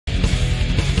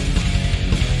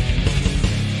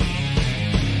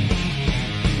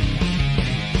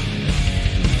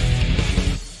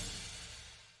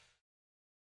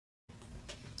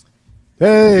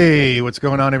Hey, what's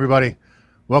going on, everybody?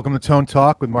 Welcome to Tone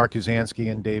Talk with Mark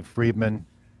Uzansky and Dave Friedman.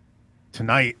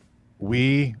 Tonight,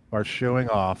 we are showing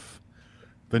off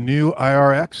the new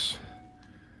IR-X,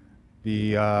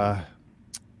 the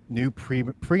new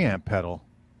preamp pedal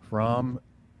from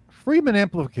Friedman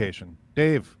Amplification.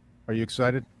 Dave, are you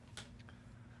excited?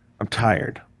 I'm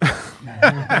tired.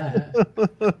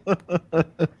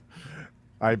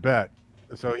 I bet.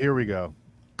 So here we go.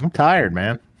 I'm tired,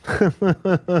 man.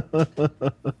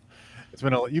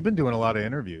 You've been doing a lot of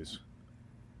interviews.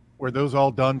 Were those all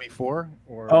done before?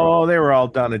 Or Oh, they were all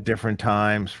done at different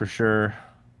times for sure.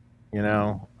 You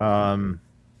know, I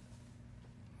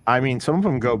mean, some of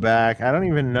them go back. I don't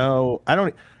even know.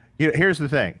 Here's the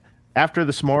thing. After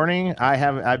this morning,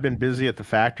 I've been busy at the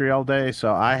factory all day,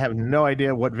 so I have no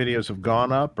idea what videos have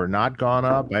gone up or not gone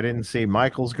up. I didn't see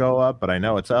Michael's go up, but I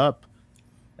know it's up.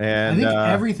 And I think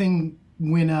everything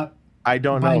went up. I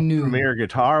don't know if noon. Premier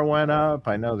Guitar went up.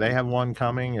 I know they have one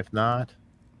coming, if not.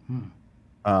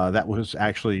 That was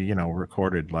actually,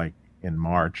 recorded like in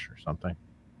March or something.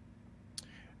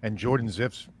 And Jordan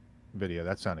Ziff's video,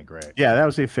 that sounded great. Yeah, that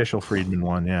was the official Friedman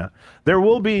one, yeah. There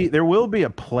will be a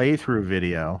playthrough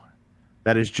video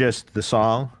that is just the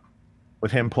song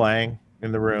with him playing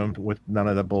in the room with none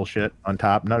of the bullshit on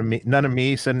top. None of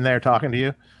me sitting there talking to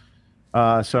you.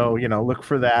 So look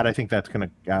for that. I think I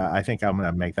think I'm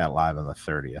gonna make that live on the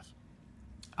 30th.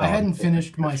 I hadn't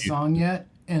finished my song yet,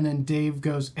 and then Dave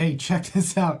goes, "Hey, check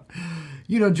this out.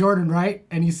 You know Jordan, right?"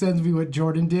 And he sends me what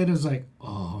Jordan did. It was like,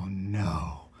 "Oh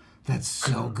no, that's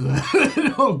so good."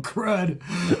 Oh crud!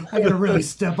 I gotta really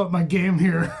step up my game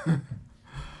here.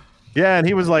 Yeah, and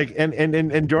he was like,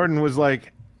 and Jordan was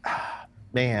like,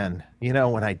 "Man,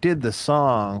 when I did the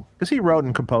song, because he wrote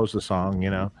and composed the song,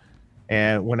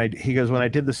 And he goes, when I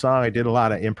did the song, I did a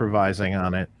lot of improvising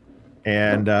on it.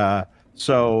 And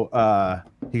so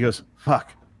he goes,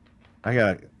 fuck, I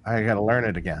gotta learn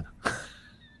it again.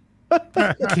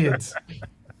 Kids.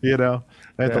 I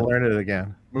have to learn it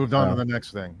again. Moved on to the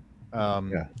next thing.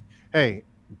 Yeah. Hey,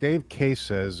 Dave Case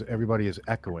says everybody is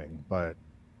echoing, but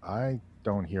I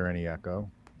don't hear any echo.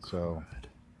 So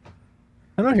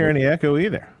I don't hear any echo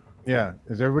either. Yeah.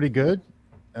 Is everybody good?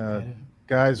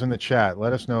 Guys in the chat,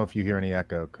 let us know if you hear any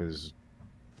echo, because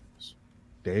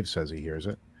Dave says he hears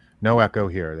it. No echo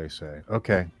here, they say.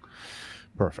 Okay,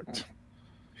 perfect.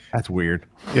 That's weird.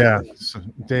 Yeah, so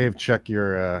Dave, check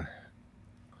your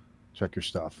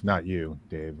stuff. Not you,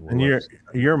 Dave. And you're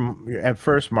at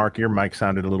first, Mark, your mic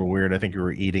sounded a little weird. I think you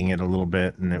were eating it a little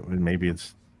bit, and maybe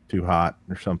it's too hot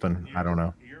or something. I don't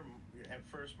know. At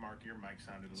first, Mark, your mic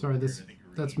sounded a Sorry,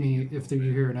 that's me. If you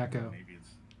hear an echo.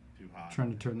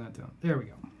 Trying to turn that down. There we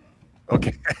go.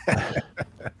 Okay.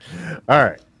 All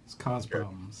right. It's cause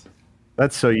problems.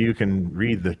 That's so you can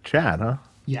read the chat, huh?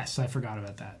 Yes, I forgot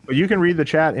about that. But you can read the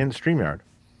chat in StreamYard.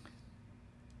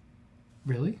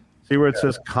 Really? See where it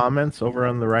says comments over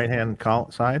on the right-hand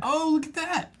side? Oh, look at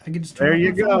that. I can just turn There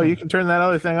you go. You can turn that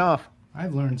other thing off.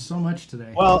 I've learned so much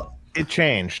today. Well, it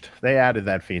changed. They added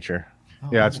that feature. Oh,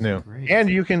 yeah, it's new. Great. And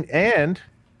you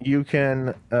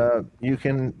can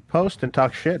post and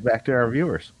talk shit back to our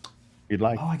viewers if you'd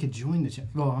like. Oh, I could join the chat.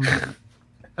 Well,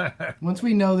 once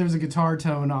we know there's a guitar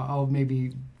tone, I'll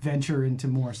maybe venture into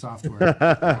more software.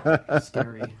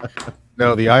 Scary.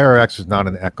 No, the IR-X is not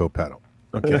an echo pedal.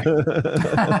 Okay.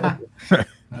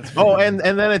 Oh, and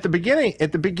then at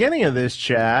the beginning of this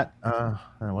chat,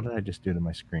 what did I just do to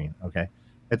my screen? Okay.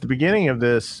 At the beginning of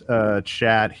this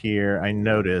chat here, I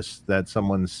noticed that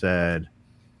someone said,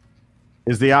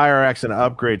 is the IR-X an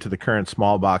upgrade to the current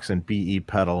small box and BE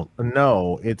pedal?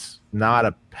 No, it's not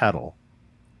a pedal.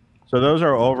 So those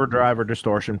are overdrive or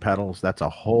distortion pedals. That's a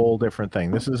whole different thing.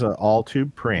 This is an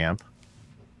all-tube preamp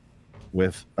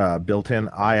with built-in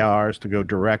IRs to go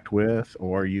direct with,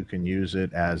 or you can use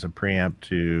it as a preamp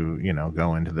to,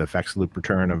 go into the effects loop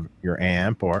return of your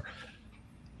amp, or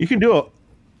you can do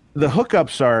the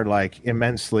hookups are like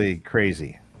immensely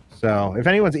crazy. So if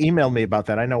anyone's emailed me about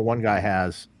that, I know one guy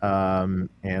has, and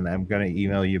I'm going to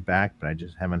email you back, but I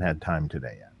just haven't had time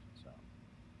today yet. So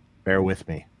bear with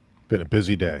me. Been a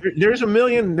busy day. There's a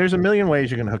million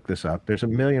ways you can hook this up. There's a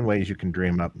million ways you can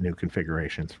dream up new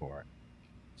configurations for it.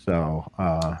 So,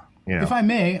 if I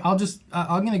may, I'm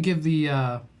going to give the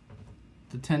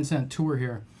 10-cent tour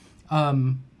here.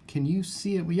 Can you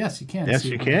see it? Well, yes, you can. Yes,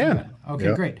 you can. Okay,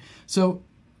 yep. Great. So,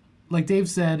 like Dave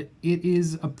said, it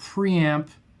is a preamp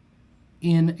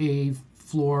in a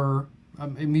floor.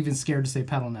 I'm even scared to say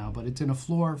pedal now, but it's in a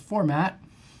floor format.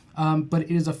 But it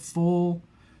is a full,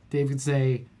 Dave could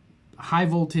say, high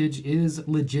voltage is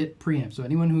legit preamp. So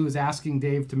anyone who is asking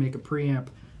Dave to make a preamp,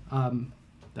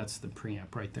 that's the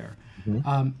preamp right there.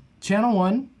 Mm-hmm. channel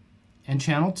 1 and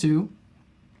channel 2.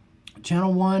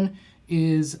 Channel 1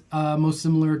 is most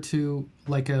similar to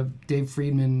like a Dave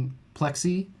Friedman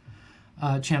Plexi.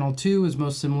 Channel 2 is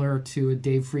most similar to a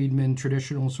Dave Friedman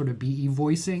traditional sort of BE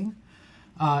voicing.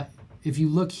 If you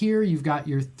look here, you've got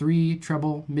your 3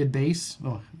 treble mid bass.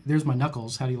 Oh, there's my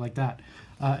knuckles. How do you like that?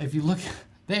 If you look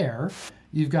there,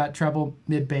 you've got treble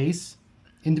mid bass,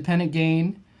 independent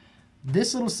gain.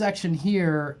 This little section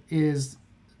here is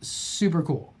super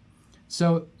cool.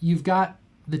 So you've got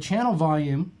the channel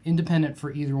volume independent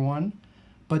for either one,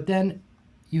 but then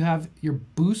you have your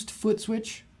boost foot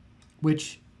switch,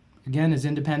 which again is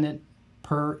independent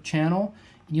per channel.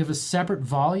 And you have a separate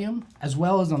volume, as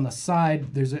well as on the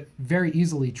side, there's a very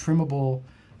easily trimmable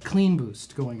clean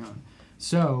boost going on.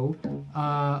 So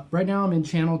right now I'm in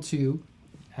channel 2,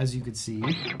 as you could see.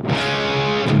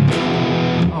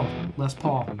 Oh, Les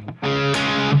Paul.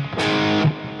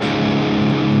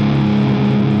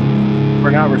 We're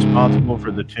not responsible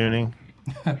for the tuning.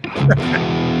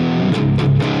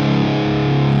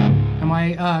 Am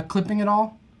I clipping it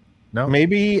all? No.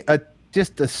 Maybe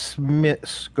just a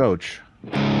scotch.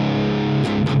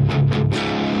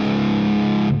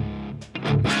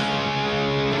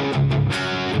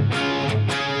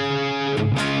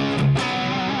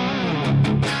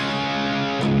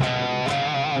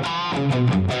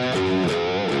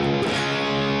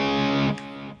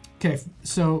 Okay,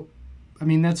 so I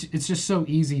mean it's just so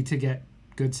easy to get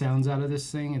good sounds out of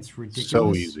this thing. It's ridiculous.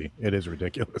 So easy. It is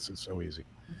ridiculous. It's so easy.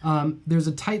 There's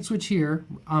a tight switch here.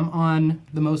 I'm on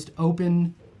the most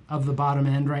open of the bottom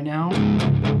end right now.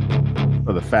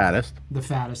 Or the fattest. The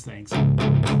fattest, thanks.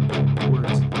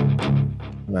 Words.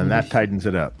 And then that tightens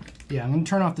it up. Yeah, I'm going to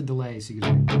turn off the delay so you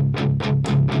can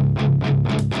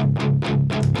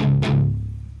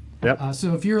hear. Yep.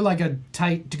 So if you're like a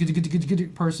tight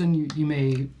person, you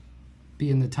may be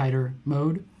in the tighter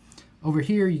mode. Over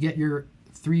here, you get your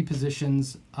 3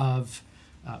 positions of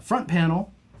front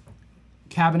panel,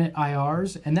 cabinet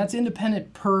IRs, and that's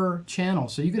independent per channel.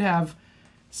 So you could have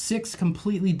 6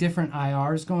 completely different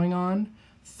IRs going on,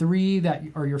 3 that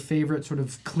are your favorite sort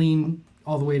of clean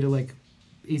all the way to like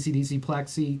AC/DC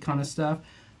Plexi kind of stuff.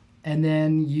 And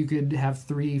then you could have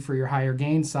 3 for your higher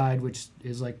gain side, which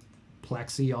is like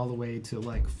Plexi all the way to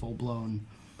like full-blown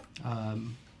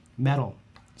metal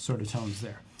sort of tones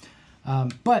there.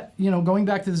 But, you know, going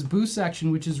back to this boost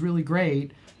section, which is really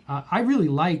great, I really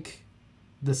like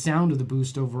the sound of the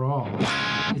boost overall.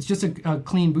 It's just a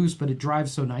clean boost, but it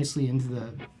drives so nicely into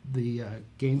the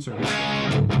gain circuit.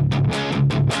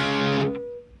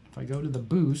 If I go to the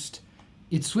boost,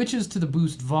 it switches to the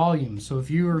boost volume. So if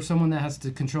you are someone that has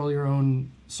to control your own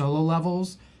solo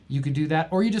levels, you could do that.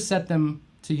 Or you just set them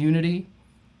to unity.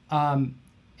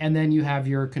 And then you have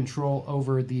your control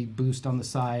over the boost on the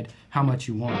side, how much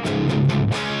you want.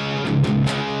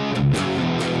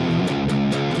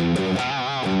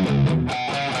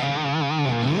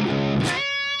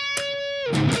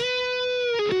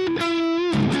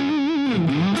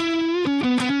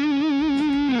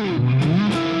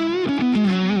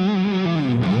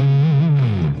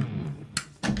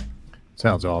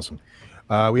 Sounds awesome.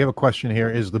 We have a question here.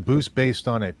 Is the boost based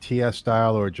on a TS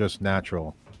style or just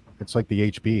natural? It's like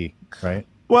the HB, right?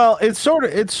 Well, it sort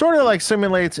of like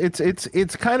simulates.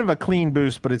 It's kind of a clean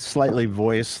boost, but it's slightly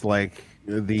voiced like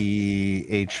the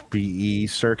HBE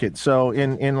circuit. So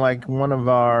in like one of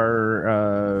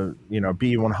our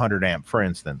B100 amp, for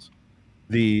instance,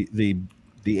 the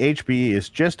HBE is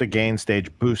just a gain stage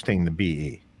boosting the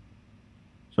BE.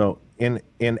 So in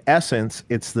essence,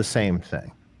 it's the same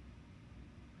thing.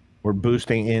 We're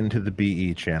boosting into the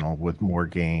BE channel with more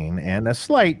gain and a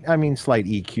slight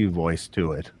EQ voice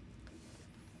to it.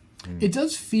 It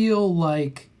does feel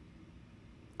like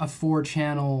a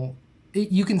 4-channel.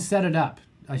 You can set it up,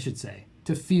 I should say,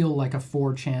 to feel like a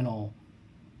 4-channel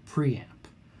preamp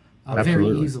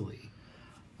very easily.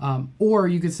 Or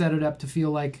you could set it up to feel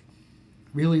like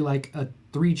really like a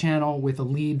 3-channel with a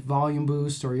lead volume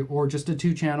boost, or just a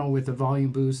 2-channel with a volume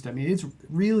boost. I mean, it's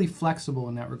really flexible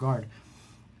in that regard.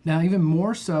 Now, even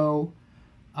more so,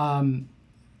 I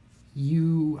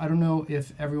don't know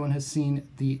if everyone has seen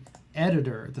the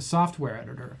editor, the software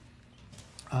editor,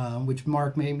 which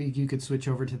Mark, maybe you could switch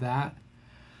over to that.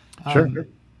 Sure.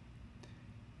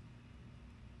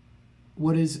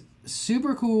 What is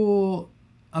super cool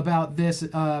about this,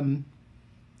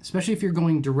 especially if you're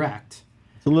going direct.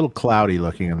 It's a little cloudy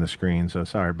looking on the screen, so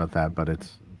sorry about that, but it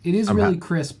is really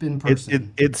crisp in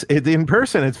person. It's in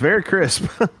person. It's very crisp.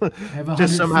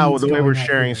 Just somehow the way we're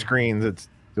sharing screens, it's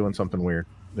doing something weird.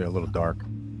 They're a little dark.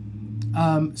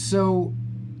 So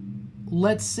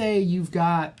let's say you've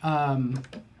got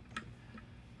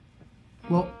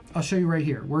Well, I'll show you right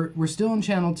here. We're still in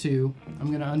channel 2. I'm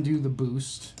going to undo the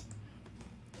boost.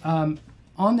 On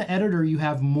the editor, you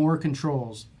have more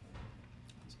controls.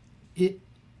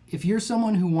 If you're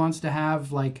someone who wants to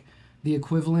have like the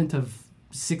equivalent of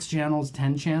 6 channels,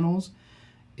 10 channels,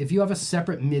 if you have a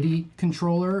separate MIDI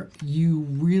controller, you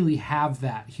really have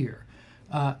that here.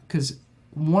 Because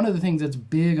one of the things that's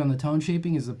big on the tone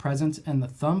shaping is the presence and the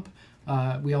thump.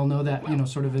 We all know that,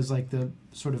 sort of is like the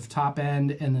sort of top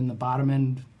end and then the bottom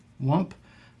end wump.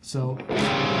 So,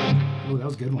 oh, that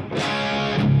was a good one.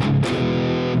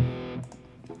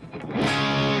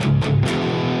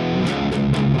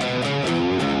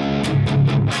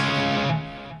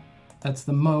 That's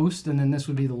the most, and then this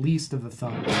would be the least of the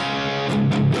thump.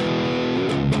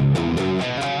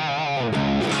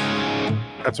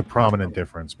 That's a prominent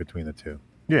difference between the two.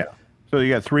 Yeah. So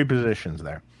you got 3 positions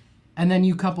there. And then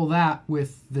you couple that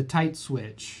with the tight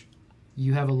switch.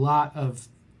 You have a lot of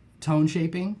tone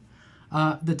shaping.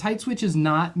 The tight switch is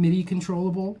not MIDI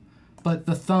controllable, but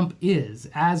the thump is,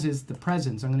 as is the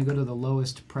presence. I'm going to go to the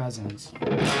lowest presence.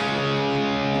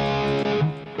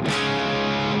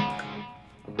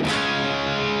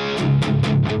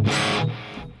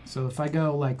 So if I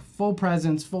go like full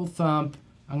presence, full thump,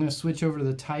 I'm going to switch over to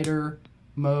the tighter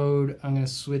mode. I'm going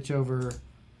to switch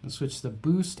the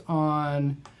boost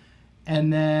on,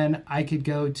 and then I could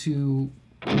go to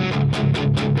one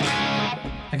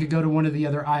of the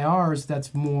other IRs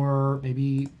that's more,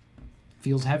 maybe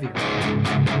feels heavier.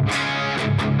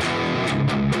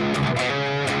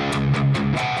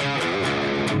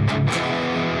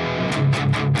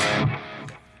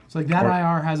 So like that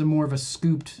IR has a more of a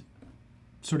scooped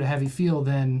sort of heavy feel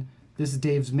than this is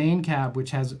Dave's main cab, which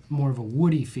has more of a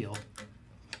woody feel.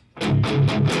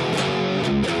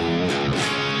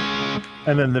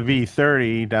 And then the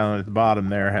V30 down at the bottom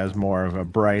there has more of a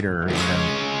brighter,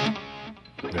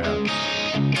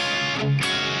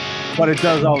 but it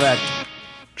does all that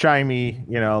chimey,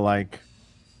 like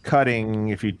cutting.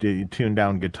 If you tune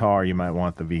down guitar, you might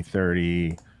want the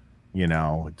V30. You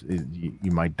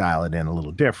might dial it in a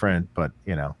little different, but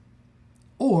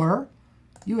Or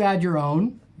you add your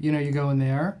own. You go in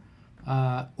there,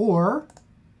 or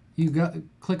you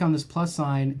click on this plus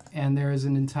sign, and there is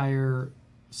an entire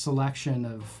selection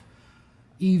of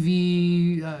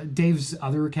EV, Dave's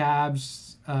other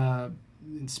cabs,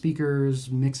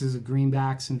 speakers, mixes of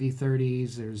greenbacks and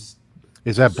V30s.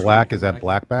 Is that black? Is that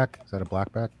blackback? Is that a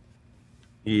blackback?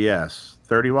 Yes,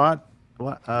 30 watt.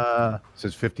 It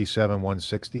says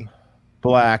 57-160.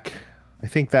 Black. I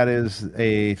think that is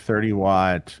a 30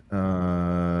 watt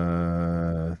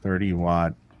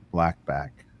blackback.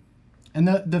 And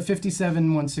the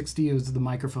 57-160 is the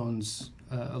microphones,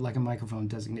 like a microphone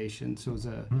designation. So it's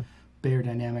a Bayer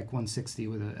Dynamic 160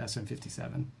 with a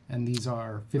SM57. And these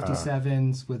are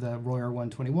 57s with a Royer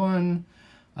 121.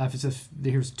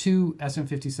 Here's 2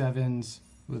 SM57s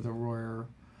with a Royer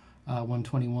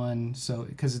 121. So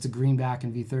because it's a greenback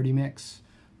and V30 mix,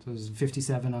 so there's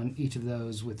 57 on each of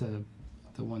those with the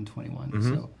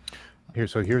 121.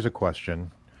 So here's a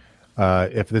question.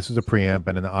 If this is a preamp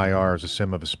and an IR is a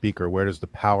sim of a speaker, where does the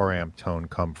power amp tone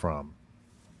come from?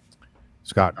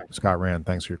 Scott Rand,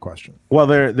 thanks for your question. Well,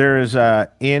 there is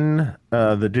in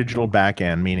the digital back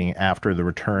end, meaning after the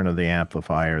return of the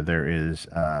amplifier, there is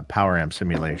power amp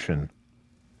simulation.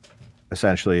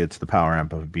 Essentially, it's the power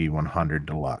amp of B100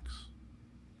 Deluxe.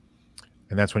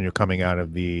 And that's when you're coming out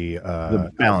of the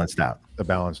balanced out. The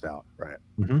balanced out, right.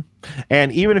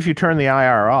 And even if you turn the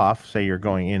IR off, say you're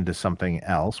going into something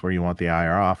else where you want the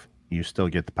IR off, you still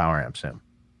get the power amp sim.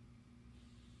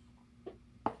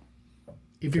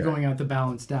 If you're going out the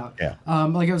balanced out. Yeah.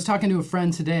 Like I was talking to a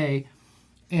friend today,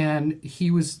 and he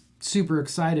was super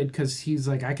excited because he's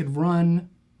like, I could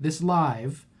run this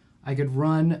live. I could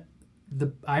run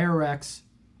the IR-X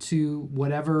to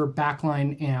whatever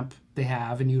backline amp they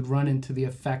have, and you'd run into the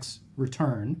effects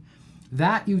return.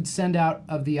 That you'd send out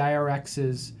of the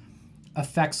IR-X's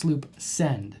effects loop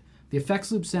send. The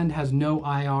effects loop send has no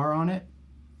IR on it,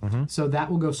 so that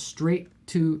will go straight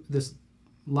to this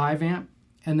live amp,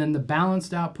 and then the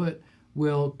balanced output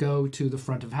will go to the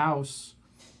front of house,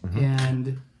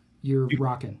 and you're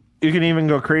rocking. You can even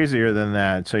go crazier than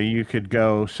that. So you could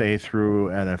go, say, through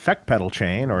an effect pedal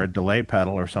chain or a delay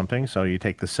pedal or something. So you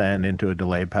take the send into a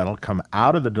delay pedal, come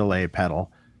out of the delay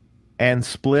pedal, and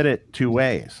split it 2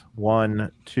 ways.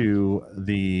 One to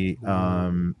the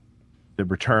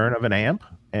return of an amp,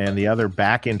 and the other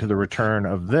back into the return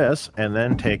of this, and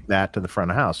then take that to the front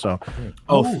of house. So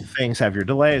both things have your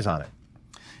delays on it.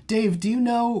 Dave, do you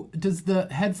know, does the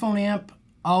headphone amp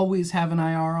always have an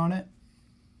IR on it?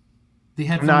 The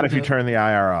headphone, Not if you turn the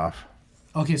IR off.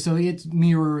 Okay, so it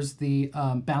mirrors the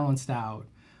balanced out,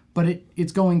 but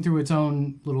it's going through its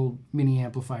own little mini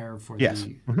amplifier for Yes.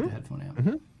 the headphone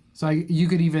amp. So you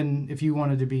could even, if you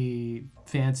wanted to be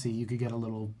fancy, you could get a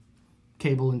little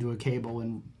cable into a cable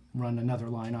and run another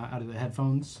line out of the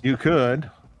headphones. You could.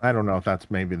 I don't know if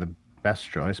that's maybe the best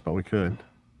choice, but we could.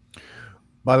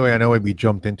 By the way, I know we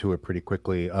jumped into it pretty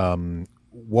quickly.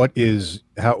 What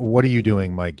are you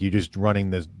doing, Mike? You're just running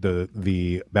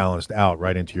the balanced out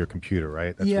right into your computer,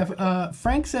 right? Yeah.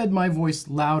 Frank said my voice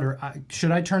louder.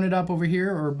 Should I turn it up over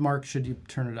here, or Mark, should you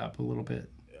turn it up a little bit?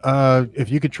 If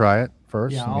you could try it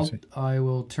first. Yeah, I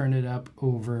will turn it up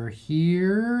over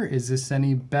here. Is this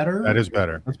any better? That is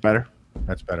better. That's better.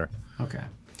 That's better. Okay.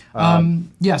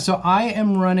 Yeah, so I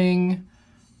am running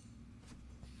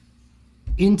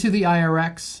into the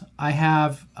IR-X. I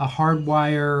have a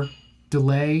hardwire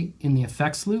delay in the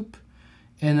effects loop,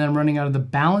 and then I'm running out of the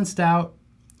balanced out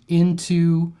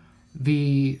into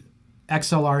the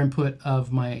XLR input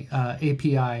of my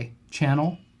API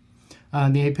channel.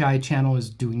 The API channel is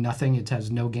doing nothing. It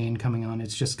has no gain coming on.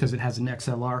 It's just because it has an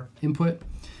XLR input.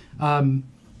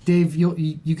 Dave,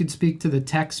 you could speak to the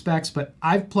tech specs, but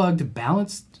I've plugged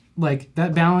balanced, like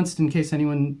that balanced, in case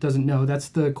anyone doesn't know, that's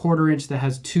the 1/4 inch that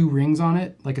has 2 rings on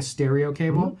it, like a stereo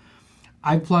cable.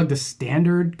 I plugged a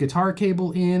standard guitar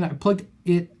cable in. I plugged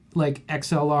it like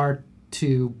XLR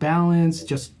to balance,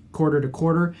 just 1/4 to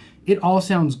 1/4. It all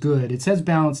sounds good. It says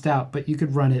balanced out, but you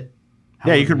could run it.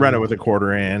 Yeah, you could run it with a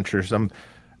 1/4 inch or some.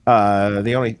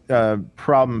 The only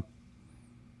problem,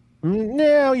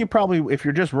 no, you probably, if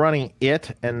you're just running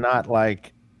it and not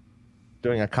like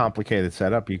doing a complicated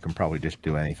setup, you can probably just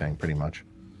do anything pretty much.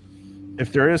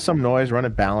 If there is some noise, run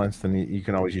it balanced, and you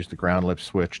can always use the ground lip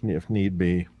switch if need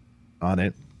be on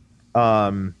it.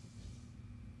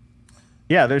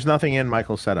 Yeah, there's nothing in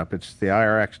Michael's setup. It's the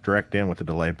IR-X direct in with the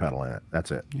delay pedal in it. That's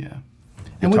it. Yeah.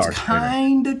 And what's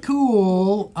kind of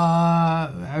cool,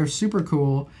 or super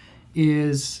cool,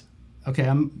 is, okay,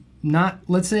 I'm not,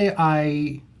 let's say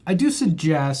I do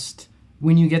suggest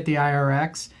when you get the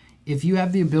IR-X, if you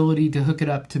have the ability to hook it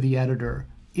up to the editor,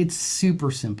 it's super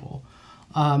simple.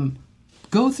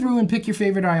 Go through and pick your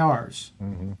favorite IRs,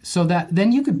 so that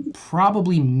then you could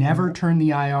probably never turn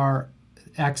the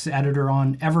IR-X editor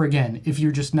on ever again if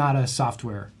you're just not a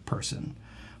software person.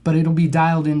 But it'll be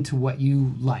dialed into what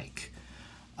you like.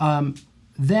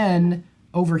 Then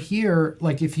over here,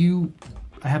 like if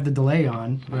I have the delay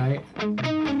on, right?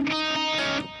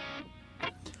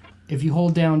 If you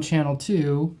hold down channel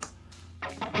 2,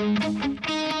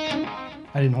 I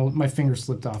didn't hold, my finger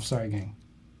slipped off, sorry gang.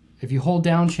 If you hold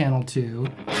down channel 2,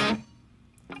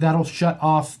 that'll shut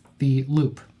off the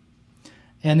loop.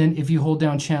 And then if you hold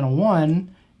down channel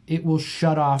 1, it will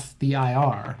shut off the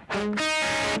IR,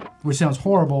 which sounds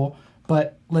horrible,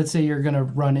 but let's say you're gonna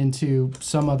run into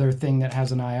some other thing that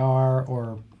has an IR,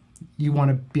 or you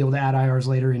wanna be able to add IRs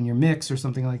later in your mix or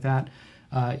something like that,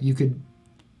 you could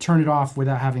turn it off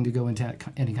without having to go into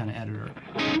any kind of editor.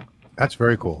 That's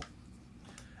very cool.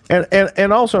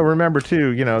 And also remember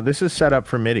too, this is set up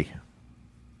for MIDI.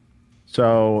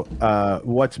 So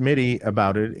what's MIDI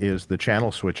about it is the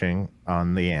channel switching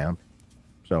on the amp.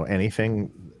 So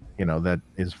anything, that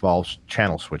involves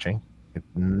channel switching,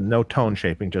 no tone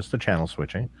shaping, just the channel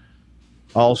switching.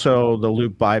 Also, the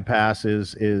loop bypass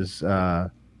is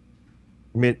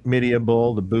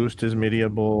MIDIable. The boost is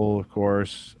MIDIable, of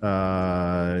course.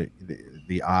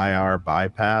 The IR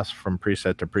bypass from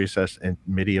preset to preset and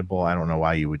MIDIable. I don't know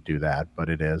why you would do that, but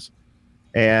it is.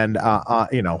 And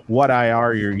what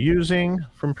IR you're using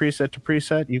from preset to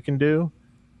preset, you can do.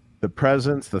 The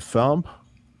presence, the thump,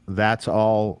 that's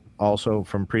all also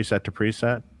from preset to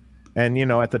preset. And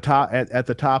at the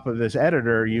top of this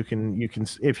editor, you can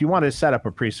if you want to set up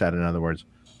a preset, in other words.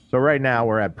 So right now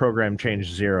we're at program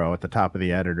change 0 at the top of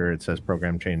the editor. It says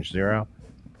program change 0.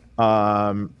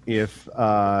 If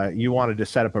you wanted to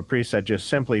set up a preset, just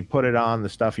simply put it on the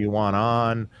stuff you want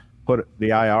on, put the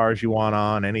IRs you want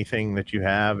on, anything that you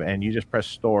have, and you just press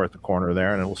store at the corner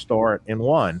there, and it will store it in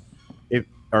 1,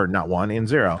 or not 1, in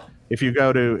 0. If you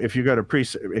go to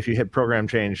preset, if you hit program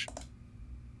change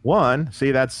 1,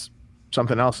 see, that's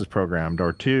something else is programmed,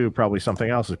 or 2, probably something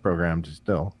else is programmed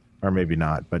still, or maybe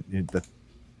not, but it's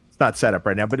not set up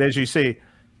right now. But as you see,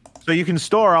 so you can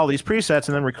store all these presets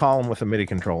and then recall them with a MIDI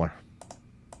controller.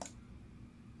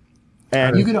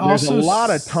 And you could there's also a lot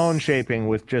of tone shaping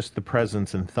with just the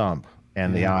presence and thump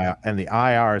and the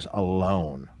IRs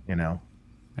alone,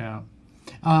 Yeah.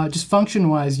 Just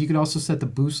function-wise, you could also set the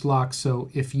boost lock, so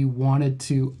if you wanted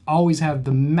to always have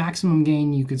the maximum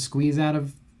gain you could squeeze out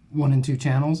of 1 and 2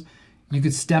 channels, you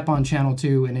could step on channel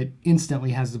 2 and it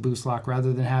instantly has the boost lock,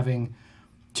 rather than having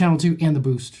channel 2 and the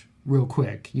boost real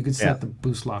quick. You could set Yeah. the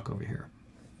boost lock over here.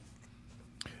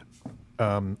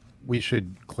 We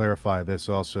should clarify this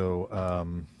also.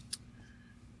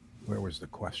 Where was the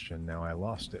question? Now I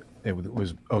lost it. It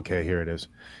was okay. Here it is.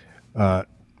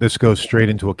 This goes straight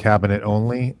into a cabinet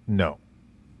only? No.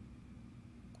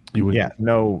 You would, Yeah,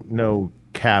 no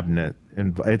cabinet.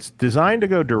 And it's designed to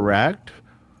go direct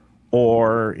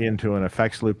or into an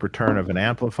effects loop return of an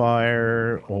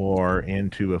amplifier or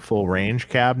into a full range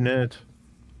cabinet.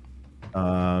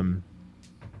 That's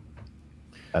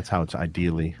how it's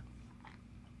ideally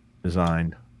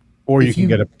designed. or you If can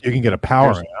you- get a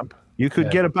power amp. You could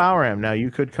Yeah. get a power amp. Now you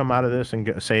could come out of this and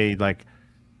go, say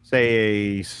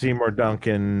a Seymour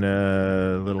Duncan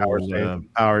little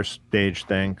power stage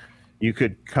thing. You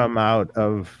could come out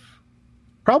of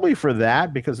probably for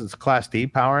that because it's a Class D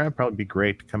power amp. Probably be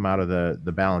great to come out of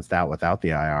the balanced out without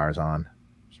the IRs on,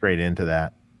 straight into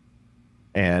that,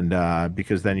 and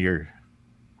because then you're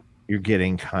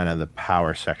getting kind of the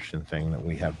power section thing that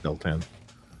we have built in,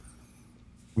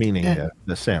 meaning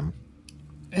the sim.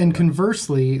 And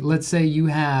conversely, let's say you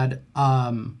had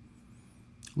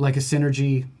like a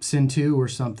Synergy Syn 2 or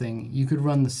something. You could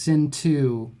run the Syn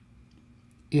 2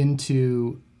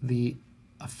 into the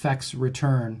effects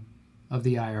return of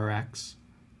the IR-X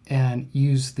and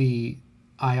use the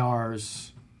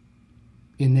IRs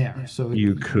in there. So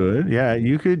You could, yeah,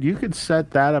 you could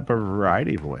set that up a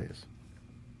variety of ways.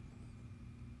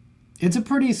 it's a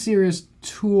pretty serious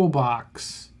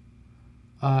toolbox.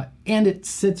 And it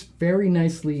sits very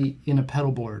nicely in a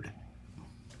pedal board.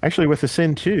 Actually, with the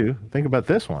Syn 2, think about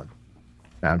this one.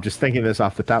 Now, I'm just thinking this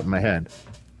off the top of my head.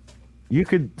 You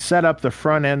could set up the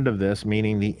front end of this,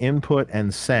 meaning the input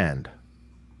and send,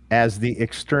 as the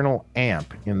external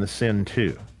amp in the Syn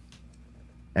 2.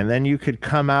 And then you could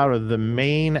come out of the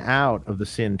main out of the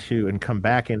Syn 2 and come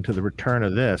back into the return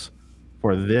of this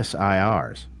for this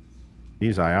IRs,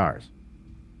 these IRs.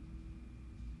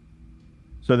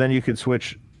 So then you could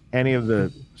switch any of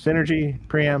the Synergy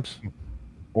preamps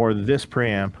or this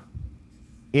preamp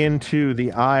into the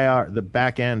IR, the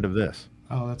back end of this.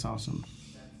 Oh, that's awesome.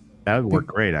 That would work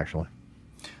great, actually.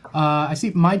 I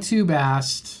see my tube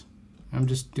asked, I'm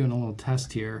just doing a little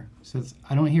test here. It says,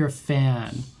 I don't hear a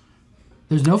fan.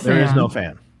 There's no fan. There is no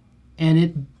fan. And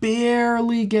it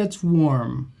barely gets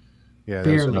warm. Yeah,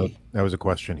 Barely. that was a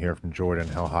question here from Jordan.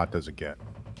 How hot does it get?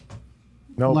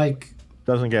 No, Like,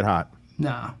 doesn't get hot.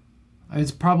 nah.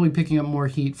 It's probably picking up more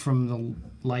heat from the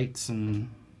lights and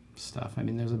stuff. I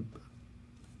mean,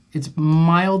 it's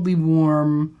mildly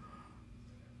warm.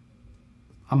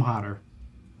 I'm hotter.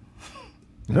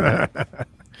 Dave,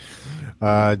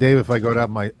 if I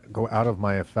go out of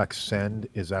my effects send,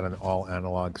 is that an all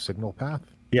analog signal path?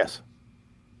 Yes.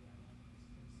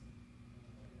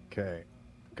 Okay.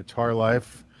 Guitar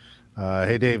Life.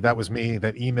 Hey, Dave, that was me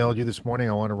that emailed you this morning.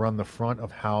 I want to run the front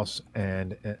of house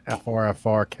and an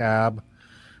FRFR cab.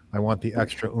 I want the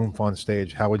extra oomph on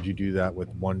stage. How would you do that with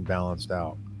one balanced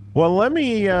out? Well, let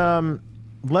me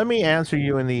answer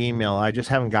you in the email. I just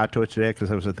haven't got to it today because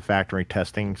I was at the factory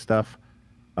testing stuff.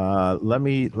 Let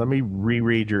me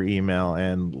reread your email,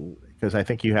 and because I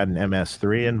think you had an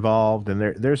MS3 involved, and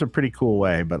there's a pretty cool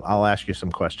way, but I'll ask you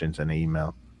some questions in the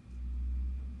email.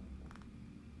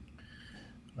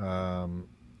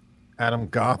 Adam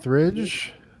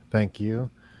Gothridge, thank you.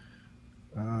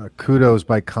 Kudos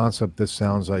by concept. This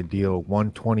sounds ideal.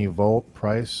 120 volt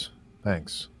price.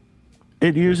 Thanks.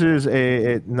 It uses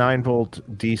a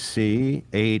 9-volt DC,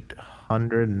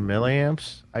 800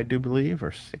 milliamps, I do believe,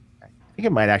 or I think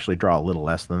it might actually draw a little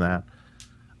less than that.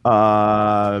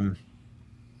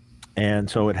 And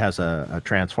so it has a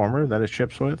transformer that it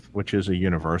ships with, which is a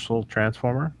universal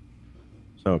transformer.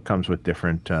 So it comes with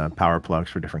different power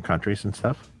plugs for different countries and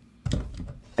stuff.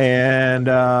 And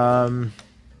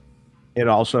it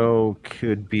also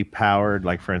could be powered,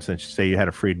 like for instance, say you had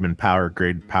a Friedman power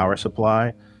grid power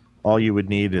supply. All you would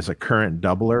need is a current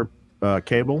doubler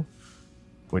cable,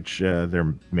 which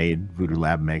they're made. Voodoo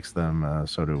Lab makes them.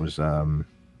 So does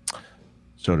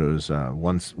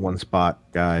one spot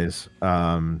guys,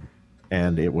 and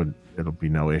it'll be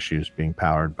no issues being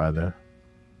powered by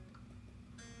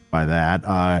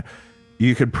that.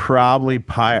 You could probably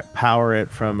power it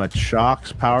from a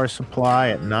Chalk's power supply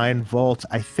at 9 volts.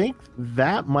 I think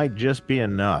that might just be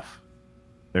enough.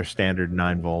 Their standard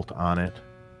 9 volt on it,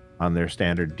 on their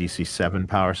standard DC7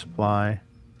 power supply.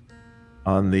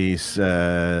 On these,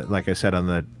 like I said, on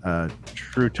the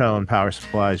True Tone power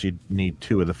supplies, you'd need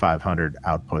 2 of the 500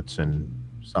 outputs and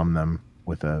sum them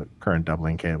with a current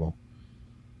doubling cable.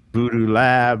 Voodoo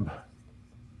Lab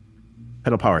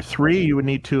Pedal Power 3, you would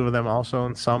need 2 of them also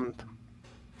and summed.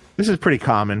 This is pretty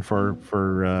common for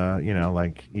you know,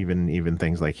 like even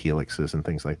things like helixes and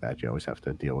things like that. You always have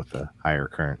to deal with the higher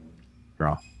current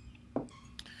draw.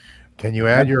 Can you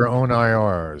add your own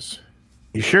IRs?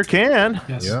 You sure can.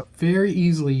 Yes, Yep. very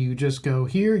easily. You just go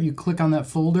here, you click on that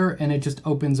folder, and it just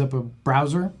opens up a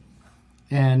browser,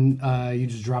 and you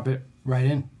just drop it right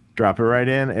in. Drop it right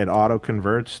in. It auto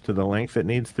converts to the length it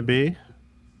needs to be.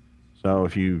 So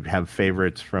if you have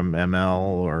favorites from ML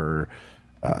or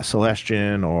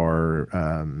Celestion or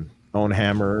Own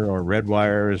Hammer or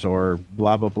Redwires or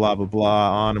blah blah blah blah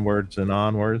blah onwards and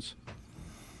onwards,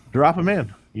 drop them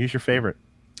in. Use your favorite.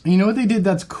 You know what they did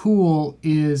that's cool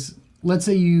is, let's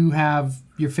say you have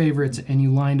your favorites and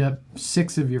you lined up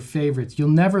 6 of your favorites. You'll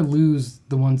never lose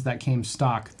the ones that came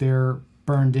stock. They're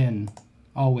burned in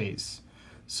always.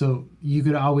 So you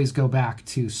could always go back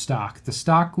to stock. The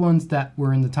stock ones that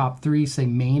were in the top 3 say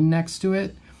main next to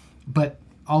it, but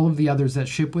all of the others that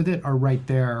ship with it are right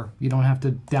there. You don't have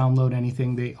to download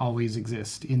anything. They always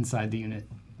exist inside the unit.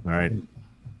 All right.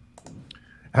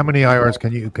 How many IRs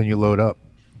can you load up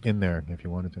in there if you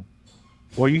wanted to?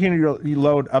 Well, you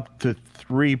load up to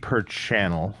 3 per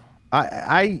channel.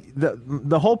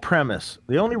 The whole premise,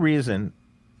 the only reason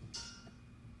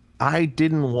I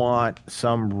didn't want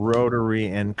some rotary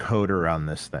encoder on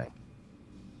this thing.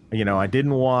 You know, I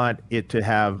didn't want it to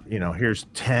have, you know, here's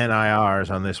 10 IRs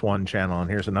on this one channel and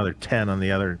here's another 10 on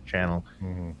the other channel.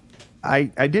 Mm-hmm.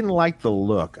 I didn't like the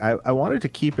look. I wanted to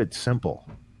keep it simple.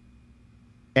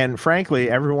 And frankly,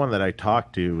 everyone that I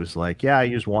talked to was like, yeah, I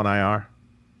use 1 IR.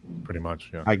 Pretty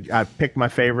much, yeah. I picked my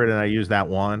favorite and I use that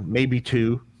one, maybe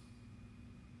 2.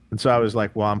 And so I was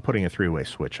like, well, I'm putting a 3-way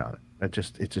switch on it.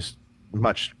 It's just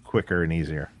much quicker and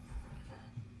easier,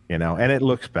 you know, and it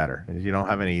looks better. You don't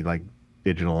have any like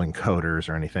digital encoders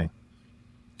or anything.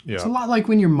 Yeah. It's a lot like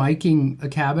when you're miking a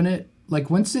cabinet. Like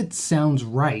once it sounds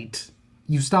right,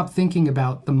 you stop thinking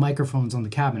about the microphones on the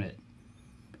cabinet.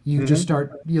 You just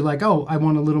start, you're like, oh, I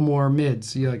want a little more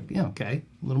mids. You're like, yeah, okay,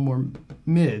 a little more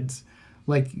mids.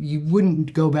 Like you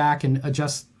wouldn't go back and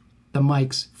adjust the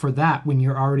mics for that when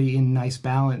you're already in nice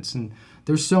balance. And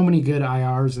there's so many good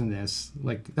IRs in this.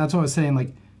 Like that's what I was saying.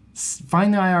 Like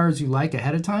find the IRs you like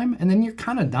ahead of time, and then you're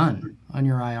kind of done on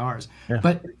your IRs.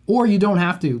 Yeah. Or you don't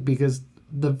have to, because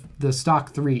the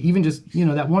stock 3, even just, you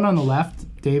know, that one on the left,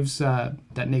 Dave's that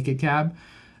naked cab,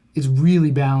 is really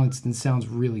balanced and sounds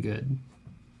really good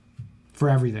for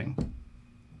everything.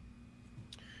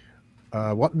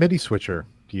 What MIDI switcher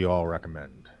do you all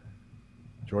recommend?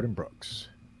 Jordan Brooks.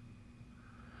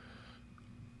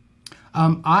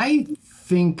 I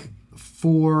think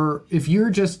if you're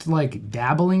just like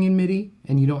dabbling in MIDI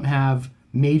and you don't have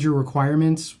major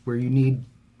requirements where you need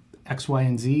X, Y,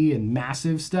 and Z and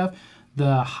massive stuff,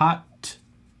 the hot,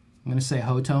 I'm going to say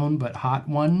Hotone, but hot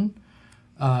one,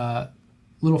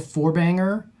 little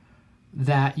 4-banger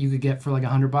that you could get for like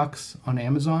 $100 on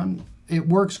Amazon. It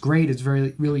works great. It's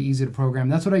really easy to program.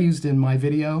 That's what I used in my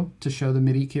video to show the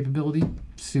MIDI capability.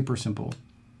 Super simple.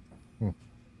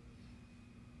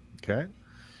 Okay.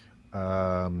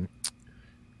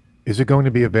 Is it going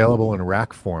to be available in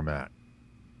rack format?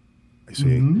 I see.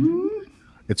 Mm-hmm.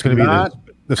 It's going to be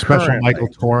the special currently. Michael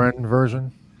Thomann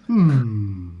version?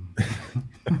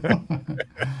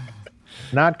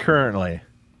 Not currently.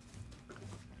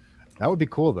 That would be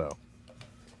cool, though.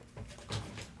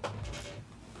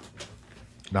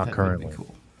 Not currently. Would be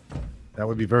cool. That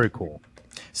would be very cool.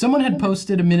 Someone had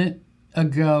posted a minute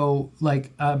ago,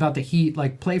 like about the heat,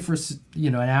 like play for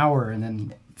an hour and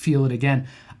then feel it again.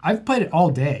 I've played it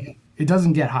all day. It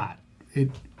doesn't get hot.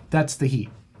 That's the heat.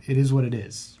 It is what it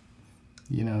is.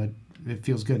 You know, it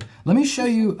feels good. Let me show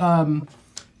you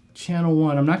channel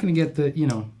 1. I'm not going to get the, you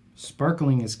know,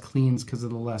 sparkling as clean because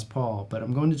of the Les Paul, but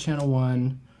I'm going to channel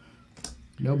 1.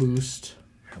 No boost.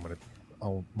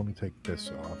 Let me take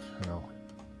this off. No.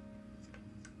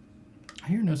 I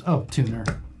hear no. Oh, tuner.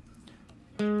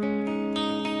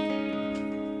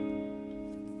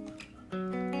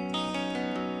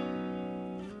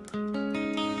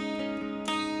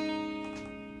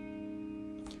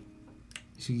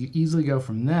 So you easily go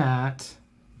from that.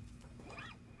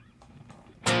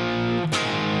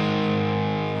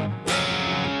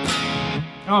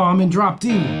 Oh, I'm in drop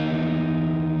D.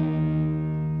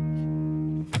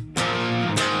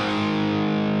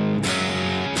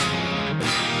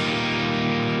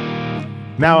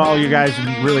 Now all you guys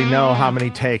really know how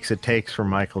many takes it takes for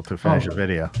Michael to finish a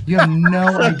video. You have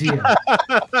no idea.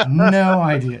 No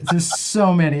idea. There's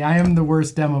so many. I am the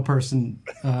worst demo person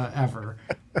ever.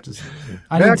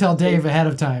 I didn't tell Dave ahead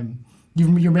of time.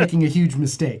 You're making a huge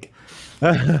mistake.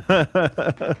 There's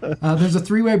a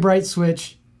 3-way bright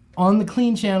switch on the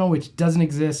clean channel, which doesn't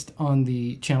exist on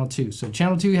the channel 2. So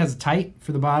channel 2 has a tight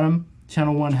for the bottom.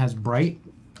 Channel 1 has bright.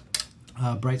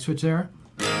 Bright switch there.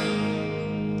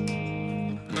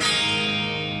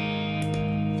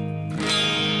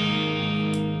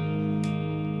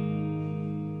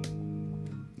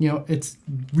 You know, it's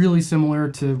really similar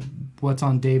to what's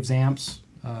on Dave's amps.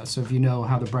 So if you know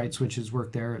how the bright switches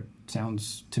work there, it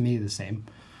sounds to me the same.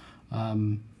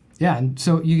 Yeah, and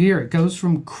so you hear it goes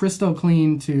from crystal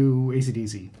clean to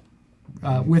AC/DC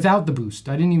without the boost.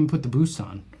 I didn't even put the boost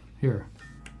on. Here.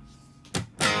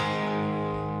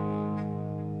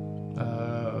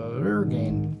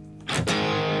 Gain.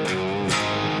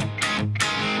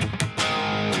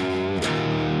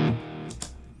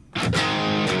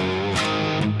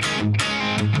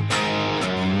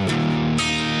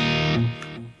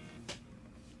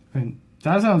 And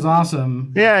that sounds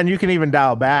awesome. Yeah, and you can even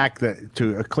dial back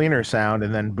to a cleaner sound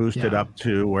and then boost it up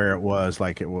to where it was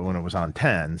like when it was on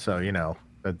 10. So, you know,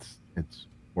 it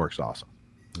works awesome.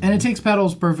 And it takes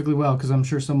pedals perfectly well, because I'm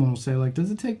sure someone will say, like,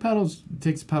 does it take pedals? It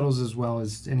takes pedals as well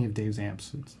as any of Dave's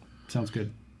amps. It sounds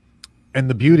good. And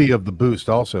the beauty of the boost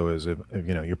also is if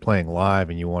you know you're playing live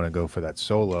and you want to go for that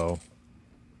solo,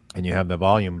 and you have the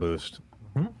volume boost,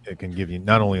 it can give you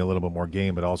not only a little bit more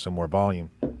gain but also more volume.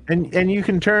 And you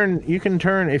can turn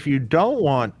if you don't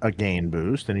want a gain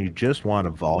boost and you just want a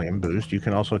volume boost, you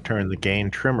can also turn the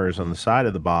gain trimmers on the side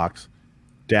of the box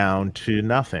down to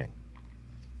nothing.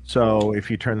 So if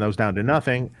you turn those down to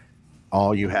nothing,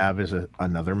 all you have is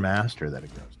another master that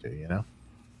it goes to, you know?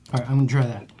 All right, I'm going to try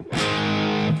that.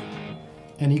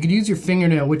 And you could use your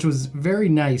fingernail, which was very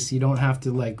nice. You don't have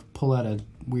to, like, pull out a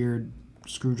weird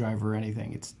screwdriver or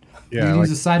anything. You can use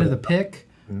the side of the pick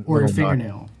or your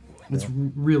fingernail. It's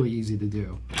really easy to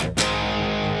do.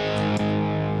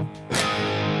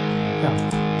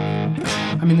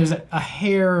 Yeah. I mean, there's a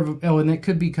hair of... Oh, and it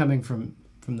could be coming from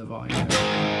the volume.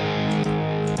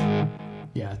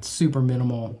 Yeah, it's super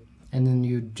minimal, and then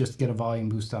you just get a volume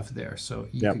boost off there. So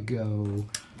you could go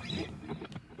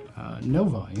no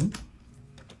volume.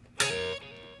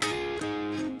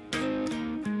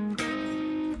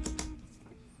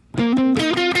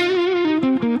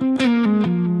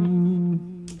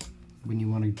 When you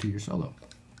want to do your solo.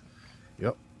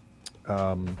 Yep.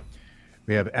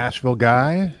 We have Asheville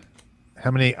Guy.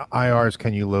 How many IRs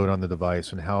can you load on the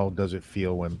device, and how does it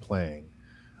feel when playing?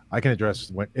 I can address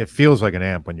when it feels like an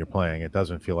amp when you're playing. It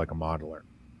doesn't feel like a modeler.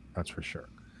 That's for sure.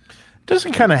 It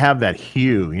doesn't kind of have that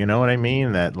hue, you know what I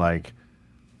mean? That like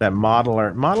that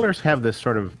modelers have this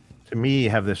sort of, to me,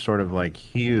 have this sort of like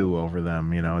hue over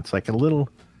them, you know. It's like a little,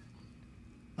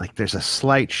 like there's a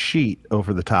slight sheet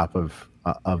over the top of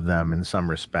them in some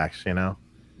respects, you know.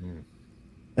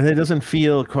 And it doesn't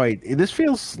feel quite, this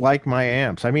feels like my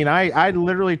amps. I mean, I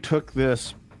literally took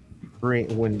this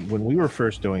when we were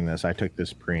first doing this, I took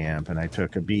this preamp and I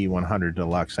took a B100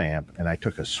 Deluxe amp and I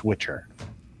took a switcher,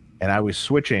 and I was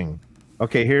switching.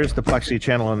 Okay, here's the plexi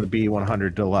channel on the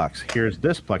B100 Deluxe. Here's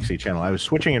this plexi channel. I was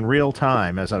switching in real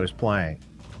time as I was playing.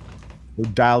 We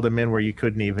dialed them in where you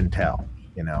couldn't even tell.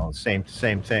 You know, same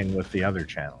thing with the other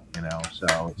channel. You know,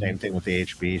 so same thing with the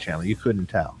HB channel. You couldn't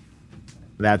tell.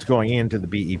 That's going into the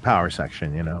BE power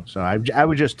section. You know, so I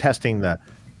was just testing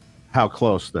how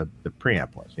close the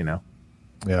preamp was. You know.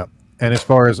 Yeah. And as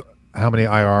far as how many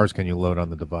IRs can you load on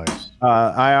the device?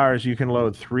 IRs, you can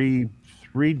load three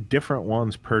different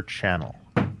ones per channel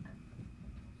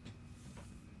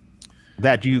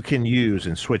that you can use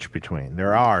and switch between.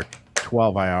 There are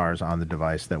 12 IRs on the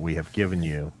device that we have given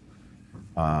you.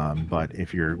 But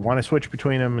if you want to switch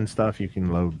between them and stuff, you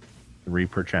can load 3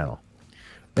 per channel.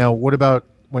 Now, what about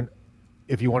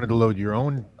if you wanted to load your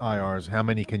own IRs, how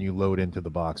many can you load into the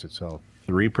box itself?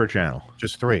 3 per channel.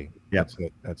 Just 3. Yep.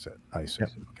 That's it. I see.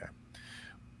 Yep. Okay.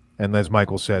 And as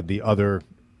Michael said, the other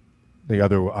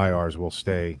IRs will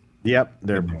stay. Yep,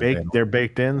 they're baked. They're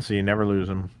baked in, so you never lose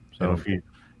them. So if you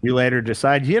later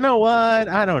decide, you know what,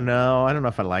 I don't know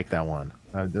if I like that one,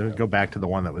 go back to the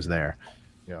one that was there.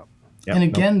 Yeah. Yep. And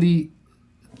again, the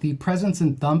presence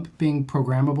and thump being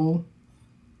programmable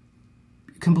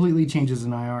completely changes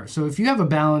an IR. So if you have a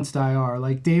balanced IR,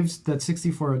 like Dave's, that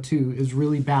 6402 is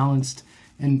really balanced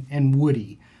and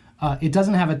woody. It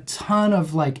doesn't have a ton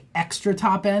of like extra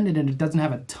top end, and it doesn't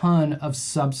have a ton of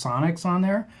subsonics on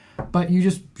there, but you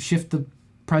just shift the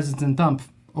presence and thump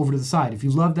over to the side. If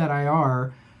you love that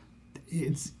IR,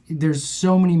 there's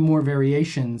so many more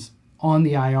variations on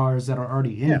the IRs that are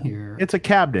already in here. It's a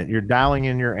cabinet. You're dialing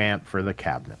in your amp for the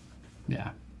cabinet. Yeah.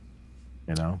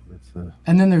 You know,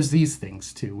 and then there's these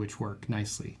things too, which work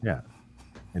nicely. Yeah.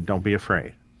 And don't be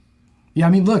afraid. Yeah, I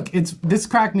mean, look, this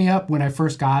cracked me up when I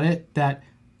first got it, that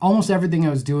almost everything I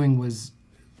was doing was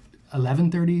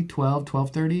 11:30, 12,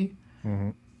 12:30.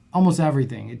 Almost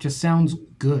everything. It just sounds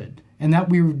good. And that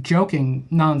we were joking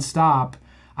nonstop.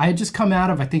 I had just come out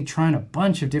of, I think, trying a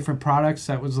bunch of different products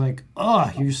that was like,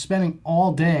 oh, you're spending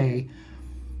all day.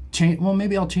 Well,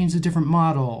 maybe I'll change a different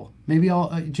model. Maybe I'll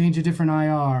change a different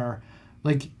IR.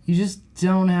 Like, you just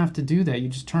don't have to do that. You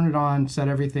just turn it on, set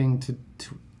everything to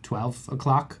 12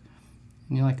 o'clock.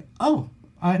 And you're like, oh,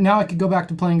 now I could go back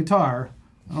to playing guitar.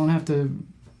 I don't have to,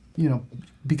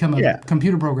 become a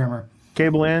computer programmer.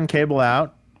 Cable in, cable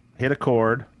out, hit a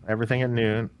chord, everything at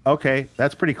noon. Okay,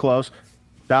 that's pretty close.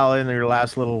 Dial in your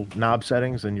last little knob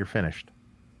settings, and you're finished.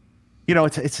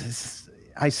 It's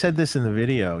I said this in the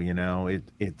video.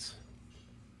 It's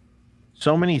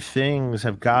so many things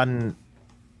have gotten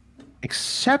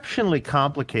exceptionally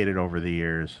complicated over the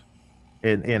years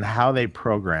in how they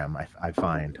program. I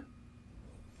find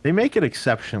they make it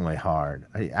exceptionally hard.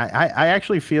 I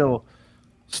actually feel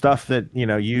stuff that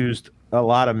used a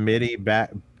lot of MIDI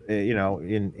back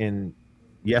in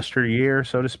yesteryear,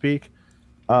 so to speak,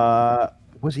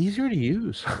 was easier to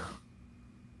use.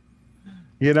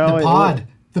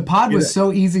 The pod was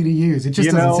so easy to use. It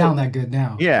just doesn't sound that good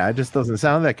now. Yeah, it just doesn't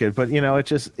sound that good. But it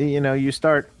just you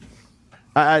start.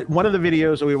 One of the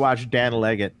videos that we watched, Dan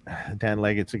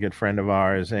Leggett's a good friend of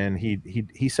ours, and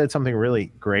he said something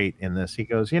really great in this. He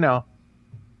goes,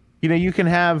 you can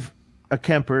have a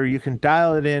Kemper, you can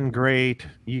dial it in great.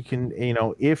 You can,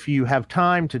 if you have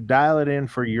time to dial it in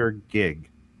for your gig.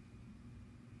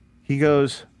 He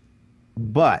goes,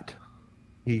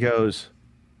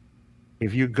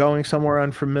 if you're going somewhere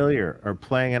unfamiliar or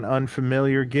playing an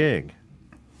unfamiliar gig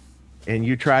and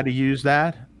you try to use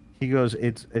that, he goes,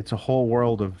 it's a whole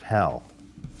world of hell,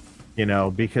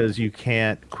 because you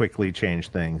can't quickly change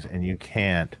things and you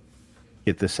can't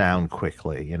get the sound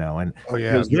quickly, and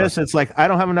it's like, I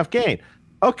don't have enough gain.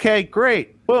 Okay,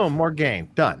 great. Boom, more gain.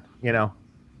 Done. I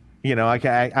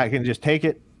can just take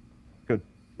it. Go,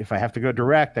 if I have to go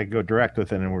direct, I go direct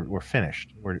with it, and we're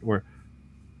finished. We're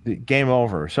game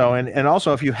over. So, and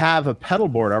also, if you have a pedal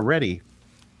board already,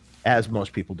 as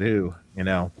most people do,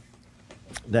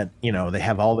 that they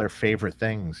have all their favorite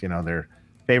things, their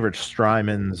favorite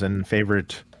Strymons and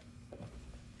favorite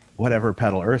whatever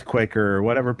pedal, Earthquaker, or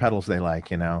whatever pedals they like,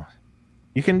 you can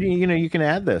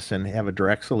add this and have a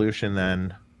direct solution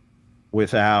then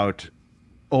without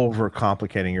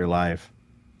overcomplicating your life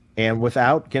and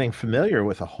without getting familiar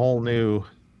with a whole new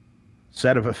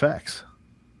set of effects.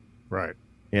 Right.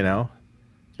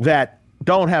 That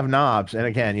don't have knobs. And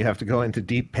again, you have to go into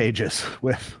deep pages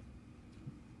with,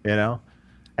 and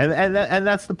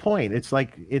that's the point. It's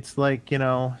like,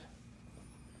 to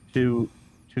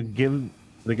give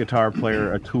the guitar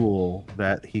player a tool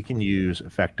that he can use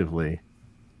effectively,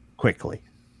 quickly.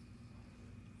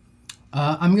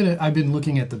 I've been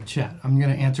looking at the chat. I'm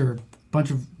gonna answer a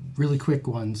bunch of really quick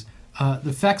ones. The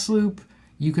effects loop,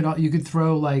 you could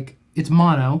throw, like, it's a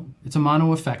mono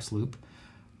effects loop,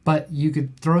 but you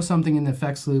could throw something in the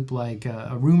effects loop like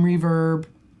a room reverb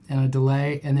and a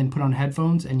delay, and then put on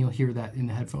headphones, and you'll hear that in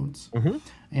the headphones.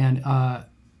 And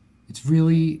it's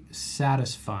really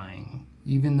satisfying,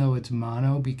 even though it's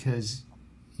mono, because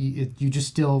you just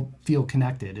still feel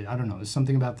connected. I don't know. There's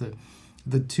something about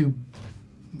the tube,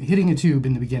 hitting a tube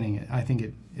in the beginning. I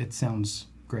think it sounds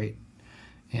great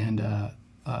and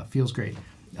feels great.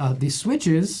 The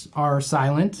switches are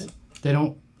silent. They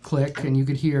don't click, and you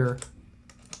could hear.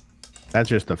 That's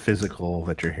just the physical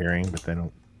that you're hearing, but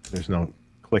there's no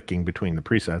clicking between the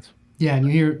presets. Yeah, and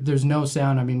you hear there's no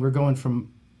sound. I mean, we're going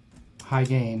from high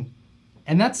gain,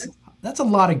 and that's a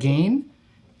lot of gain,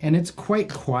 and it's quite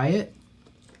quiet.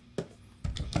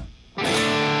 A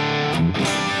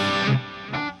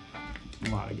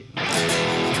lot of gain.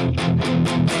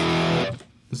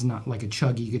 This is not like a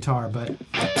chuggy guitar, but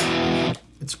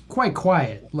it's quite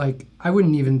quiet. Like, I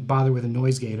wouldn't even bother with a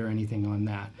noise gate or anything on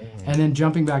that. And then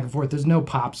jumping back and forth, there's no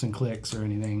pops and clicks or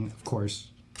anything, of course.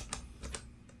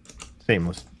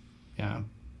 Seamless. Yeah.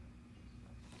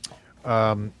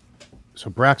 So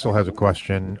Braxel has a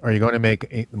question. Are you going to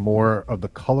make more of the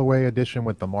colorway edition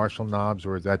with the Marshall knobs,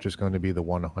 or is that just going to be the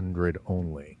 100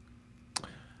 only?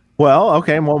 Well,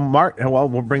 okay. Well,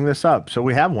 we'll bring this up. So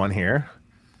we have one here.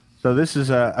 So this is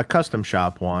a custom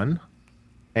shop one.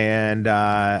 And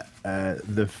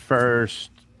the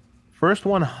first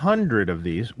 100 of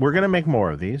these, we're going to make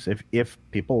more of these if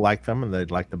people like them and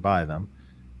they'd like to buy them.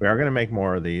 We are going to make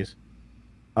more of these.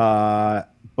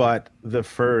 But the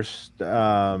first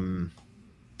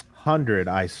 100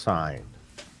 I signed.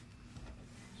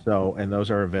 So, and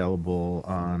those are available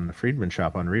on the Friedman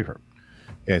shop on Reverb.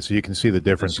 Yeah, so you can see the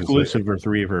difference. Exclusive with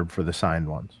Reverb for the signed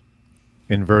ones.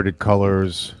 inverted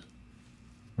colors,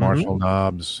 Marshall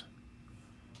knobs,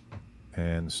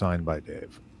 and signed by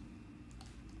Dave.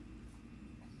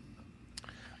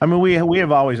 I mean, we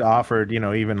have always offered,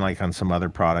 even like on some other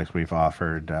products, we've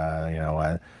offered,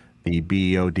 the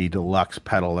BOD Deluxe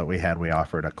pedal that we had. We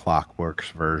offered a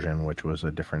Clockworks version, which was a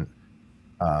different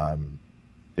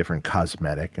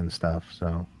cosmetic and stuff.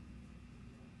 So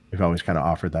we've always kind of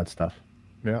offered that stuff.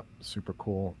 Yeah, super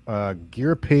cool.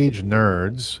 Gear page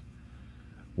nerds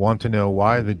want to know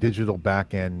why the digital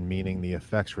back end, meaning the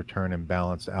effects return and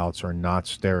balance outs, are not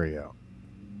stereo.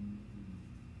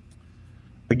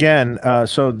 Again,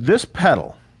 so this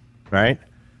pedal, right,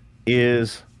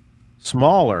 is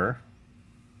smaller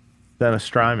than a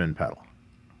Strymon pedal.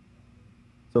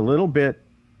 It's a little bit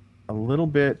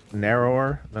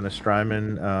narrower than a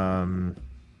Strymon.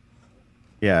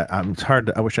 Yeah, it's hard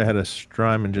to, I wish I had a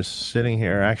Strymon just sitting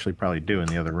here. I actually probably do in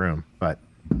the other room, but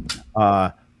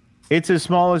it's as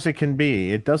small as it can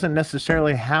be. It doesn't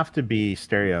necessarily have to be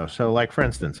stereo. So, like, for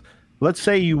instance, let's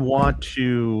say you want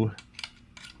to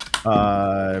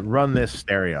run this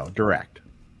stereo direct.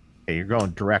 Okay, you're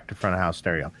going direct to front of house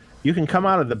stereo. You can come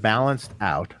out of the balanced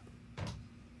out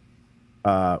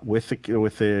with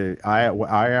the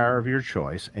IR of your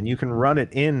choice, and you can run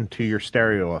it into your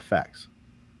stereo effects.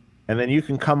 And then you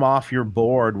can come off your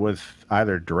board with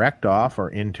either direct off or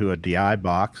into a DI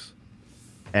box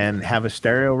and have a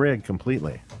stereo rig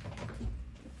completely.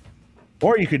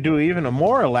 Or you could do even a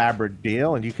more elaborate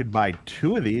deal, and you could buy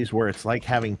 2 of these where it's like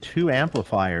having 2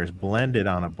 amplifiers blended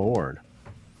on a board,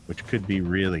 which could be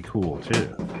really cool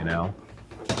too,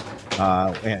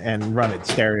 and run it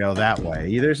stereo that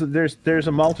way. There's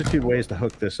a multitude of ways to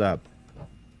hook this up.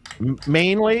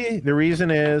 Mainly, the reason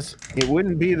is it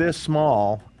wouldn't be this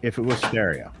small if it was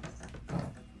stereo.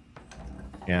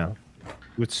 It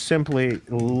would simply,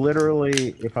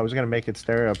 literally, if I was going to make it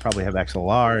stereo, I'd probably have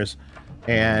XLRs,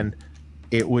 and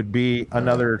it would be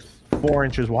another 4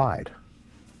 inches wide.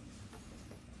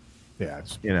 Yeah,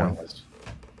 it's pointless.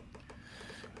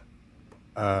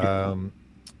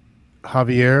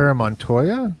 Javier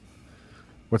Montoya,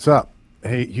 what's up?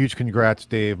 Hey, huge congrats,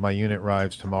 Dave. My unit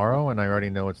arrives tomorrow, and I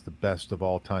already know it's the best of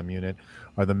all-time unit.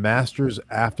 Are the masters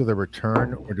after the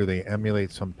return, or do they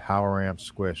emulate some power amp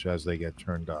squish as they get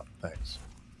turned up? Thanks.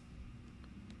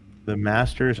 The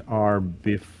masters are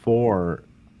before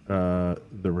the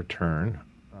return.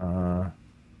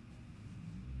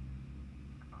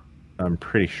 I'm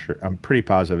pretty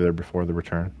positive they're before the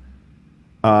return.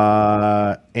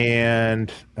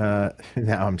 And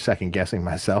now I'm second guessing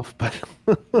myself, but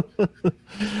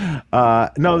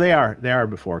no, they are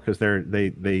before, because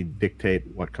they dictate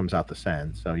what comes out the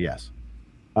send. So yes.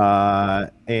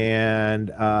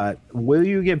 And will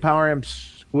you get power amp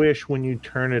squish when you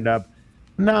turn it up?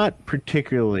 Not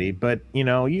particularly, but you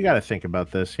got to think about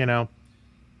this.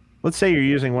 Let's say you're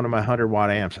using one of my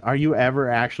 100-watt amps. Are you ever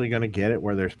actually going to get it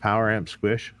where there's power amp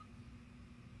squish?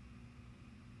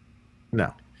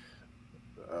 No.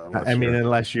 I mean,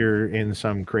 unless you're in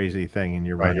some crazy thing and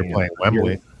you're running, you're playing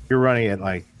Wembley. You're running at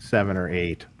like 7 or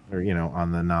 8, or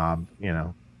on the knob, Yeah,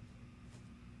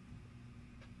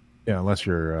 unless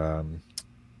you're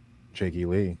Jakey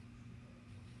Lee.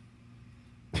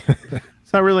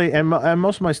 It's not really, and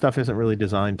most of my stuff isn't really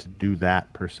designed to do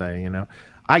that per se.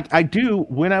 I do,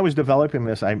 when I was developing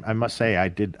this, I must say I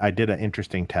did an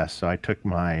interesting test. So I took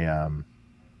my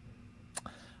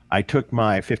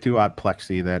 50-watt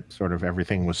plexi that sort of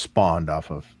everything was spawned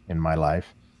off of in my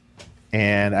life,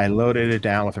 and I loaded it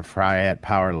down with a Fryette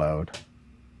power load,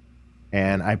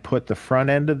 and I put the front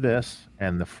end of this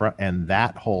and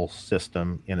that whole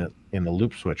system in the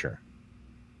loop switcher,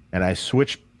 and I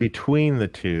switched between the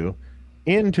two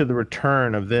into the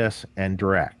return of this and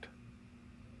direct.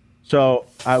 So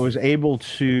I was able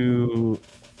to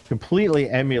completely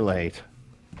emulate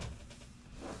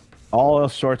all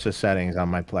sorts of settings on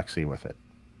my plexi with it.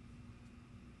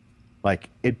 Like,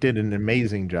 it did an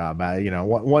amazing job.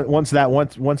 Once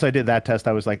I did that test,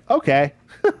 I was like, okay,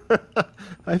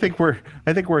 I think we're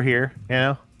here.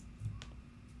 Yep.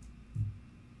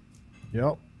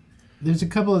 There's a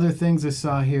couple other things I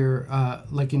saw here.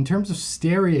 Like, in terms of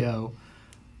stereo,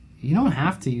 you don't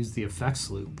have to use the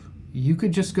effects loop. You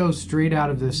could just go straight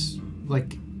out of this.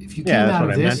 Like, if you came out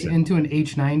of this into an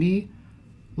H90,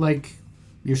 like,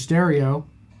 your stereo,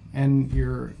 and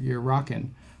you're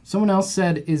rocking. Someone else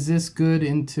said, is this good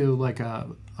into like a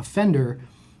Fender?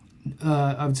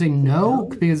 I would say no,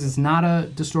 because it's not a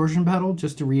distortion pedal.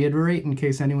 Just to reiterate, in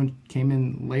case anyone came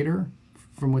in later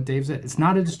from what Dave said, it's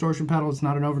not a distortion pedal, it's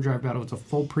not an overdrive pedal, it's a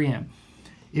full preamp.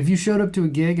 If you showed up to a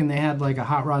gig and they had like a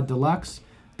Hot Rod Deluxe,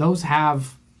 those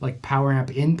have like power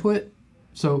amp input,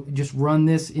 So just run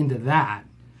this into that,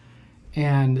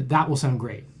 and that will sound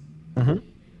great.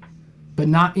 But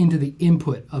not into the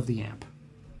input of the amp.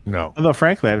 No. Although,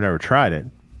 frankly, I've never tried it.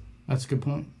 That's a good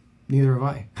point. Neither have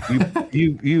I.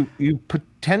 You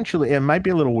potentially, it might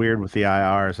be a little weird with the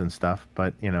IRs and stuff,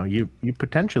 but you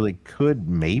potentially could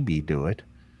maybe do it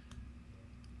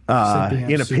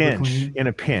in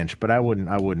a pinch, but I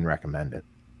wouldn't recommend it.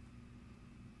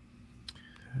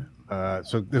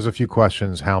 So there's a few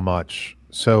questions. How much?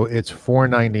 So it's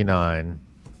 $499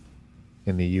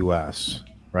 in the US,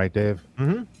 right, Dave?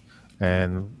 Mm-hmm.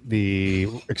 And the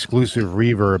exclusive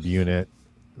reverb unit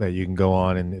that you can go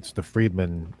on, and it's the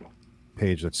Friedman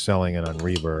page that's selling it on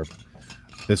Reverb.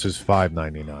 This is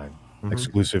 $599.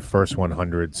 Exclusive first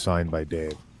 100 signed by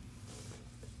Dave.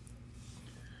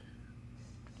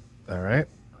 All right.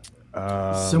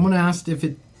 Someone asked if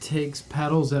it takes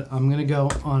pedals. I'm going to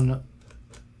go on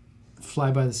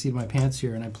fly by the seat of my pants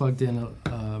here, and I plugged in a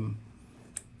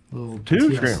little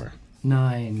Tube screamer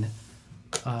 9.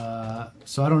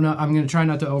 So I don't know. I'm going to try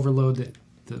not to overload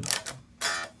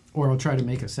or I'll try to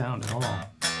make a sound at all.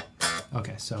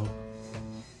 Okay, so.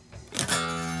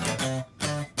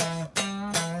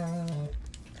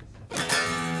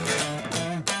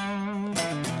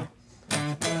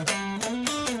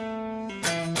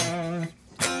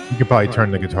 You could probably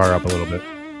turn the guitar up a little bit.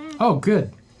 Oh,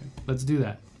 good. Let's do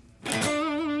that.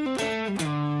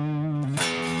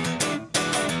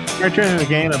 Try turning the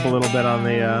gain up a little bit on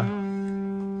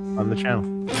the channel.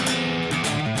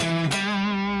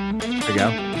 There you go.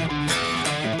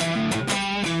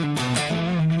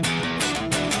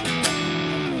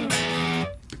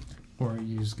 Or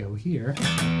you just go here.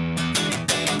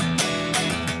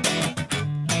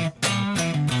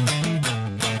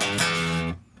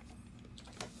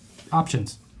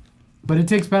 Options. But it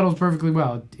takes pedals perfectly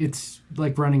well. It's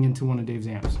like running into one of Dave's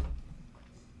amps.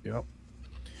 Yep.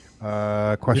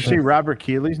 Did you see Robert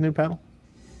Keeley's new pedal?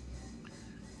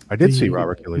 I did see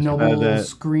Robert Keeley's Noble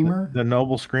Screamer. The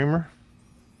Noble Screamer.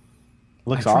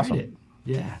 Looks I tried awesome. It.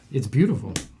 Yeah, it's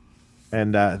beautiful.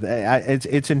 And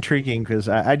it's intriguing because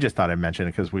I just thought I'd mention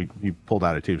it because you pulled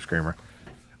out a Tube Screamer.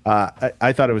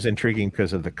 I thought it was intriguing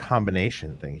because of the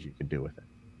combination things you could do with it.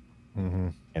 Mm-hmm.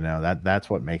 You know, that's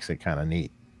what makes it kind of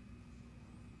neat.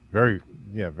 Very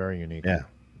unique. Yeah.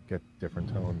 Get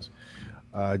different tones.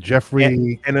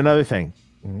 Jeffrey. And another thing,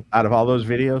 out of all those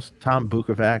videos, Tom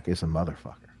Bukovac is a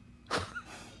motherfucker.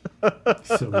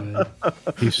 So good.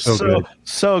 He's so good.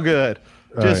 So good.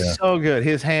 Just yeah. so good.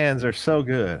 His hands are so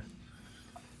good.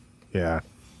 Yeah.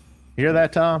 Hear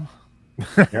that, Tom?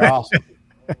 You're awesome.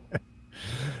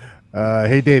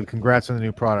 Hey, Dave, congrats on the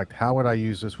new product. How would I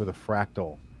use this with a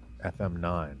Fractal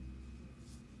FM9?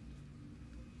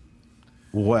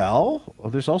 Well,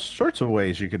 there's all sorts of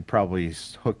ways you could probably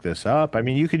hook this up. I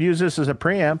mean, you could use this as a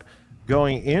preamp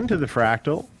going into the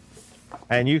Fractal,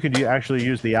 and you could actually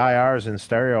use the IRs in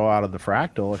stereo out of the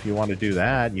Fractal if you want to do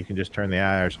that. You can just turn the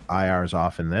IRs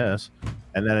off in this,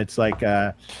 and then it's like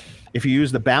if you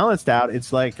use the balanced out,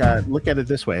 it's like look at it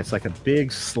this way: it's like a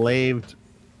big slaved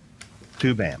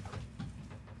tube amp.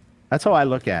 That's how I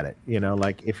look at it. You know,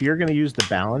 like if you're going to use the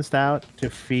balanced out to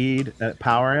feed a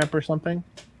power amp or something.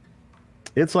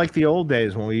 It's like the old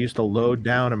days when we used to load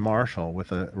down a Marshall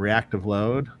with a reactive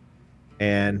load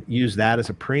and use that as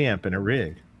a preamp in a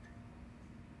rig.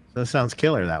 So that sounds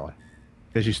killer that way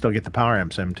because you still get the power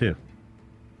amp sim too.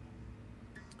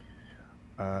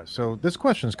 So this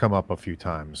question's come up a few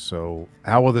times. So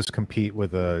how will this compete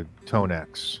with a Tone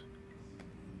X?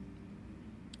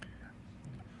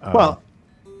 Well,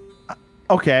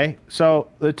 okay. So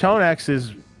the Tone X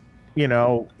is, you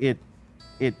know,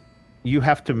 you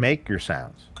have to make your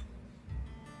sounds.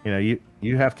 You know,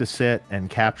 you have to sit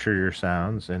and capture your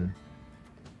sounds, and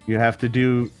you have to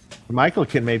do. Michael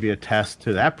can maybe attest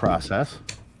to that process.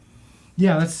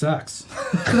 Yeah, that sucks.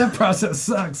 That process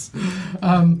sucks.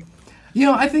 You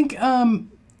know, I think,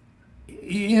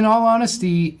 in all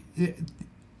honesty,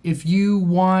 if you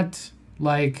want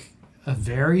like a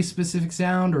very specific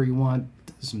sound, or you want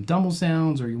some double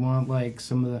sounds, or you want like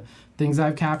some of the things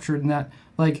I've captured in that,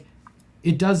 like.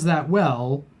 It does that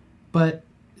well, but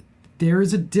there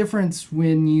is a difference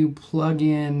when you plug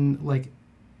in, like,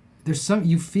 there's some,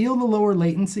 you feel the lower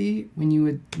latency when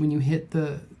you hit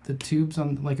the tubes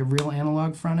on like a real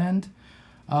analog front end.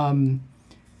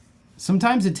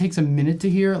 Sometimes it takes a minute to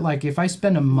hear. Like if I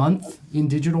spend a month in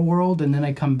digital world and then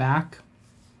I come back,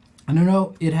 I don't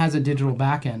know, it has a digital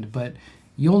back end, but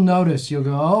you'll notice, you'll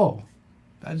go, oh.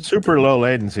 That's super low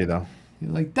latency though.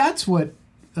 Like that's what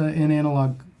an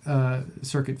analog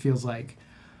circuit feels like,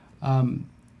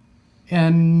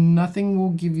 and nothing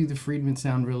will give you the Friedman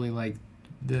sound really like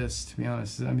this, to be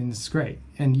honest. I mean, this is great.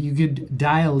 And you could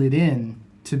dial it in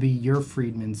to be your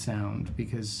Friedman sound,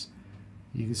 because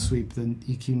you could sweep the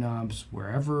EQ knobs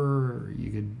wherever.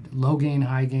 You could low gain,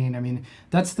 high gain. I mean,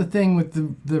 that's the thing with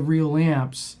the real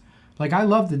amps. Like, I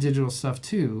love the digital stuff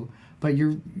too, but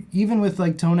you're, even with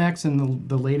like Tone X and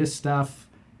the latest stuff,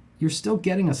 you're still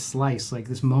getting a slice, like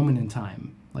this moment in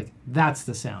time. Like, that's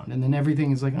the sound. And then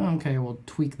everything is like, oh, okay, we'll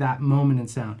tweak that moment in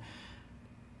sound.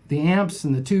 The amps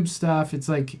and the tube stuff, it's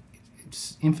like,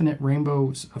 it's infinite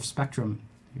rainbows of spectrum.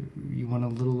 You want a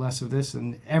little less of this,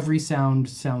 and every sound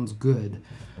sounds good.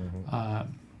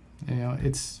 You know,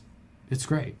 it's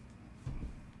great.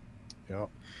 Yeah.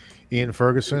 Ian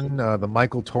Ferguson, the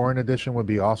Michael Torrin edition would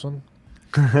be awesome.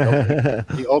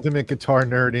 The ultimate guitar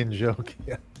nerd in joke.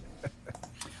 Yeah.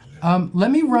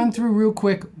 Let me run through real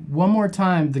quick one more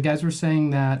time. The guys were saying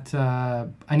that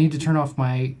I need to turn off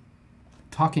my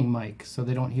talking mic so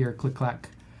they don't hear click clack.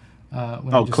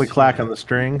 Oh, click clack on the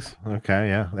strings. Okay,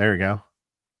 yeah, there we go.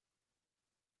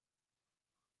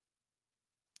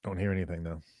 Don't hear anything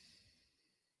though.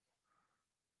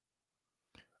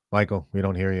 Michael, we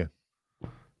don't hear you.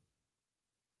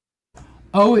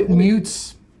 Oh, it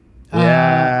mutes.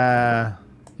 Yeah.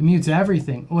 It mutes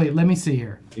everything. Oh, wait, let me see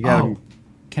here. You gotta Oh,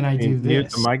 can I do mute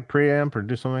this? the mic preamp or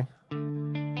do something?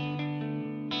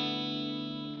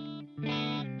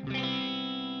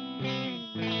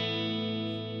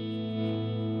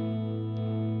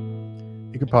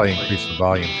 You could probably increase the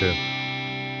volume too.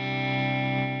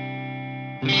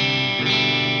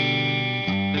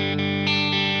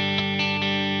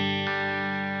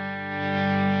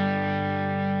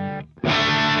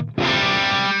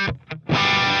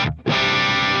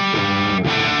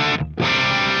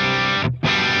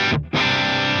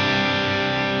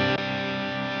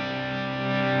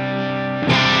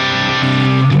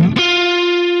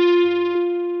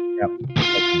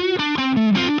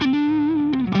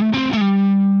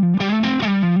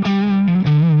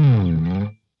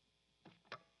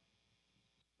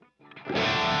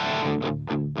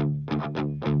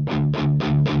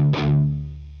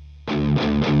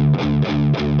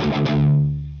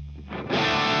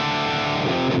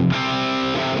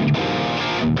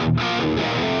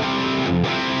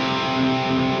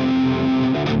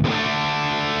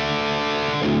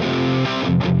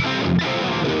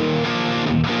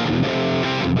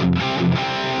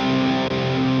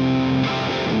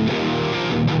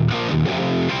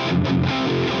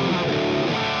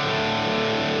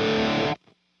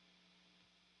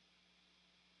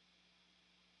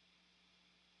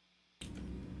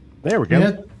 There we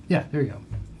go. Yeah, there you go.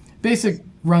 Basic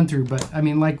run through, but I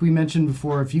mean, like we mentioned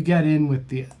before, if you get in with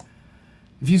the,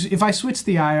 if I switch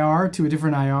the IR to a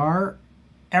different IR,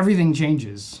 everything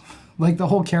changes. Like the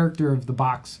whole character of the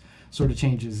box sort of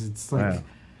changes. It's like,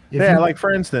 yeah, like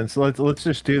for instance, let's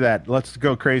just do that. Let's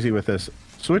go crazy with this.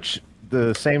 Switch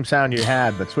the same sound you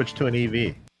had, but switch to an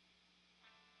EV.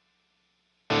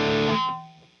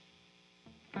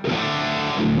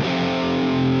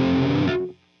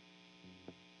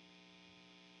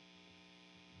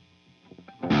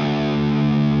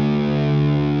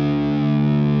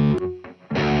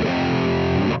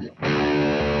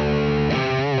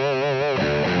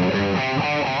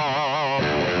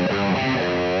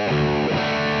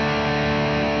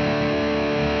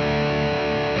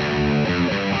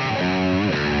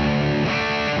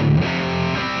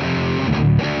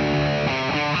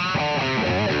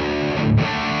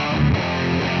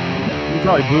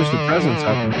 Probably boost the presence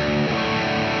up.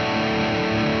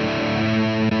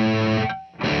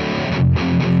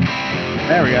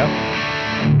 There we go.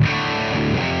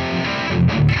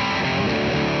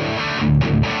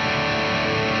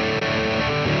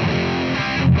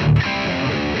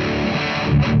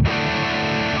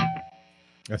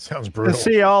 That sounds brutal.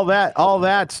 See, all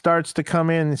that starts to come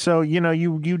in. So, you know,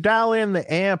 you dial in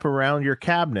the amp around your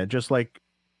cabinet, just like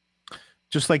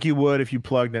you would if you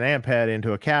plugged an amp head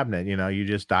into a cabinet. You know, you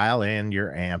just dial in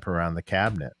your amp around the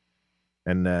cabinet.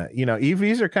 And, you know,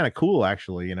 EVs are kind of cool,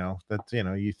 actually. You know, that's, you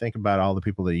know, you think about all the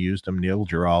people that used them, Neil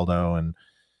Giraldo and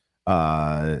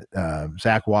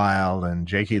Zach Wilde and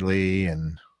Jakey Lee.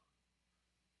 And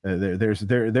there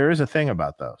is a thing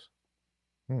about those.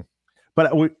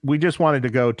 But we just wanted to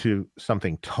go to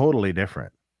something totally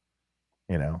different,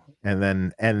 you know, and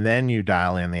then you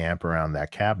dial in the amp around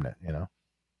that cabinet, you know.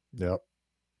 Yep.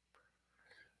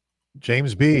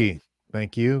 James B,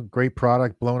 thank you. Great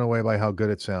product. Blown away by how good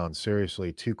it sounds.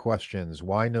 Seriously, 2 questions.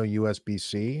 Why no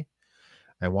USB-C?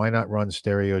 And why not run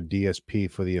stereo DSP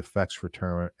for the effects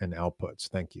return and outputs?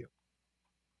 Thank you.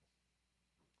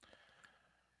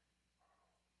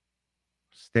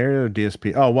 Stereo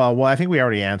DSP. Oh, well, I think we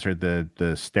already answered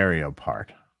the stereo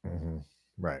part. Mm-hmm.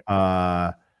 Right.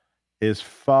 As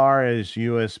far as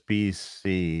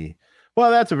USB-C, well,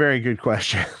 that's a very good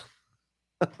question.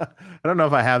 I don't know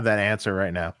if I have that answer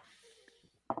right now.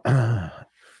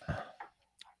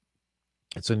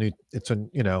 It's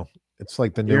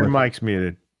like the Your new. mic's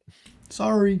muted.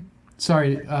 Sorry.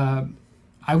 I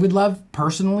would love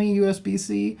personally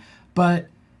USB-C, but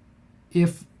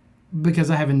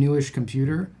because I have a newish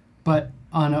computer, but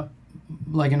on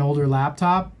an older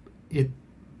laptop, it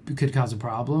could cause a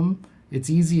problem. It's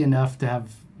easy enough to have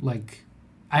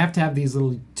I have to have these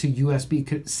little to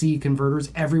USB-C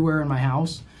converters everywhere in my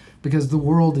house because the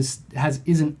world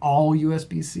isn't all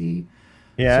USB-C.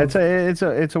 Yeah, So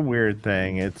it's a weird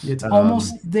thing. It's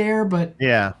almost there, but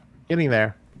yeah, getting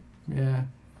there. Yeah.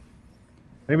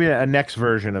 Maybe a next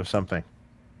version of something.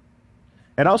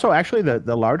 And also, actually,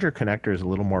 the larger connector is a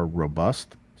little more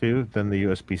robust too than the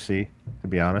USB-C, to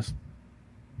be honest,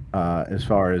 as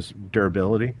far as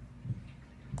durability.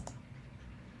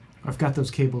 I've got those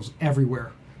cables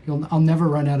everywhere. I'll never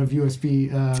run out of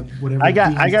USB. Whatever. I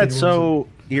got so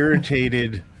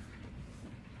irritated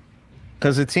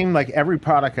because it seemed like every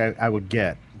product I would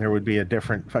get, there would be a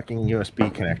different fucking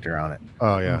USB connector on it.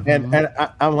 Oh yeah. And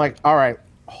I'm like, all right,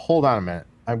 hold on a minute.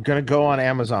 I'm gonna go on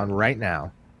Amazon right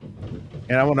now,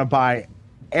 and I want to buy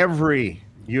every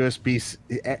USB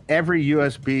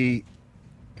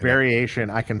variation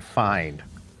I can find,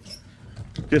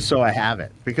 just so I have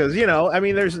it. Because I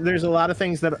mean, there's a lot of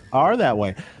things that are that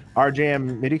way.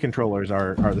 RJM MIDI controllers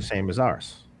are the same as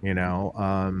ours.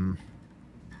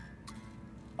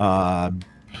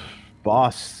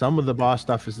 Boss, some of the Boss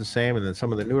stuff is the same, and then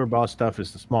some of the newer Boss stuff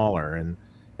is the smaller, and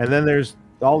then there's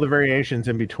all the variations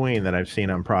in between that I've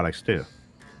seen on products too.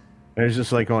 And it's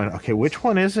just like going, okay, which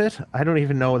one is it? I don't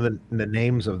even know the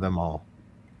names of them all.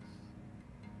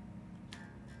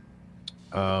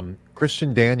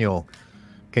 Christian Daniel,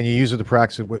 can you use it to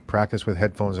practice with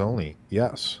headphones only?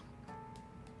 Yes.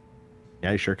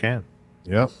 Yeah, you sure can.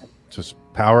 Yep. Just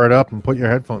power it up and put your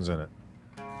headphones in it.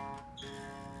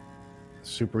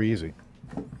 Super easy.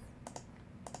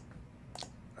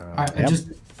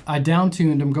 I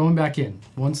down-tuned. I'm going back in.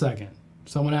 1 second.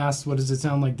 Someone asked, what does it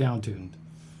sound like down-tuned?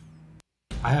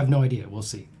 I have no idea. We'll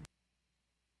see.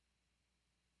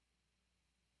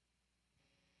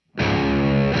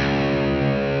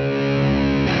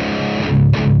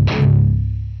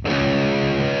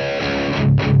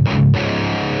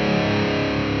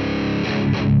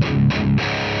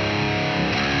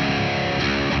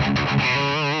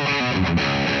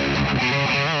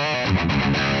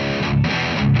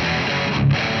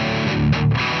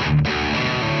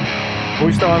 Are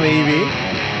we still on the EV?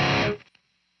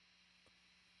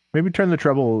 Maybe turn the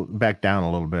treble back down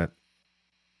a little bit.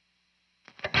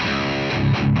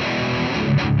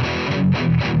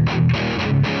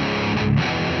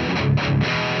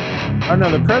 Oh no,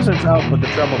 the presence out, but the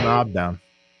treble knob down.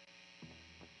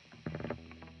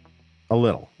 A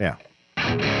little, yeah.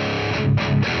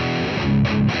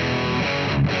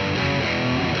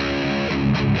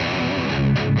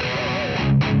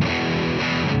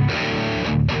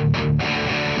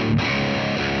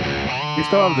 You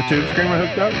still have the tube screamer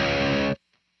hooked up?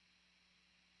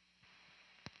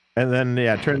 And then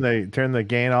yeah, turn the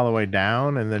gain all the way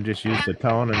down, and then just use the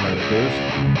tone and the boost.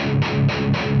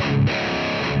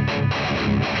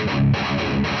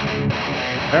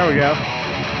 There we go.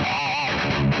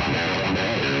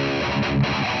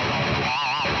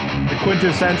 The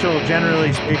quintessential,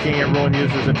 generally speaking, everyone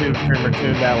uses a tube screamer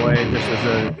tuned that way, just as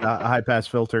a high pass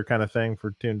filter kind of thing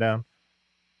for tune down.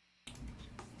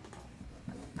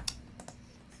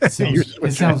 It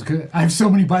sounds good. I have so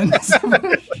many buttons.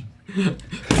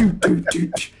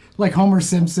 Like Homer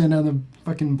Simpson on the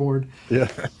fucking board. Yeah.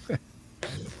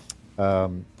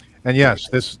 And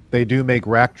yes, they do make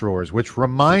rack drawers, which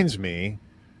reminds me,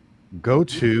 go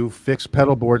to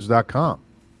fixpedalboards.com.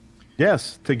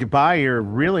 Yes, to buy your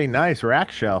really nice rack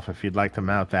shelf if you'd like to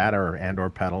mount that or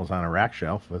pedals on a rack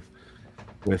shelf with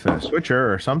a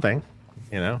switcher or something,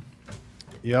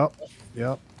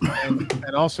 Yep.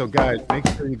 And also, guys, make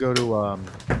sure you go to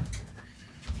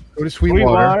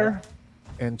Sweetwater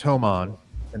and Thomann,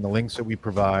 and the links that we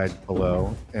provide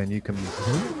below, and you can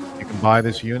buy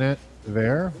this unit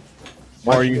there,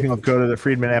 or you can go to the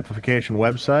Friedman Amplification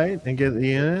website and get the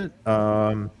unit,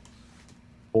 or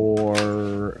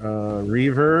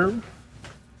Reverb.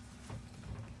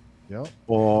 Yep.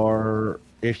 Or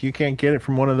if you can't get it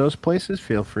from one of those places,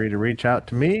 feel free to reach out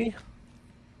to me.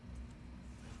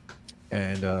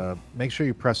 And make sure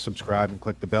you press subscribe and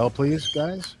click the bell, please,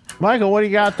 guys. Michael, what do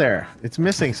you got there? It's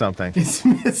missing something. It's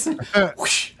missing.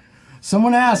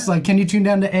 Someone asked, like, can you tune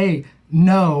down to A?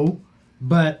 No,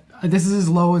 but this is as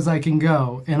low as I can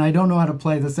go, and I don't know how to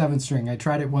play the 7th string. I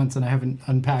tried it once, and I haven't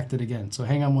unpacked it again. So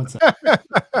hang on one second.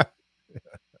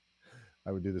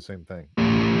 I would do the same thing.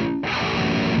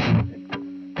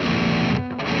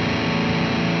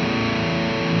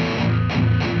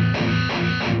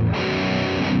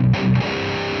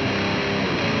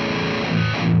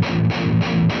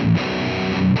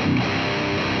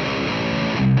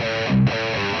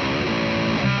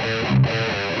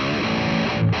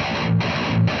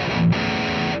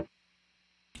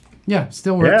 Yeah,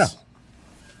 still works.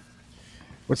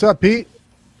 What's up, Pete?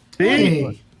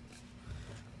 Hey.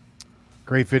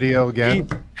 Great video again.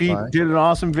 Pete did an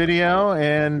awesome video,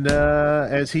 and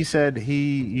as he said,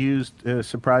 he used,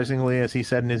 surprisingly, as he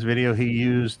said in his video, he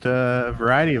used a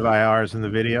variety of IRs in the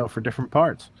video for different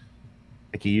parts.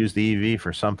 Like he used the EV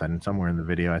for something somewhere in the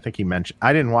video. I think he mentioned.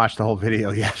 I didn't watch the whole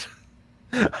video yet.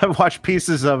 I watched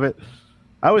pieces of it.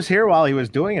 I was here while he was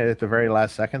doing it at the very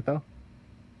last second, though.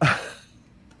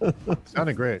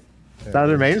 Sounded great.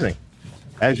 Sounded amazing,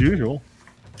 as usual.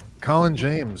 Colin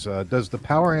James, does the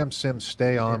power amp sim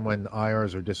stay on when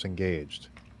IRs are disengaged?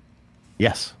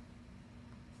 Yes.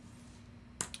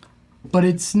 But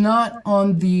it's not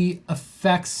on the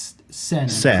effects send,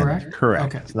 correct? Correct.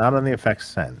 Okay. It's not on the effects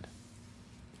send.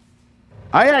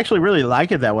 I actually really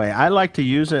like it that way. I like to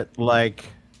use it like,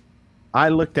 I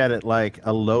looked at it like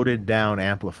a loaded down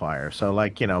amplifier. So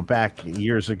like, you know, back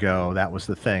years ago, that was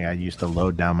the thing. I used to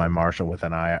load down my Marshall with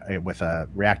a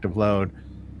reactive load,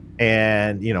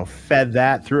 and, you know, fed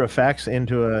that through effects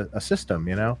into a system,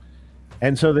 you know?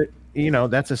 And so that, you know,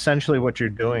 that's essentially what you're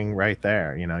doing right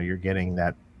there. You know, you're getting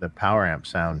the power amp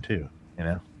sound too, you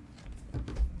know?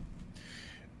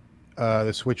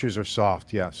 The switches are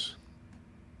soft, yes.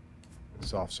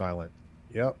 Soft silent.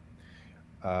 Yep.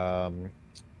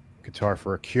 Guitar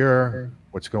for a Cure.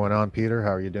 What's going on, Peter?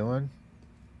 How are you doing?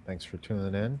 Thanks for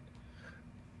tuning in.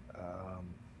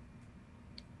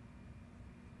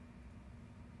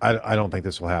 I don't think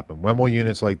this will happen. When will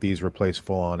units like these replace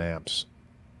full-on amps?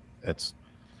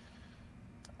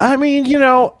 I mean, you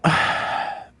know,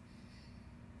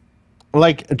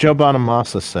 like Joe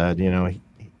Bonamassa said,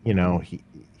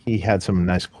 he had some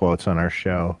nice quotes on our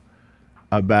show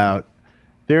about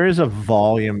there is a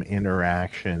volume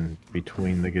interaction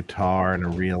between the guitar and a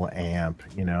real amp,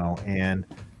 you know, and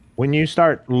when you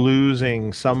start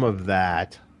losing some of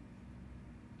that,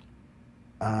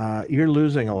 you're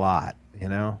losing a lot. You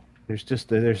know, there's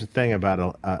a thing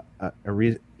about a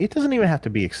reason. It doesn't even have to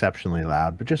be exceptionally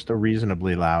loud, but just a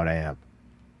reasonably loud amp.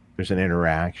 There's an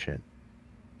interaction,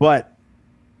 but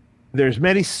there's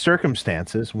many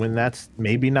circumstances when that's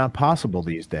maybe not possible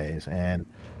these days. And,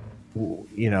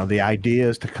 you know, the idea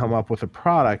is to come up with a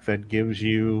product that gives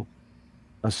you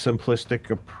a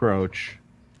simplistic approach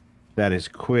that is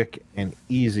quick and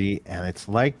easy. And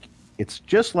it's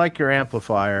just like your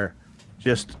amplifier,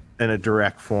 just in a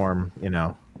direct form, you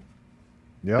know.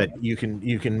 Yep. That you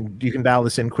can dial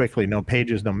this in quickly. No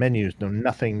pages, no menus, no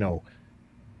nothing, no,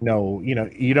 you know,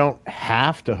 you don't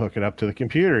have to hook it up to the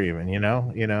computer even, you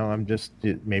know, I'm just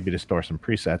maybe to store some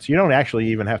presets. You don't actually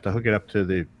even have to hook it up to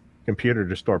the computer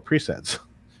to store presets.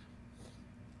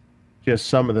 Just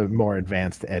some of the more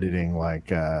advanced editing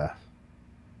like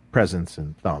presence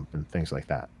and thump and things like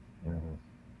that.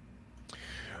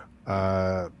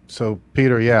 Mm-hmm. So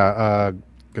Peter,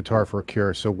 Guitar for a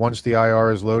Cure. So once the IR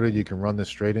is loaded, you can run this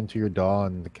straight into your DAW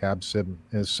and the cab sim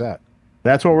is set.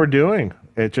 That's what we're doing.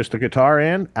 It's just a guitar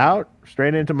in, out,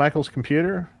 straight into Michael's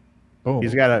computer. Boom.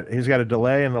 He's got a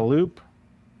delay in the loop.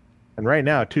 And right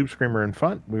now, a tube screamer in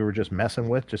front, we were just messing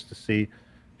with just to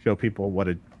show people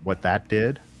what that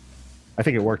did. I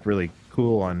think it worked really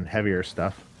cool on heavier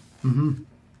stuff. Mm-hmm.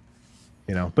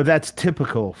 You know, but that's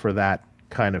typical for that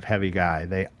kind of heavy guy.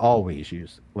 They always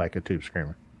use like a tube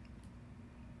screamer.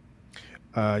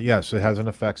 Yes, it has an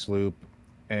effects loop,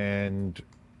 and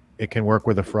it can work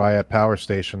with a Fryette power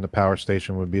station. The power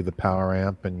station would be the power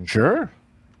amp, and sure,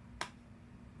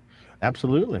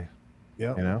 absolutely,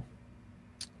 yeah, you know.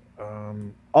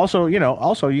 Also,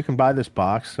 you can buy this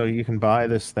box, so you can buy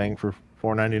this thing for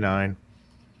 $4.99.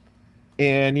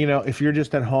 And you know, if you're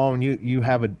just at home, you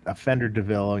have a Fender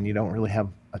DeVille, and you don't really have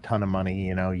a ton of money,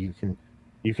 you know, you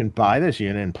can buy this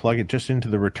unit and plug it just into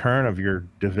the return of your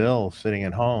DeVille sitting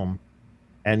at home,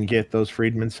 and get those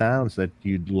Friedman sounds that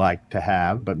you'd like to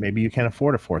have, but maybe you can't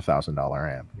afford a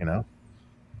 $4,000 amp, you know?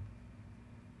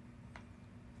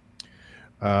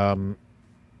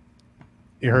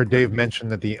 You heard Dave mention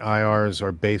that the IRs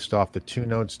are based off the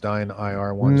 2-note Stein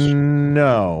IR ones?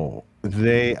 No,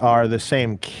 they are the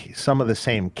same, some of the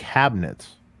same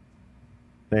cabinets.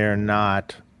 They're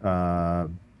not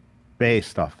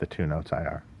based off the 2 Notes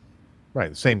IR. Right,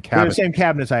 the same They're cabinet. the same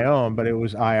cabinets I own, but it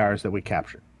was IRs that we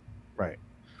captured. Right.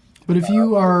 But if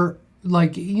you are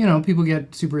like, you know, people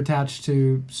get super attached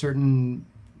to certain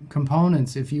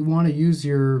components. If you want to use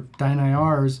your Dyne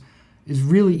IRs, it's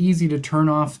really easy to turn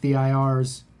off the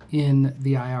IRs in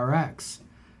the IR-X,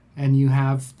 and you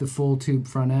have the full tube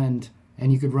front end,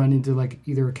 and you could run into like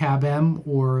either a cab M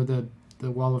or the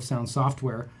Wall of Sound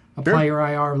software. Apply your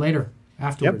IR later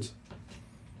afterwards.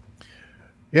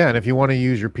 Yeah, and if you want to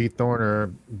use your Pete Thorne or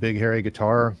Big Hairy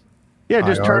Guitar,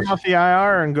 just IRs. turn off the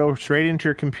IR and go straight into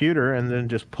your computer, and then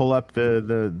just pull up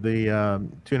the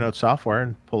 2 Note software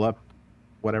and pull up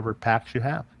whatever packs you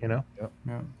have. You know,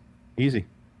 Yeah. easy.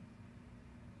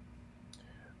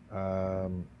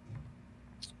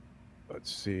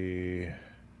 Let's see.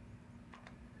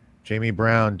 Jamie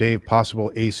Brown, Dave,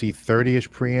 possible AC 30-ish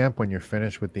preamp when you're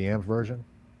finished with the amp version?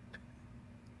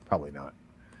 Probably not.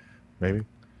 Maybe.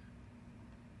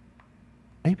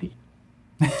 Maybe.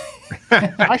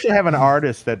 I actually have an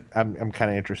artist that I'm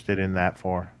kind of interested in that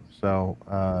for. So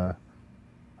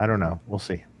I don't know. We'll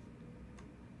see.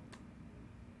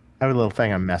 I have a little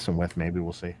thing I'm messing with. Maybe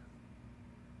we'll see.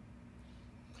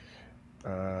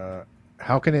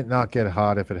 How can it not get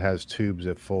hot if it has tubes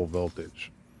at full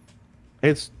voltage?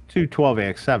 It's two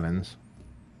 12AX7s. It's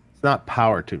not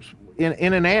power tubes.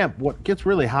 In an amp, what gets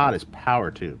really hot is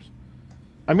power tubes.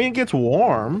 I mean, it gets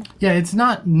warm. Yeah, it's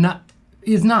not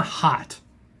hot.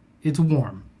 It's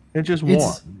warm. It's just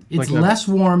warm. It's less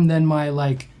warm than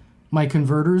my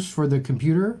converters for the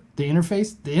computer. The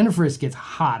interface gets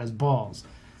hot as balls.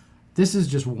 This is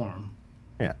just warm.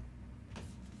 Yeah.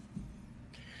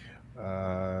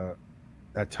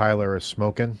 That Tyler is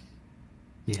smoking.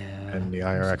 Yeah. And the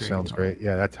IR-X sounds great.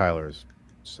 Yeah, that Tyler is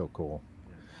so cool.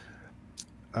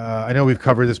 I know we've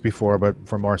covered this before, but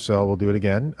for Marcel, we'll do it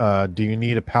again. Do you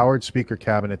need a powered speaker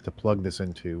cabinet to plug this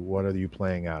into? What are you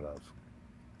playing out of?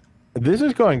 This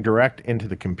is going direct into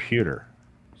the computer.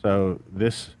 So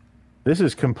this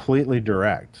is completely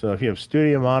direct. So if you have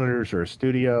studio monitors or a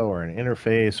studio or an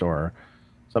interface or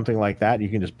something like that, you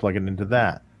can just plug it into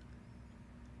that.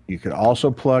 You could also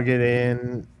plug it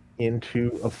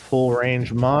into a full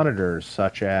range monitor,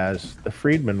 such as the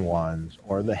Friedman ones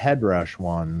or the Headrush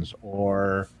ones,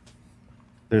 or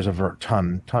there's a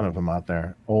ton of them out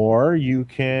there. Or you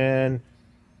can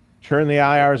turn the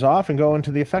IRs off and go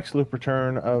into the effects loop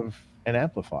return of an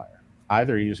amplifier,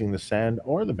 either using the send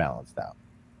or the balanced out.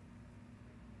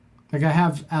 Like I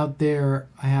have out there,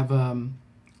 I have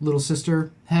Little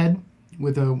Sister head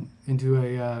with into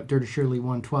a Dirty Shirley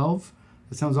 112.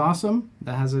 That sounds awesome.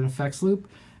 That has an effects loop.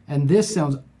 And this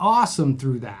sounds awesome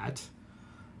through that.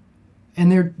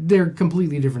 And they're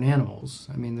completely different animals.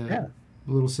 I mean, the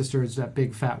Little Sister is that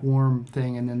big, fat, warm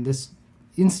thing. And then this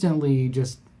instantly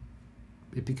just,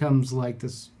 it becomes like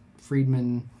this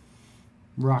Friedman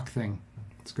rock thing.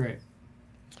 It's great.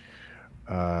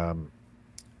 Well,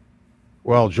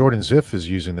 Jordan Ziff is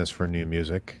using this for new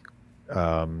music.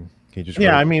 I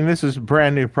mean, this is a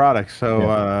brand new product. So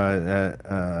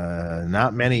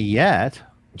not many yet.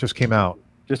 Just came out.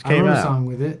 I wrote a song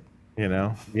with it. You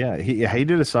know, he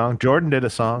did a song. Jordan did a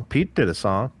song. Pete did a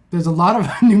song. There's a lot of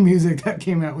new music that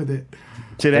came out with it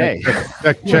today.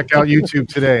 Check out YouTube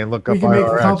today and look up. We can make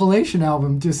a compilation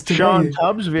album just today. Sean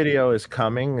Tubbs' video is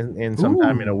coming in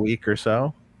sometime in a week or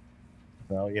so.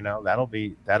 So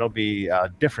that'll be a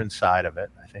different side of it,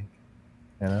 I think.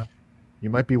 You know, you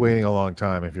might be waiting a long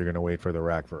time if you're going to wait for the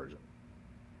rack version.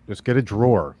 Just get a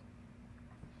drawer.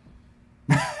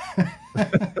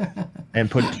 And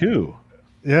put two.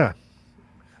 Yeah.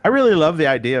 I really love the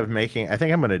idea of making, I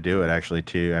think I'm going to do it actually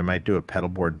too. I might do a pedal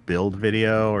board build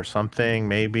video or something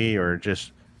maybe, or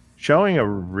just showing a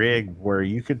rig where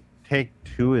you could take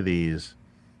two of these,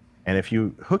 and if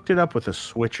you hooked it up with a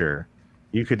switcher,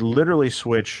 you could literally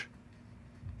switch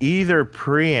either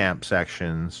preamp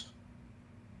sections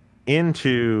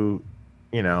into,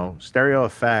 stereo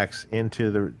effects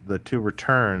into the two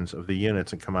returns of the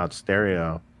units and come out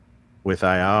stereo with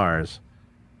IRs.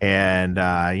 And,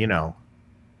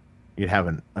 you'd have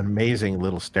an amazing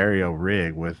little stereo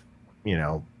rig with,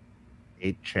 8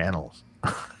 channels.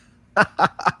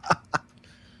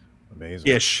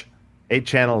 Amazing. Ish. 8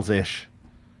 channels ish.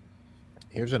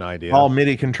 Here's an idea. All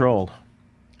MIDI controlled.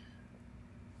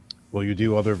 Will you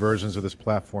do other versions of this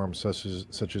platform, such as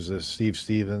the Steve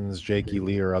Stevens, Jakey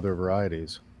Lee, or other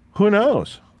varieties? Who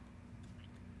knows?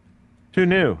 Too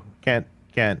new. Can't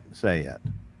say yet.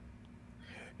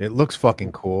 It looks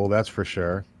fucking cool, that's for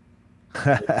sure.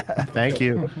 Thank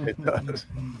you. It does.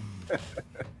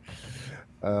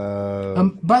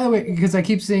 By the way, because I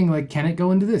keep saying, like, can it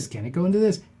go into this? Can it go into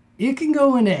this? it can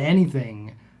go into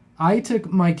anything.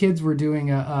 My kids were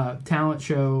doing a talent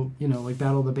show, like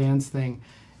Battle of the Bands thing,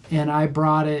 and I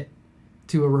brought it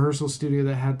to a rehearsal studio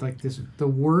that had like the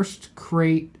worst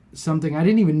crate something. I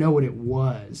didn't even know what it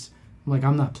was. I'm like,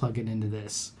 I'm not plugging into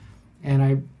this.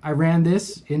 And I ran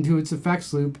this into its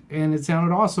effects loop, and it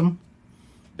sounded awesome.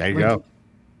 There you go.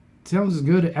 It sounds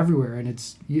good everywhere, and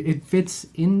it fits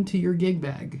into your gig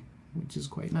bag, which is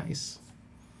quite nice.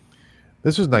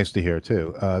 This is nice to hear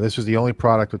too. This is the only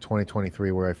product of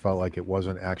 2023 where I felt like it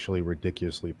wasn't actually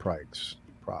ridiculously priced.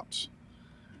 Props.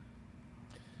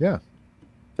 Yeah.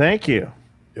 Thank you.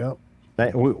 Yep.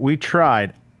 We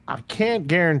tried. I can't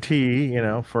guarantee,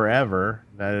 forever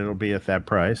that it'll be at that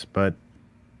price, but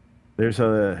it's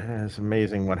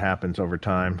amazing what happens over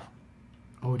time.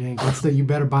 Oh dang! You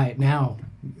better buy it now.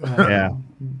 Yeah.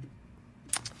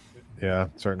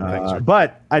 Certain things.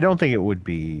 But I don't think it would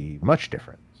be much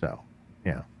different. So,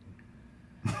 yeah.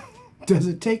 Does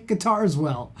it take guitars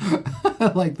well?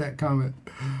 I like that comment.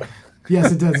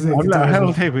 Yes, it does. I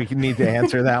don't think we need to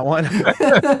answer that one.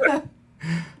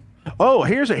 Oh,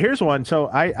 here's one. So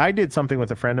I did something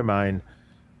with a friend of mine.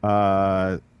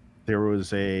 There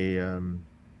was an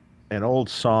old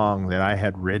song that I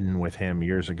had written with him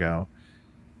years ago,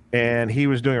 and he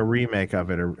was doing a remake of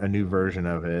it, a new version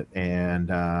of it,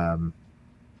 and I'm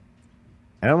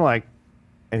like,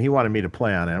 and he wanted me to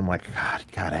play on it. I'm like,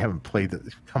 God, I haven't played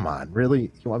this. Come on, really?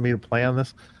 You want me to play on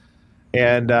this?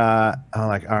 And I'm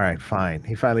like, all right, fine.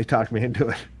 He finally talked me into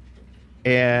it,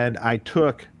 and I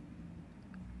took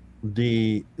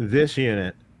this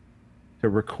unit to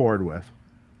record with,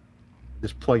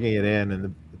 just plugging it in, and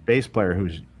the bass player,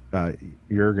 who's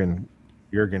Jürgen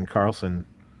Carlson,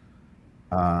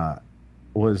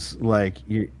 was like,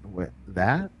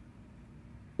 that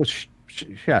was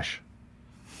shush.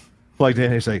 Plugged in,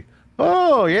 and he's like,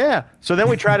 oh yeah. So then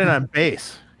we tried it on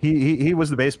bass. He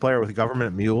was the bass player with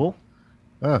Government Mule.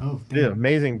 Yeah,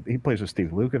 amazing. He plays with Steve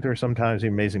Lukather sometimes. He's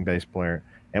an amazing bass player,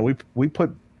 and we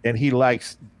put, and he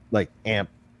likes like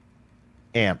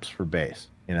amps for bass,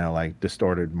 like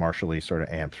distorted Marshall-y sort of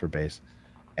amps for bass.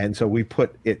 And so we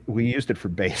used it for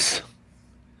bass.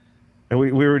 And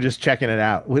we were just checking it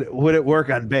out. Would it work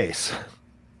on bass?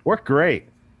 Worked great.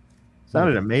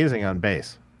 Sounded amazing on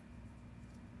bass,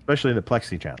 especially in the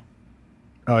Plexi channel.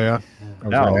 Oh yeah.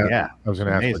 I was going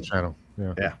to ask the channel.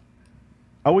 Yeah.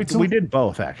 Oh, we did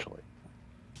both actually,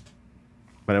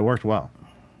 but it worked well.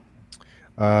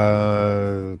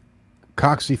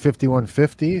 Coxie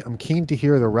 5150. I'm keen to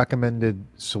hear the recommended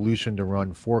solution to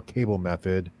run 4-cable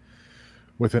method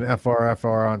with an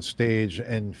FR on stage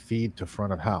and feed to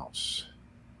front of house.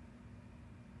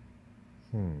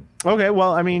 Okay,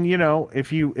 well, I mean,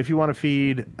 if you want to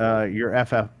feed your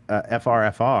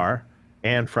FR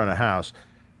and front of house,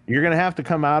 you're going to have to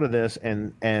come out of this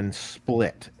and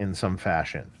split in some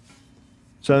fashion.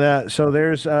 So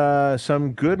there's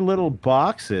some good little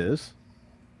boxes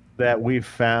that we've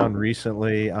found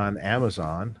recently on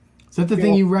Amazon. Is that the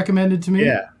thing you recommended to me?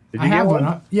 Yeah. I have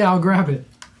one. Yeah, I'll grab it.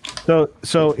 So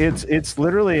it's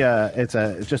literally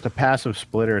it's just a passive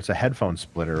splitter. It's a headphone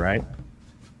splitter, right?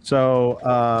 So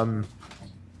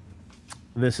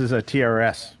this is a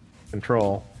TRS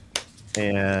control,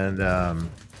 and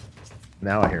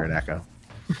now I hear an echo.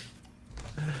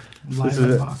 This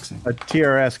is a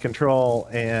TRS control,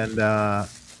 and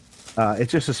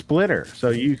it's just a splitter. So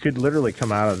you could literally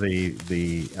come out of the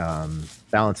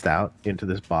balanced out into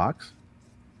this box,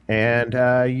 and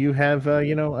you have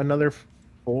another 4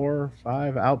 or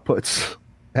 5 outputs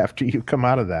after you come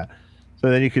out of that. So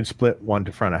then you could split one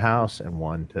to front of house and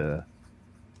one to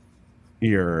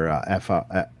your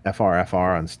FR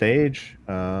on stage.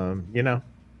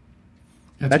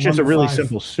 That's just a really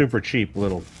simple, super cheap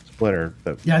little splitter.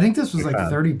 Yeah, I think this was like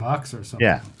 $30 or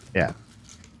something. Yeah.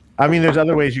 I mean, there's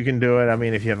other ways you can do it. I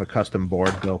mean, if you have a custom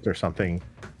board built or something,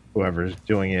 whoever's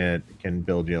doing it can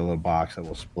build you a little box that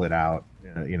will split out,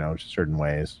 certain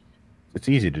ways. It's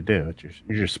easy to do.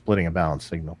 You're just splitting a balanced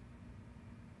signal.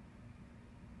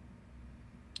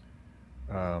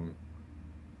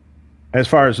 As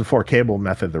far as the 4-cable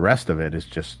method, the rest of it is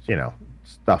just,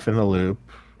 stuff in the loop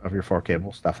of your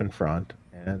 4-cable, stuff in front,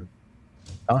 and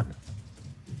done.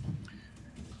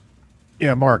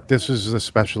 Yeah, Mark, this is a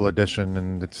special edition,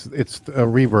 and it's a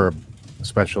reverb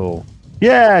special.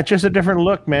 Yeah, just a different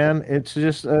look, man. It's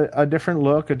just a different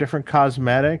look, a different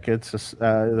cosmetic. It's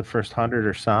the first 100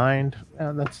 are signed.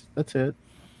 Yeah, that's it.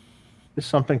 Just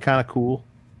something kind of cool.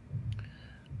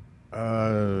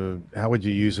 How would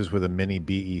you use this with a mini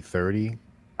BE30?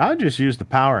 I would just use the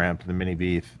power amp of the mini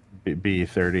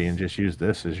BE30 and just use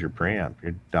this as your preamp.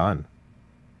 You're done.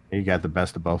 You got the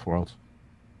best of both worlds.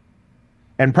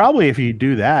 And probably if you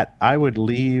do that, I would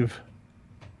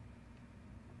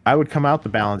come out the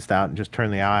balanced out and just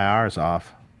turn the IRs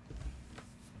off,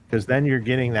 because then you're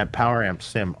getting that power amp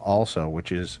sim also,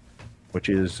 which is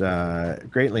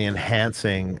greatly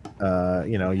enhancing.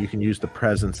 You can use the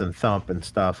presence and thump and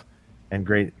stuff, and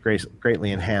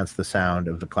greatly enhance the sound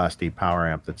of the Class D power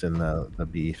amp that's in the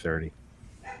BE30.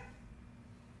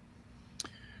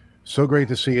 So great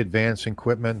to see advanced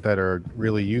equipment that are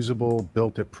really usable,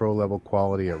 built at pro level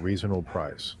quality at reasonable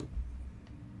price.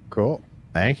 Cool.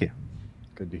 Thank you.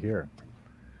 Good to hear.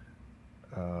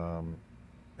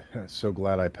 So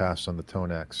glad I passed on the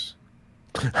Tone X.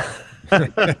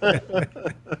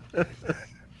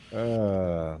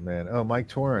 Man. Oh, Mike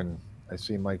Torrin. I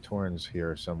see Mike Torrin's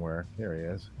here somewhere. Here he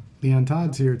is. Leon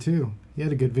Todd's here too. He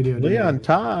had a good video. Leon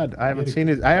Todd. I haven't seen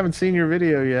it. I haven't seen your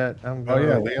video yet. Oh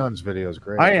yeah, Leon's video is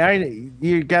great.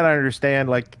 You gotta understand.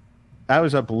 Like, I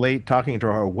was up late talking to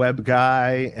our web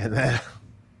guy, and then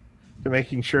to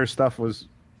making sure stuff was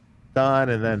done,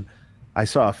 and then I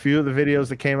saw a few of the videos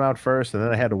that came out first, and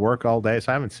then I had to work all day,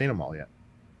 so I haven't seen them all yet.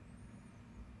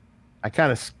 I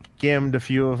kind of skimmed a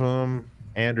few of them,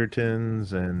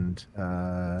 Anderton's and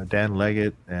Dan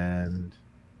Leggett and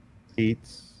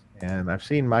Pete's, and I've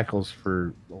seen Michael's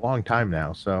for a long time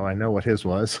now, so I know what his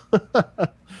was.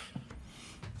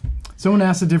 Someone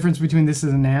asked the difference between this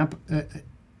and an amp,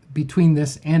 between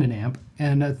this and an amp,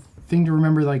 and a thing to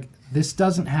remember, like, this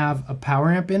doesn't have a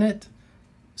power amp in it,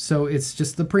 so it's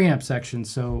just the preamp section.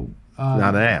 So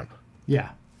not an amp. Yeah,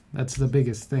 that's the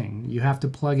biggest thing. You have to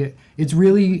plug it. It's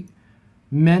really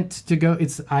meant to go.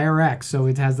 It's IR-X, so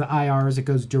it has the IRs. It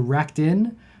goes direct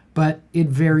in, but it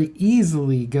very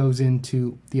easily goes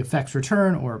into the effects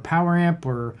return or a power amp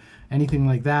or anything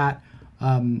like that.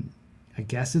 I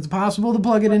guess it's possible to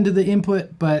plug it into the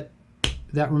input, but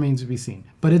that remains to be seen.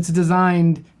 But it's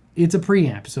designed. It's a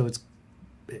preamp, so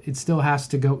it still has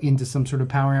to go into some sort of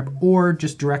power amp or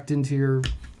just direct into your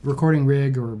recording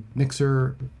rig or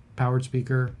mixer, powered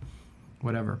speaker,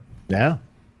 whatever. Yeah.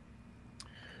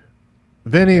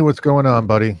 Vinny, what's going on,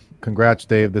 buddy? Congrats,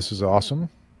 Dave. This is awesome.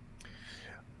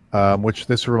 Which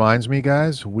this reminds me,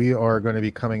 guys, we are going to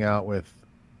be coming out with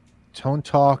Tone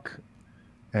Talk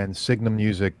and Signum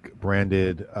Music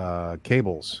branded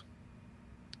cables.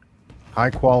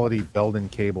 High quality Belden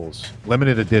cables,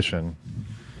 limited edition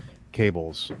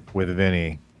cables with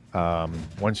Vinny.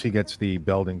 Once he gets the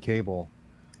Belden cable,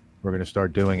 we're going to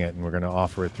start doing it, and we're going to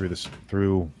offer it through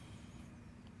through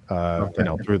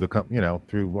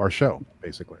our show,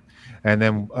 basically. And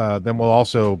then we'll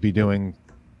also be doing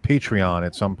Patreon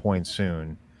at some point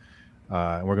soon,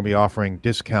 and we're going to be offering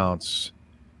discounts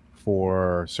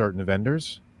for certain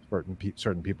vendors,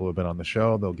 certain people who've been on the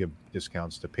show. They'll give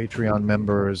discounts to Patreon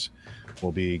members.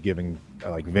 We'll be giving,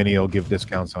 like, Vinny will give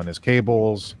discounts on his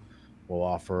cables. We'll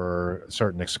offer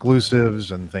certain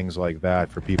exclusives and things like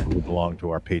that for people who belong to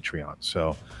our Patreon.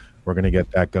 So we're going to get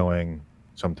that going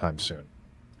sometime soon.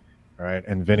 All right.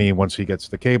 And Vinny, once he gets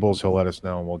the cables, he'll let us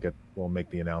know, and we'll make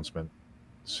the announcement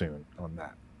soon on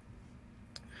that.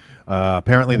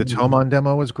 Apparently the Thomann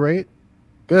demo was great.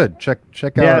 Good. Check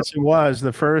out. Yes, it was.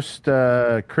 The first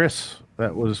Chris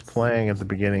that was playing at the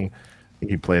beginning,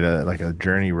 he played a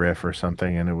Journey riff or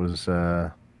something, and it was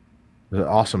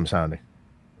awesome sounding.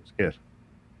 Good.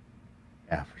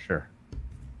 Yeah, for sure.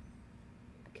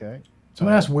 Okay.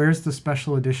 Someone asked, where's the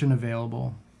special edition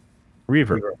available?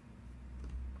 Reverb.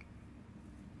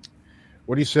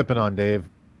 What are you sipping on, Dave?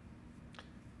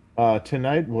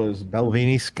 Tonight was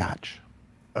Belvini Scotch.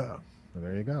 Oh, well,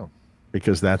 there you go.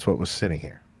 Because that's what was sitting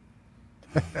here.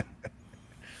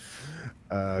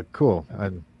 Cool.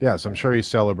 And yes, I'm sure he's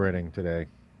celebrating today.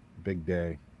 Big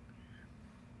day.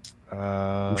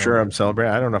 I'm sure I'm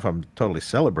celebrating. I don't know if I'm totally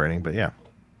celebrating, but yeah,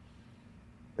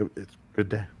 it's a good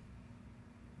day.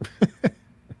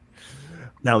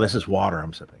 Now this is water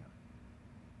I'm sipping.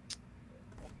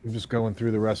 I'm just going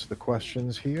through the rest of the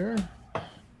questions here. Let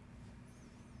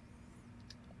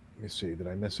me see. Did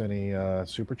I miss any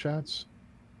super chats?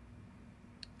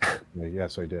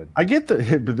 Yes, I did. I get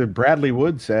the Bradley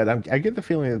Wood said, I get the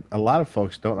feeling that a lot of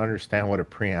folks don't understand what a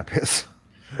preamp is.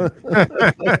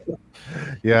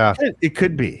 Yeah, it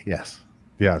could be. Yes.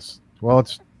 Well,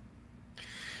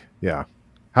 yeah.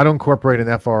 How to incorporate an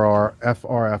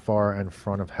FRFR and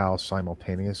front of house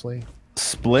simultaneously?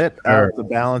 Split out the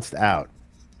balanced out.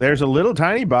 There's a little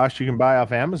tiny box you can buy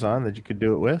off Amazon that you could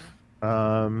do it with.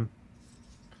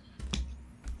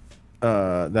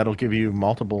 That'll give you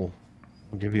multiple.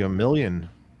 Will give you 1 million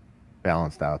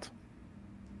balanced out.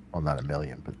 Well, not 1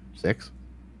 million, but 6.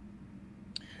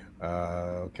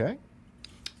 Okay.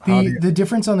 The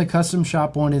difference on the custom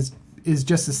shop one is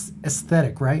just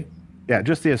aesthetic, right? Yeah,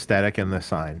 just the aesthetic and the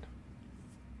sign.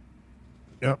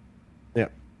 Yep.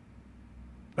 Yep.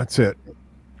 That's it.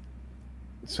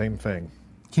 Same thing.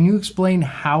 Can you explain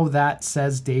how that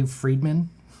says Dave Friedman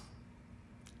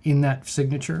in that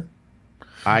signature?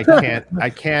 I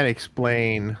can't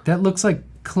explain. That looks like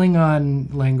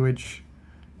Klingon language.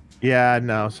 Yeah,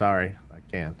 no, sorry. I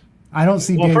can't. I don't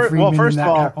see Dave Friedman first in of that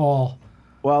all, at all.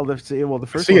 Well, the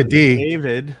first see one a is D.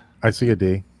 David, I see a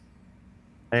D.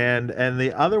 and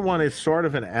the other one is sort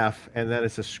of an F, and then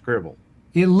it's a scribble.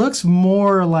 It looks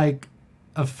more like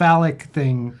a phallic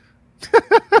thing.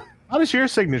 How does your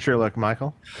signature look,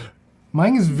 Michael?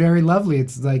 Mine is very lovely.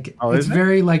 It's like it's is it?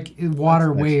 very like water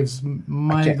That's nice. waves.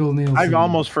 Michael Nielsen. I've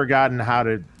almost forgotten how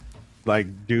to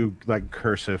do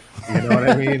cursive. You know what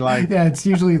I mean? Like yeah, it's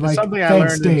usually like something I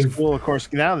thanks, learned Dave. in school. Of course,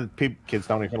 now that kids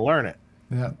don't even learn it.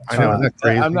 Yeah, I know. Isn't that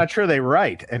crazy? I'm not sure they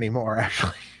write anymore,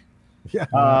 actually.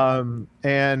 Yeah.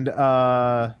 And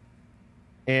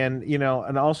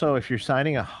and also if you're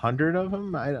signing 100 of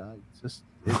them,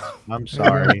 I'm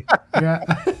sorry. yeah.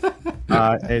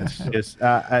 It's just,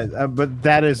 but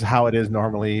that is how it is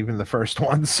normally, even the first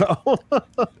one. So,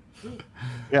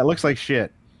 yeah, it looks like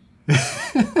shit.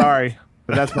 Sorry,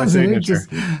 but that's my signature.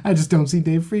 I just don't see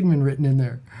Dave Friedman written in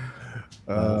there.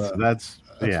 So that's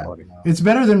yeah. funny. It's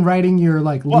better than writing your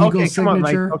like legal Okay, come on,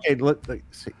 signature.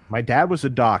 see. My dad was a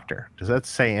doctor. Does that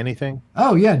say anything?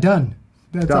 Oh yeah, done.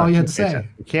 That's all you had to Okay, say. so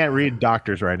you can't read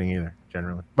doctor's writing either,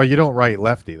 generally. But you don't write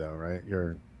lefty though, right?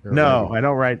 You're No, righty. I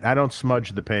don't write. I don't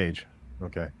smudge the page.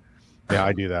 Okay. Yeah,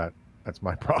 I do that. That's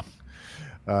my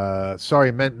problem.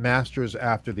 Sorry, meant masters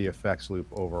after the effects loop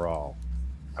overall.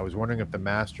 I was wondering if the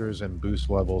masters and boost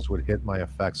levels would hit my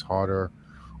effects harder,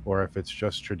 or if it's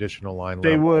just traditional line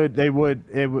level.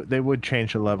 They would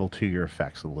change the level to your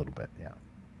effects a little bit, yeah.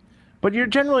 But you're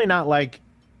generally not like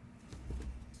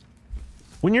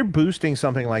when you're boosting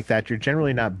something like that, you're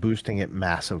generally not boosting it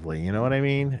massively. You know what I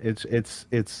mean? It's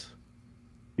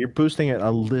you're boosting it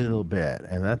a little bit,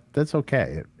 and that's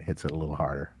okay. It hits it a little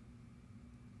harder.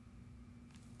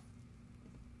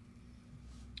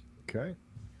 Okay.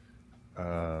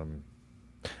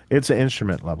 It's an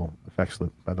instrument level effects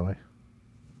loop, by the way,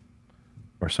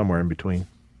 or somewhere in between.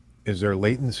 Is there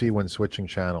latency when switching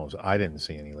channels? I didn't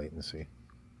see any latency.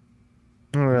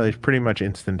 Really, it's pretty much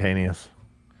instantaneous.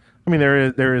 I mean,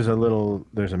 there's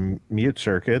a mute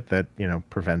circuit that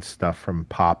prevents stuff from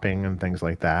popping and things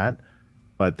like that,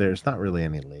 but there's not really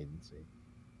any latency.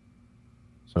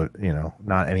 So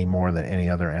not any more than any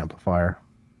other amplifier.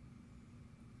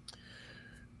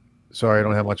 Sorry, I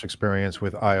don't have much experience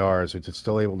with IRs. Is it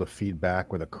still able to feed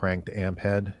back with a cranked amp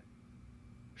head?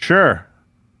 Sure,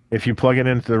 if you plug it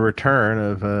into the return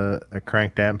of a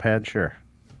cranked amp head, sure.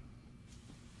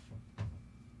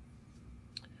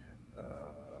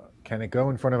 Can it go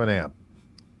in front of an amp?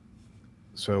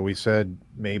 So we said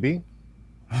maybe.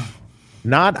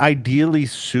 Not ideally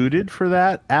suited for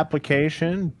that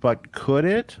application, but could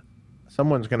it?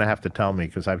 Someone's going to have to tell me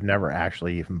because I've never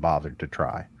actually even bothered to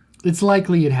try. It's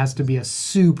likely it has to be a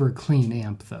super clean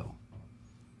amp, though.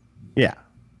 Yeah.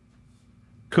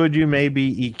 Could you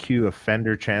maybe EQ a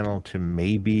Fender channel to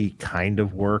maybe kind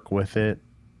of work with it,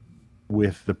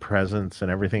 with the presence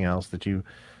and everything else that you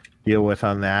deal with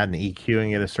on that, and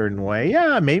EQing it a certain way?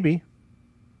 Yeah, maybe.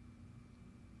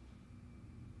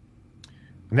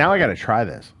 Now I got to try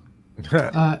this.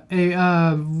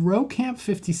 Rocamp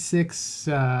 56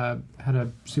 had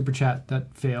a super chat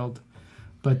that failed,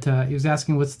 but he was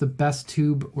asking what's the best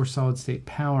tube or solid state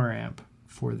power amp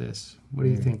for this. What do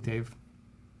you think, Dave?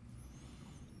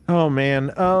 Oh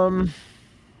man, I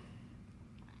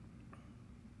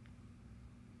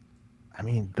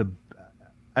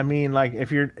mean, like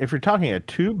if you're talking a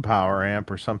tube power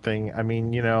amp or something, I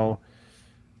mean,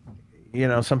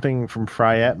 something from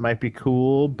Fryette might be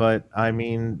cool, but I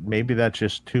mean, maybe that's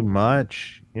just too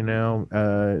much.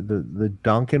 The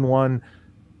Duncan one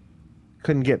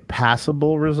couldn't get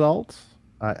passable results.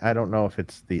 I don't know if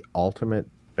it's the ultimate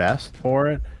best for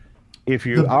it. If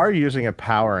you are using a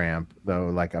power amp, though,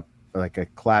 like a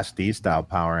Class D style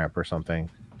power amp or something,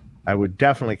 I would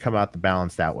definitely come out to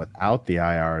balance that without the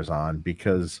IRs on,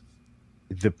 because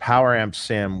the power amp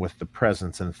sim with the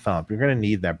presence and thump, you're going to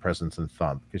need that presence and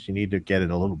thump because you need to get it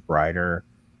a little brighter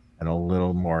and a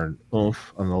little more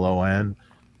oomph on the low end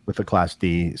with the Class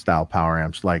D style power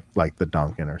amps like the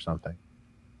Duncan or something.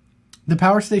 The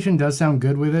Power Station does sound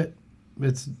good with it.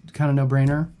 It's kind of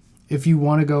no-brainer. If you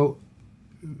want to go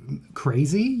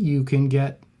crazy, you can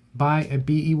buy a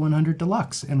BE100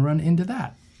 Deluxe and run into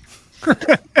that.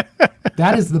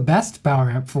 That is the best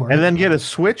power amp for it. And then get a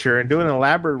switcher and do an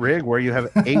elaborate rig where you have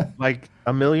 8 like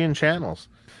a million channels.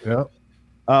 Yep.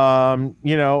 There's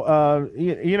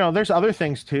other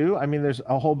things too. I mean, there's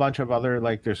a whole bunch of other,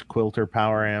 like there's quilter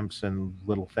power amps and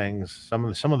little things. Some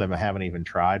of them I haven't even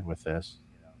tried with this.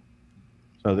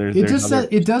 So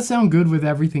It does sound good with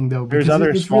everything though, because there's other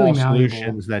it's small really malleable.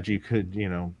 solutions that you could,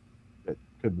 that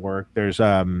could work. There's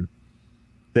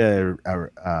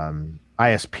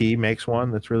ISP makes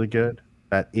one that's really good.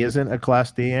 That isn't a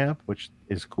Class D amp, which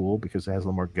is cool because it has a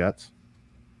little more guts.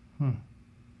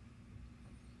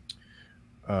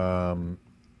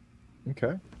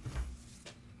 Okay.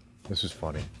 This is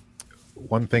funny.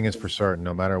 One thing is for certain: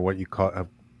 no matter what you could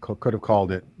have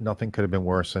called it, nothing could have been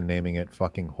worse than naming it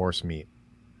 "fucking horse meat."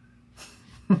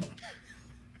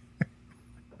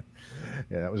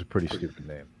 Yeah, that was a pretty stupid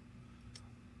name.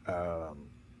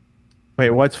 Wait,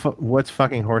 what's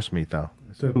fucking horse meat though?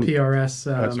 The PRS.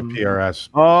 That's a PRS.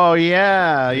 Oh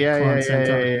yeah. It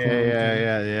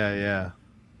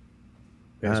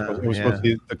was supposed to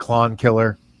be the Klon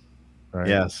killer. Right?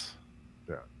 Yes.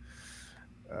 Yeah.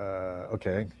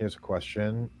 Okay, here's a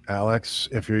question. Alex,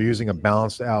 if you're using a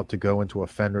balanced out to go into a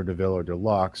Fender DeVille or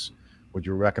Deluxe, would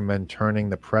you recommend turning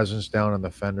the presence down on the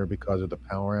Fender because of the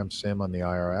power amp sim on the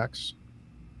IR-X?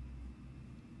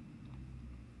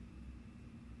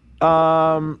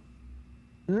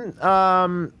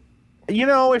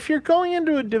 If you're going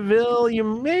into a DeVille,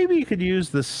 you could use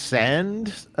the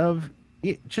send of.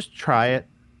 Just try it.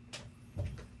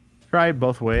 Try it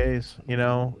both ways.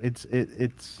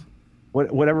 It's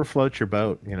whatever floats your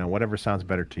boat. Whatever sounds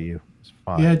better to you. It's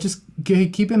fine. Yeah, just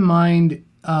keep in mind,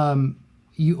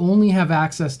 you only have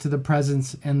access to the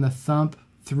presence and the thump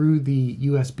through the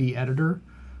USB editor,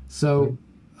 so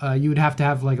you would have to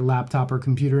have like a laptop or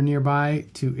computer nearby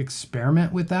to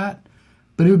experiment with that.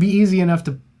 But it would be easy enough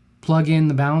to plug in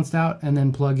the balanced out and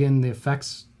then plug in the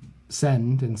effects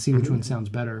send and see which one sounds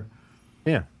better.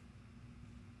 Yeah.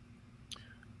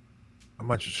 I'm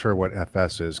not sure what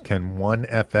FS is. Can one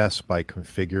FS by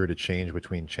configure to change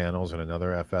between channels and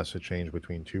another FS to change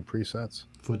between two presets?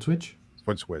 Foot switch?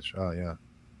 Foot switch. Oh, yeah.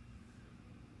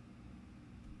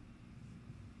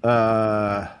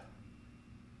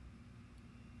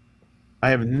 I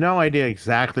have no idea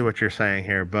exactly what you're saying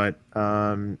here, but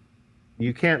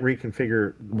you can't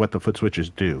reconfigure what the foot switches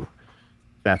do.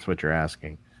 That's what you're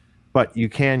asking. But you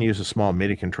can use a small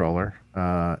MIDI controller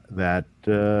that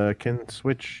can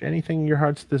switch anything your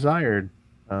heart's desired,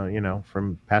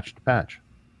 from patch to patch.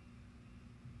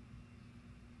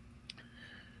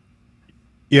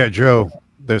 Yeah, Joe,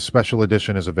 the special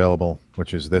edition is available,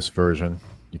 which is this version.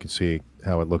 You can see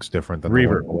how it looks different than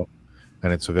Reverb. the one,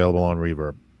 and it's available on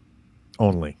Reverb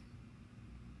only.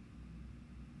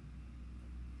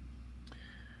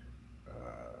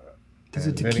 There's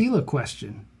a tequila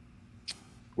question.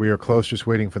 We are close, just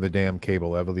waiting for the damn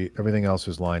cable. Everything else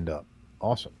is lined up.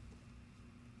 Awesome.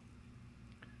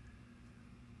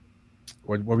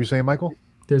 What were you saying, Michael?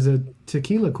 There's a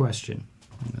tequila question.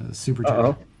 Super chat.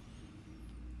 Uh-oh.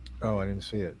 Oh, I didn't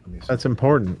see it. Let me see. That's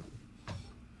important.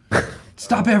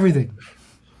 Stop everything.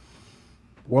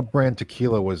 What brand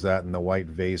tequila was that in the white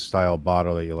vase style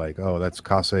bottle that you like? Oh, that's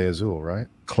Clase Azul, right?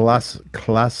 Clase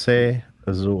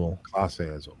Azul.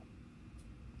 Clase Azul.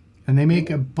 And they make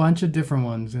a bunch of different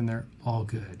ones, and they're all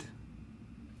good.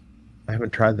 I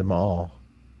haven't tried them all.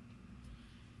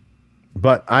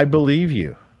 But I believe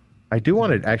you. I do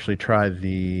want to actually try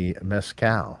the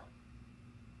mezcal.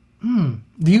 Do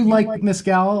you like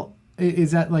mezcal?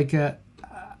 Is that like a...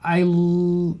 I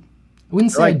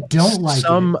wouldn't say I don't like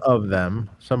some it. of them.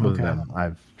 Some of them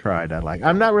I've tried. I like.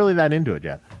 I'm not really that into it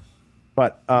yet,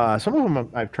 but some of them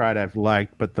I've tried. I've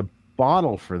liked, but the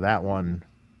bottle for that one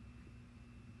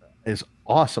is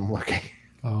awesome looking.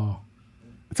 Oh,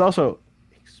 it's also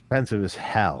expensive as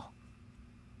hell.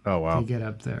 Oh wow! To get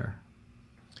up there.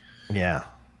 Yeah,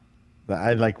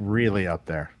 I like really up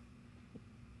there.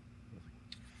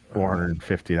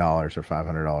 $450 or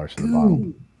 $500 for the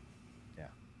bottle.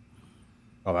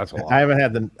 Oh, that's a lot. I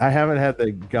haven't had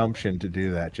the gumption to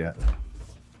do that yet.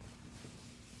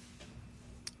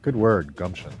 Good word,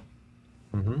 gumption.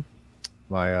 Mm-hmm.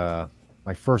 My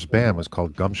first band was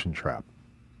called Gumption Trap.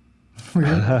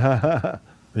 Really?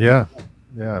 Yeah,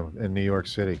 in New York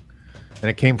City, and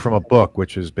it came from a book,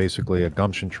 which is basically a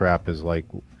gumption trap. Is like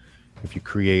if you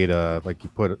create you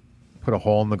put a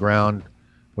hole in the ground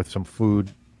with some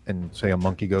food, and say a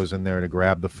monkey goes in there to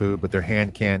grab the food, but their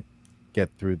hand can't get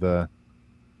through the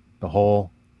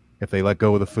hole. If they let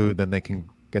go of the food, then they can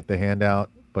get the hand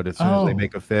out. But as soon as they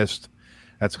make a fist,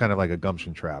 that's kind of like a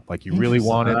gumption trap. Like you really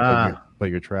want it, but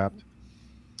you're trapped.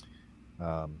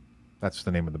 That's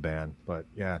the name of the band. But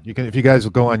yeah, you can, if you guys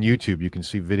will go on YouTube, you can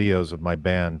see videos of my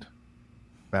band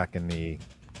back in the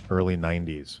early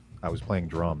 90s. I was playing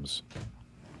drums,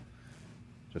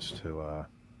 just to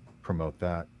promote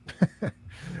that.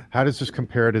 How does this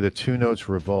compare to the Two Notes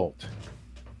Revolt?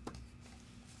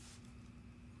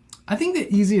 I think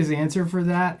the easiest answer for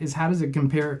that is how does it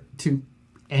compare to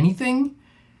anything?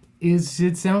 Is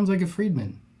it sounds like a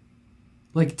Friedman.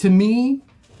 Like, to me,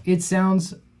 it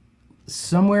sounds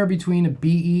somewhere between a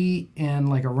BE and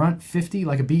like a Runt 50,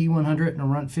 like a BE 100 and a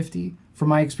Runt 50, from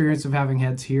my experience of having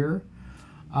heads here.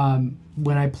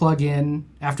 When I plug in,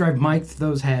 after I've mic'd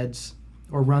those heads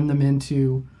or run them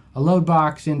into a load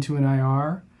box into an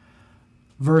IR,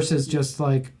 versus just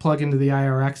like plug into the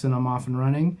IR-X and I'm off and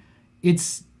running,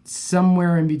 it's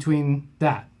somewhere in between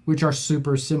that, which are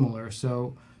super similar.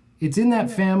 So it's in that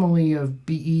family of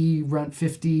BE, Runt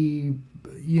 50,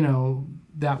 you know,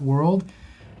 that world.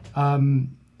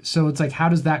 So it's like, how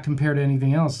does that compare to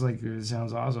anything else? Like, it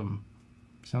sounds awesome.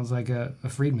 Sounds like a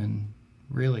Friedman,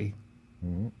 really.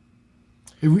 Mm-hmm.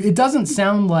 It doesn't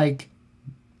sound like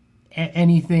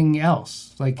anything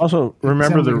else. Like, also,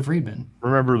 remember the like Friedman.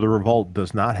 Remember the Revolt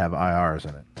does not have IRs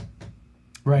in it.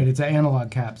 Right, it's an analog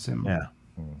cap sim. Yeah.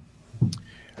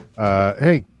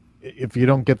 Hey, if you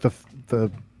don't get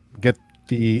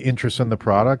the interest in the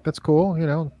product, that's cool. You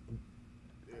know,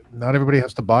 not everybody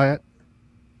has to buy it,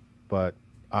 but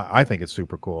I think it's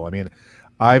super cool. I mean,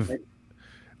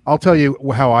 I'll tell you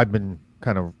how I've been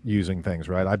kind of using things.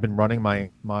 Right, I've been running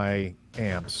my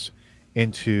amps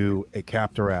into a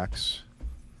Captor X,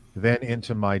 then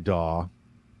into my DAW,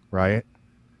 right?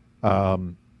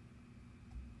 And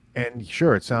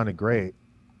sure, it sounded great,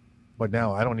 but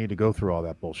now I don't need to go through all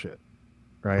that bullshit,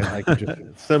 right? I can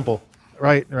just Simple.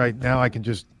 right now I can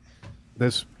just,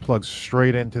 this plugs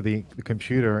straight into the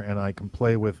computer and I can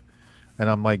play with, and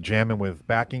I'm like jamming with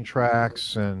backing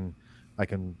tracks, and I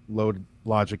can load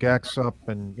Logic X up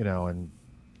and, you know, and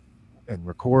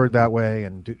record that way,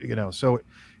 and do, you know, so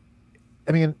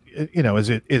I mean, you know, is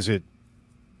it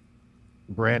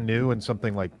brand new and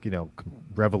something like, you know,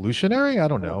 revolutionary? I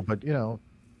don't know, but you know,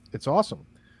 it's awesome.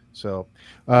 So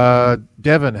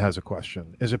Devin has a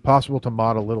question. Is it possible to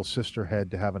mod a little sister head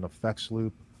to have an effects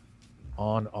loop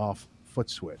on off foot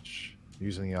switch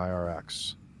using the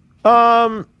IR-X?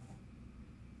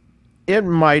 It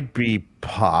might be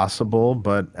possible,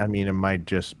 but I mean, it might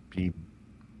just be,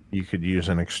 you could use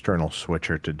an external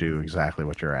switcher to do exactly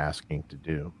what you're asking to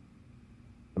do.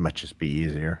 It might just be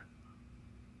easier.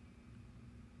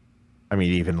 I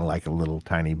mean, even like a little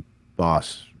tiny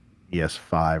Boss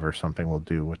ES5 or something will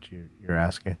do what you're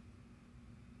asking.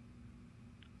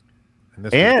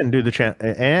 And do the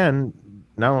and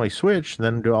not only switch,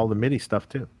 then do all the MIDI stuff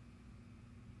too.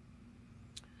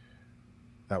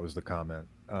 That was the comment.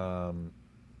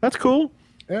 That's cool.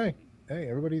 Hey,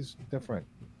 everybody's different.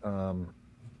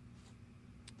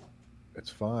 It's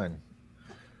fine.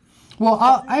 Well,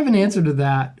 I have an answer to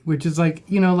that, which is like,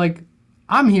 you know, like,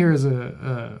 I'm here as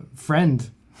a friend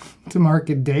to Mark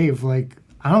and Dave. Like,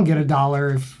 I don't get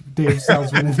 $1 if Dave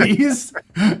sells one of these.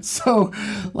 So,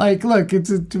 like, look,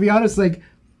 to be honest, like,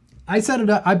 I set it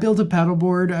up. I built a pedal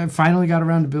board. I finally got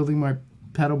around to building my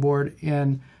pedal board,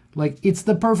 and like, it's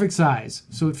the perfect size,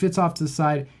 so it fits off to the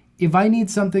side. If I need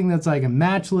something that's like a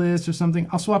matchless or something,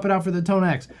 I'll swap it out for the Tone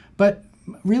X. But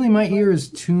really, my ear is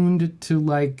tuned to,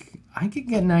 like, I could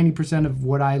get 90% of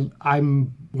what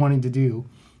I'm wanting to do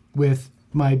with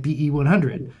my BE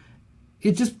 100.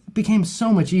 It just became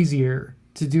so much easier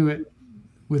to do it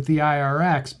with the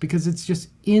IR-X because it's just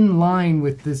in line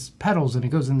with this pedals, and it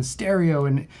goes in the stereo,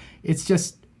 and it's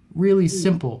just really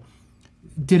simple.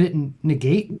 Did it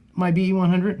negate my BE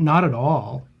 100? Not at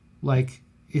all. Like,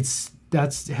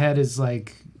 that head is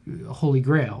like holy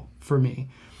grail for me.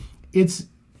 It's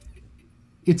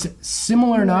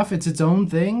similar enough. It's its own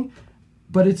thing,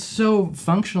 but it's so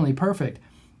functionally perfect.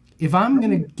 If I'm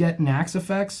gonna get Nax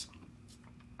effects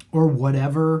or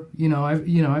whatever,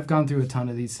 I've gone through a ton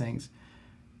of these things.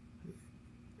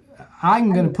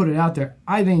 I'm gonna put it out there.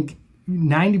 I think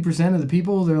 90% of the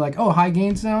people, they're like, oh, high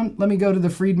gain sound, let me go to the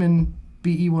Friedman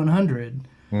BE 100.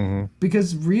 Mm-hmm.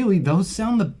 Because really, those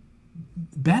sound the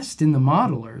best in the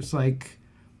modelers. Like,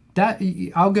 that,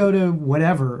 I'll go to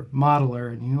whatever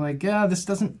modeler, and you're like, yeah, this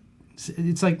doesn't,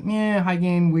 it's like, yeah, high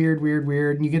gain, weird.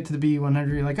 And you get to the BE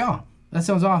 100, you're like, oh, that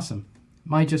sounds awesome.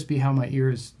 Might just be how my ear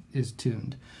is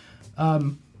tuned.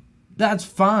 That's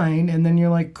fine. And then you're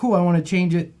like, cool, I want to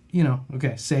change it.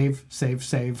 Okay, save.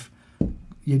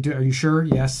 Are you sure?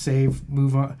 Yes, save,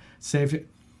 move on, save it.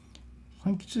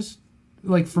 Like, just,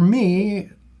 like, for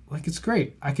me, like, it's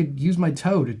great. I could use my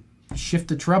toe to shift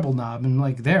the treble knob, and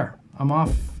like, there, I'm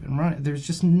off and running. There's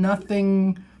just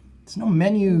nothing, there's no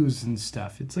menus and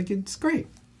stuff. It's like, it's great.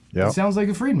 Yeah. It sounds like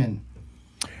a Friedman.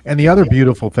 And the other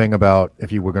beautiful thing about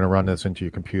if you were going to run this into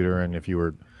your computer, and if you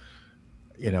were,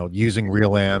 using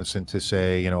real amps into,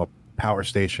 say, a power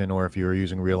station, or if you were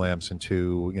using real amps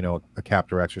into, a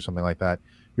Captor X or something like that,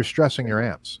 you're stressing your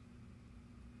amps.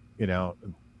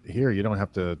 Here you don't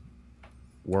have to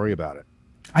worry about it.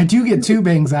 I do get tube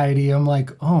anxiety. I'm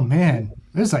like, oh man,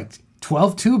 there's like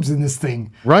 12 tubes in this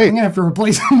thing. Right. I'm gonna have to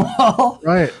replace them all.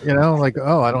 Right. Like,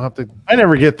 oh, I don't have to. I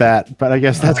never get that, but I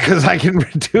guess that's because I can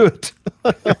do it.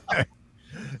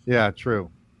 Yeah, true.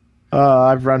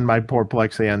 I've run my poor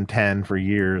Plexi N10 for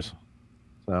years.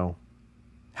 So,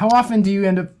 how often do you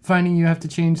end up finding you have to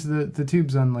change the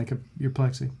tubes on like your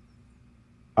Plexi?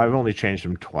 I've only changed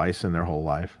them twice in their whole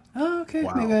life. Oh, okay.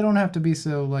 Wow. Maybe I don't have to be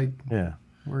so like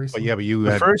worrisome. But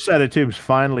the first set of tubes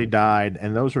finally died,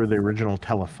 and those were the original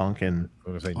Telefunken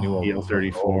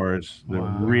EL34s. They're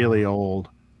really old,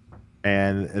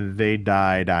 and they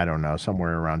died, I don't know,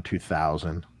 somewhere around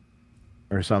 2000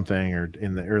 or something, or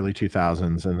in the early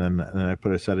 2000s, and then I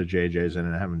put a set of JJs in,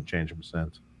 and I haven't changed them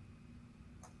since.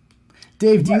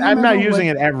 Dave, I'm not using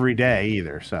it every day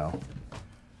either, so.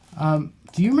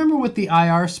 Do you remember what the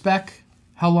IR spec,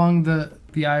 how long the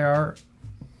IR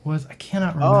was? I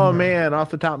cannot remember. Oh, man, off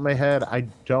the top of my head, I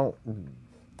don't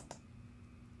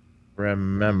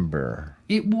remember.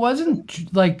 It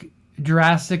wasn't like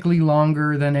drastically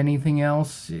longer than anything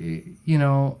else,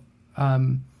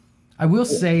 I will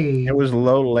say it was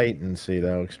low latency,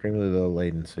 though, extremely low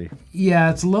latency.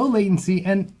 Yeah, it's low latency,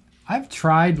 and I've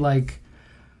tried like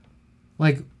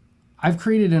I've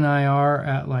created an IR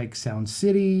at like Sound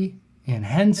City and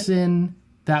Henson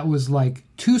that was like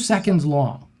 2 seconds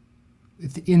long.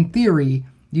 In theory,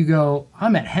 you go,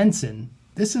 I'm at Henson.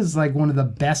 This is like one of the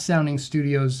best sounding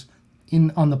studios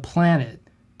on the planet.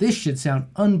 This should sound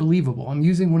unbelievable. I'm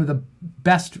using one of the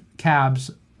best cabs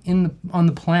on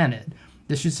the planet.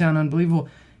 This should sound unbelievable.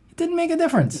 It didn't make a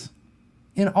difference.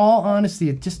 In all honesty,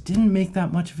 it just didn't make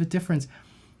that much of a difference.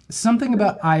 Something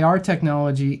about IR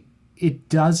technology,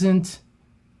 it's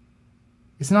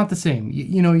not the same.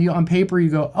 You on paper, you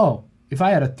go, oh, if I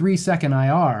had a 3-second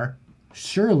IR,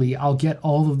 surely I'll get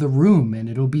all of the room and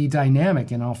it'll be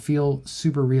dynamic and I'll feel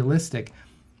super realistic.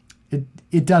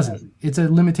 It doesn't. It's a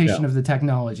limitation of the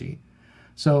technology.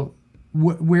 So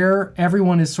where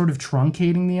everyone is sort of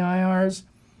truncating the IRs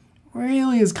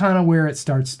really is kind of where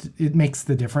it makes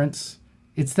the difference.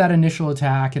 It's that initial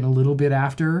attack and a little bit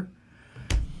after.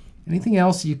 Anything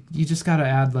else, you just got to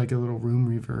add like a little room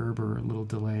reverb or a little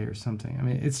delay or something. I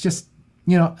mean, it's just,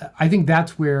 I think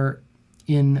that's where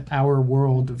in our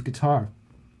world of guitar,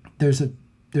 there's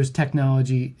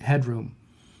technology headroom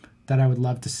that I would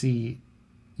love to see,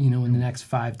 in the next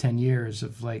 5-10 years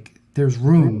of like, there's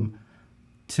room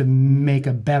to make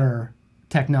a better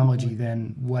technology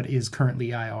than what is currently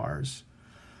IRs.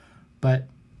 But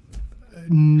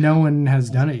no one has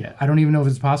done it yet. I don't even know if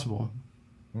it's possible.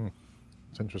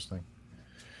 It's interesting.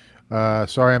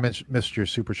 Sorry, I missed your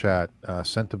super chat.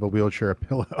 Scent of a wheelchair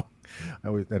pillow.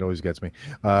 That always gets me.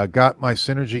 Got my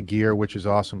Synergy gear, which is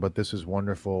awesome, but this is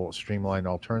wonderful streamlined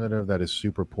alternative that is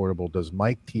super portable. Does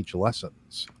Mike teach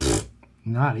lessons?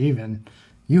 Not even.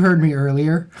 You heard me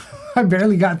earlier. I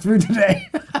barely got through today.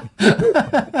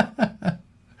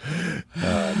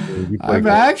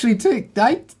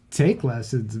 I take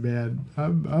lessons, man.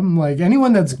 I'm like,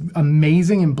 anyone that's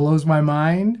amazing and blows my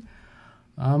mind,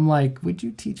 I'm like, would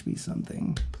you teach me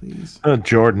something, please?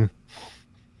 Jordan.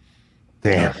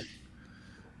 Damn.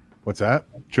 What's that?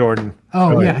 Jordan.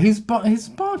 Oh yeah, he's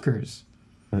bonkers.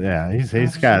 Yeah,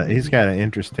 he's got an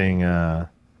interesting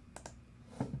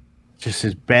just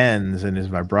his bends and his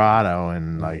vibrato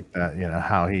and like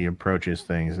how he approaches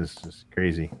things is just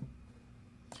crazy.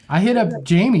 I hit up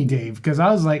Jamie, Dave, because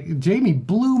I was like, Jamie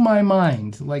blew my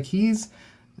mind. Like he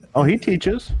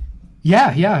teaches.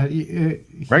 Yeah.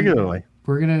 Regularly.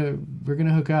 We're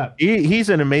gonna hook up. He's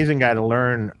an amazing guy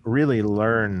to really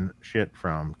learn shit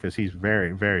from, because he's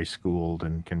very, very schooled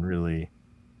and can really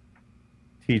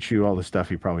teach you all the stuff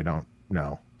you probably don't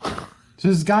know. So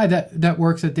this guy that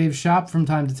works at Dave's shop from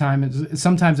time to time,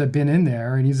 sometimes I've been in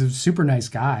there, and he's a super nice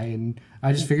guy, and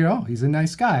I just figured, oh, he's a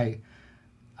nice guy.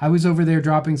 I was over there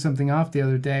dropping something off the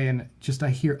other day, and I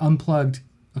hear unplugged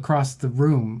across the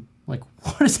room. Like,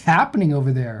 what is happening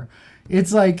over there?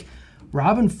 It's like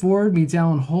Robin Ford meets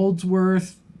Alan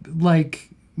Holdsworth, like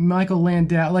Michael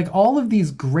Landau, like all of these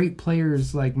great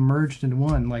players like merged into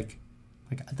one. Like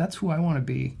that's who I want to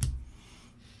be.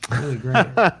 Really great.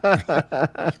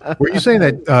 Were you saying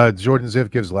that Jordan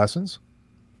Ziff gives lessons?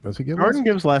 Does he give Jordan lessons?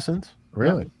 gives lessons.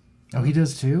 Really? Oh, he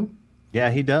does too?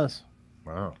 Yeah, he does.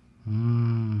 Wow.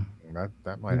 Mm.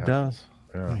 That might He does.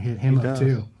 Yeah. I'll hit him up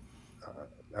too.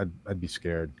 I'd be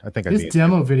scared. I think I'd This be.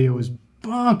 demo video was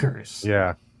bonkers.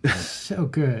 Yeah. So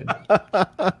good.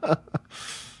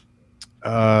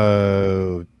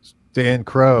 Dan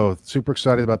Crow, super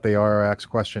excited about the IR-X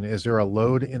question. Is there a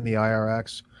load in the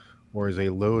IR-X, or is a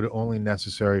load only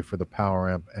necessary for the power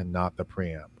amp and not the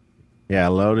preamp? Yeah,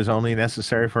 load is only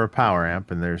necessary for a power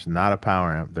amp, and there's not a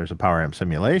power amp. There's a power amp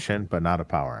simulation, but not a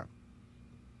power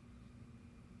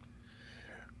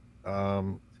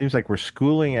amp. Seems like we're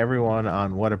schooling everyone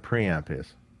on what a preamp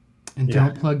is. And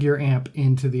don't plug your amp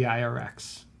into the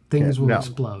IR-X. Things will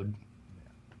explode.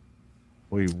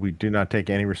 We do not take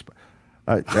any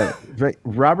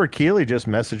Robert Keeley just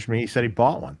messaged me. He said he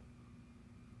bought one.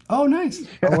 Oh, nice.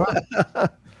 Oh, wow.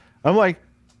 I'm like,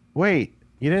 wait,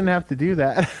 you didn't have to do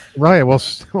that. Right. We'll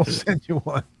send you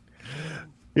one.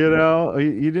 You know,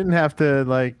 you didn't have to,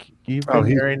 like, you've been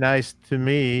very nice to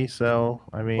me. So,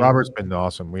 I mean, Robert's been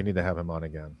awesome. We need to have him on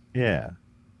again. Yeah.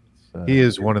 He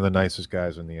is one of the nicest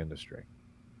guys in the industry.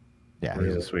 Yeah,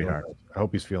 he's a sweetheart. I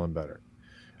hope he's feeling better.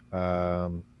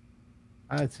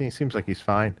 It seems like he's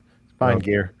fine. He's buying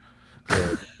gear.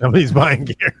 He's buying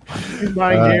gear. He's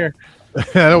buying gear.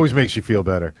 That always makes you feel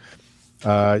better.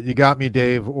 You got me,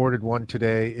 Dave. Ordered one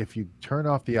today. If you turn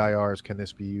off the IRs, can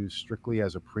this be used strictly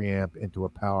as a preamp into a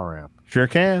power amp? Sure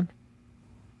can.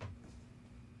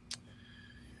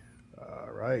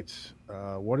 All right.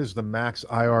 What is the max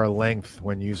IR length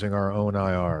when using our own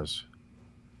IRs?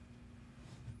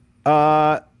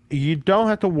 You don't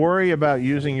have to worry about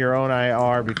using your own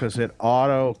IR because it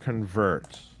auto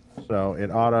converts. So it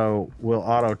will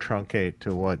auto truncate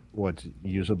to what's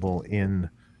usable in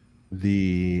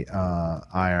the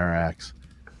IR-X.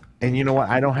 And you know what?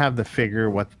 I don't have the figure,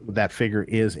 what that figure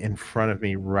is in front of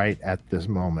me right at this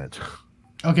moment.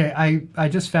 Okay, I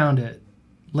just found it.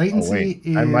 Latency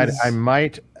is... I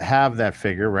might have that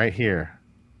figure right here.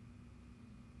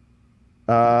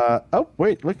 Oh,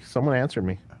 wait, look, someone answered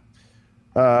me.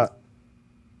 1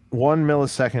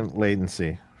 millisecond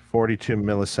latency. 42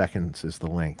 milliseconds is the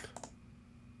length.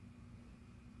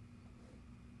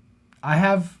 I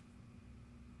have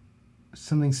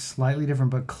something slightly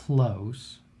different but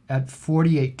close. At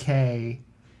 48K,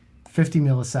 50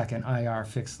 millisecond IR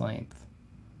fixed length.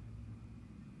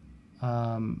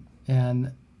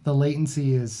 And the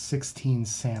latency is 16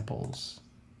 samples,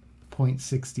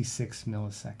 0.66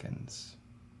 milliseconds.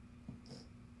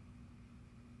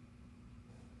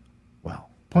 Wow.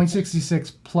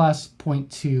 0.66 plus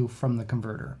 0.2 from the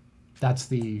converter. That's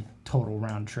the total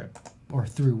round trip, or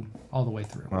through, all the way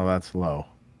through. Well, that's low.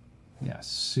 Yeah,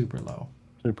 super low.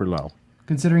 Super low.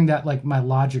 Considering that, like, my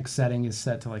logic setting is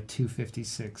set to like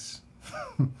 256.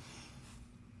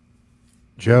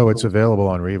 Joe, it's available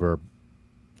on Reverb.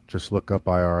 Just look up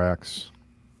IR-X.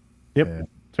 Yep,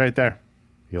 it's right there.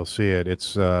 You'll see it.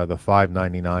 It's the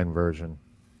 $5.99 version.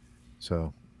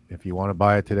 So if you want to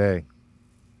buy it today,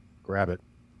 grab it.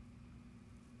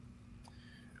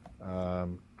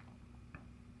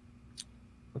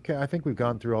 Okay, I think we've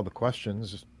gone through all the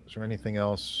questions. Is there anything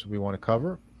else we want to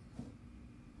cover?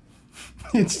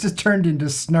 It's just turned into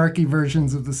snarky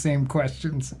versions of the same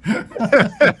questions.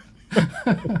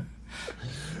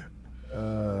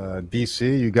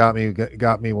 DC, you got me.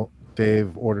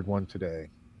 Dave ordered one today.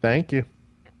 Thank you.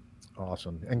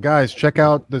 Awesome. And guys, check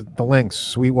out the links,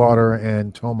 Sweetwater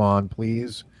and Thomann,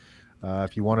 please.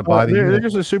 If you want to buy the unit.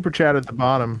 There's a super chat at the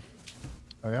bottom.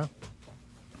 Oh, yeah?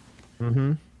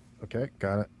 Mm-hmm. Okay,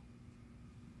 got it.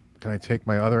 Can I take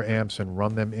my other amps and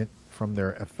run them in from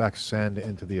their effects send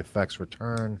into the effects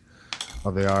return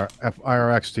of the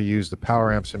IR-X to use the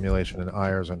power amp simulation and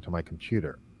IRs onto my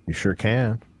computer? You sure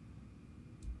can.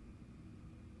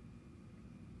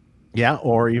 Yeah,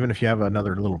 or even if you have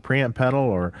another little preamp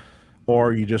pedal,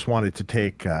 or you just wanted to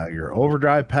take your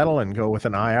overdrive pedal and go with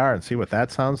an IR and see what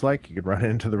that sounds like, you could run it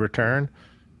into the return.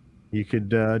 You could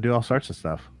do all sorts of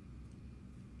stuff.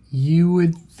 You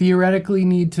would theoretically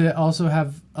need to also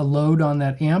have a load on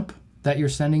that amp that you're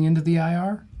sending into the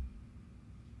IR?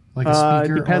 Like a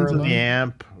speaker? It depends or a on the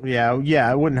amp.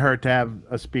 Yeah, it wouldn't hurt to have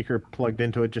a speaker plugged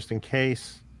into it just in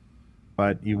case.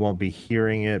 But you won't be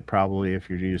hearing it probably if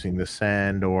you're using the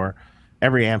send, or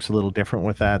every amp's a little different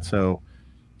with that. So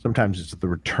sometimes it's the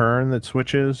return that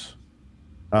switches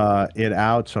it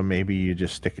out. So maybe you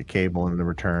just stick a cable in the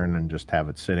return and just have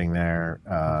it sitting there,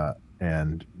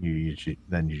 and then you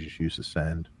just use the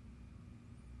send.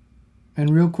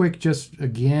 And real quick, just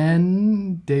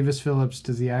again, Davis Phillips,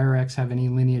 does the IR-X have any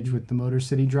lineage with the Motor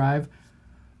City drive?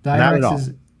 The IR-X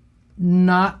is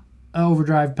not an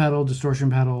overdrive pedal, distortion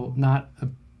pedal, not a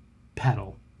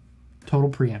pedal. Total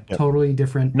preamp. Yep. Totally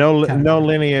different. No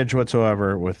lineage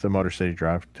whatsoever with the Motor City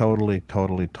drive. Totally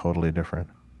different.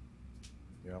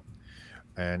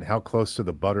 And how close to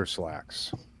the butter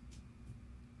slacks?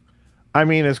 I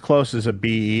mean, as close as a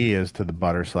BE is to the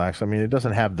butter slacks. I mean, it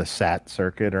doesn't have the SAT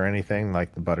circuit or anything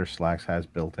like the butter slacks has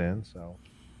built in. So,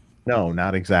 no,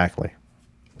 not exactly.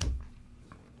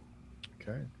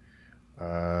 Okay.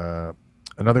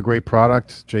 Another great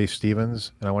product, Jay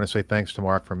Stevens. And I want to say thanks to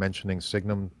Mark for mentioning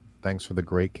Signum. Thanks for the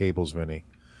great cables, Vinny.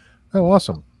 Oh,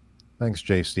 awesome. Thanks,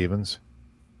 Jay Stevens.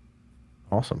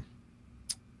 Awesome.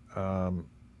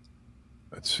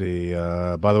 Let's see.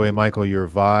 By the way, Michael, your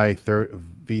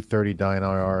V30 Dyne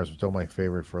IR is still my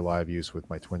favorite for live use with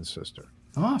my twin sister.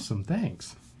 Awesome.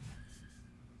 Thanks.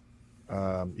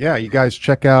 Yeah, you guys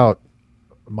check out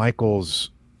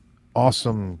Michael's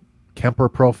awesome Kemper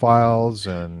profiles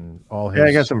and all his. Yeah,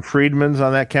 I got some Friedmans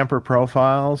on that Kemper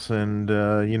profiles, and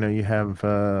you know, you have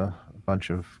a bunch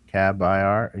of cab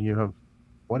IR. You have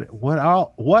what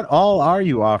all are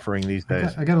you offering these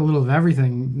days? I got a little of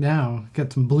everything now.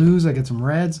 Got some blues. I got some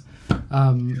reds.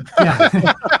 Yeah.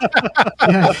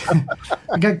 Yeah.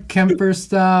 I got Kemper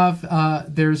stuff.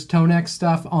 There's Tonex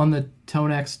stuff on the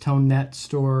Tonex ToneNet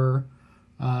store.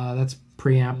 That's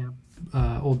preamp,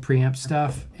 old preamp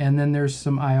stuff. And then there's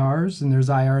some IRs, and there's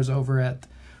IRs over at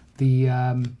the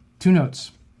Two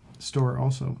Notes store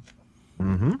also.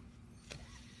 Mm-hmm.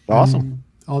 Awesome.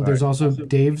 There's also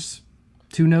Dave's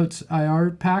Two Notes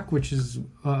IR pack, which is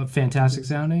fantastic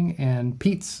sounding, and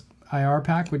Pete's IR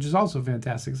pack, which is also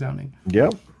fantastic sounding.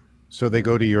 Yep. So they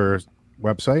go to your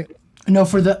website? No,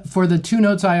 for the Two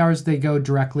Notes IRs, they go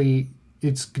directly.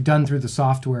 It's done through the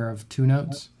software of Two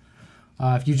Notes.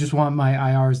 If you just want my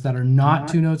IRs that are not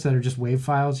Two Notes, that are just WAV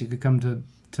files, you could come to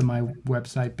my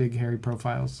website,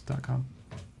 bighairyprofiles.com.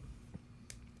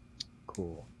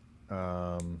 Cool.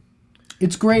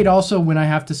 It's great also when I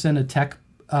have to send a tech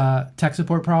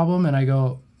support problem and I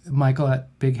go, Michael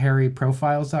at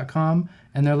bighairyprofiles.com,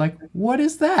 and they're like, what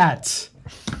is that?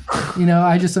 You know,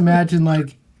 I just imagine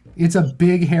like it's a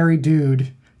big hairy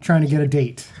dude trying to get a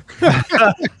date.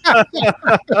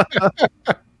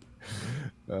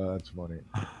 That's funny.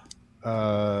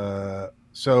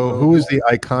 So who is the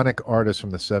iconic artist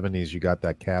from the 70s you got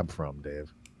that cab from,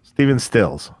 Dave? Stephen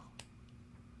Stills.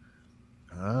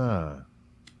 Ah.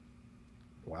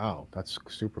 Wow, that's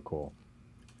super cool.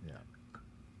 Yeah.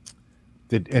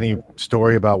 Did any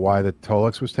story about why the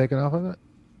Tolex was taken off of it?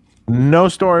 No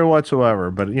story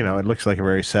whatsoever, but you know, it looks like a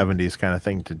very 70s kind of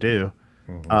thing to do.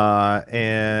 Mm-hmm.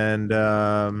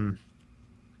 And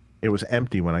it was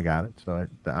empty when I got it, so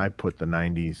I put the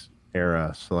 90s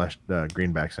era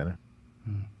greenbacks in it.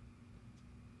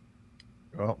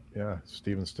 Well, yeah,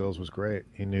 Stephen Stills was great.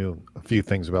 He knew a few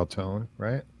things about tone,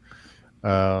 right?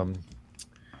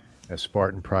 As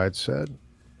Spartan Pride said.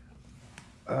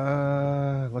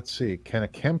 Let's see. Can I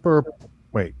Kemper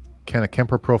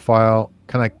profile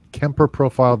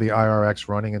the IR-X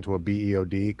running into a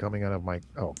BEOD coming out of my...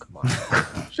 Oh, come on.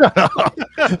 Shut up.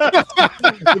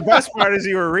 The best part is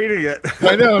you were reading it.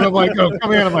 I know, and I'm like, oh,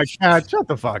 coming out of my cat. Shut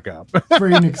the fuck up.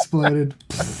 Brain exploded.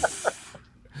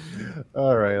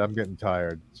 All right, I'm getting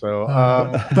tired. So,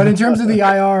 but in terms of the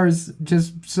IRs,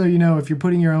 just so you know, if you're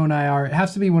putting your own IR, it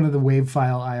has to be one of the WAV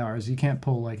file IRs. You can't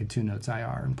pull like a Two Notes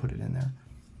IR and put it in there.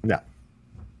 Yeah.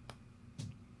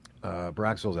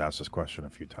 Braxel's asked this question a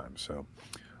few times. So,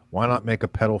 why not make a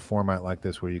pedal format like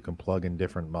this where you can plug in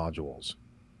different modules,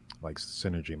 like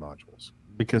Synergy modules?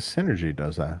 Because Synergy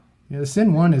does that. Yeah, the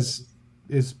Syn 1 is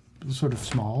sort of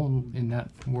small in that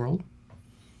world.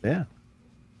 Yeah.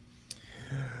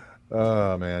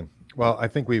 Oh man. Well, I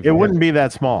think it wouldn't be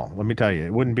that small. Let me tell you,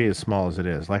 it wouldn't be as small as it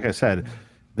is. Like I said,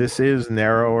 this is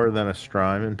narrower than a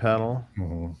Strymon pedal,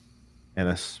 and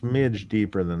a smidge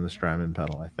deeper than the Strymon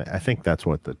pedal. I think that's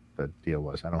what the deal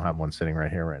was. I don't have one sitting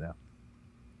right here right now,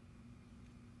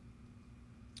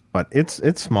 but it's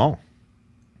small.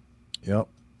 Yep.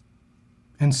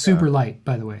 And super light,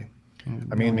 by the way.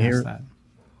 I mean, here's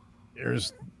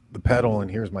the pedal,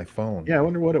 and here's my phone. Yeah, I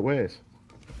wonder what it weighs.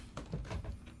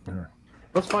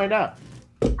 Let's find out.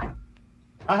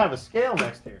 I have a scale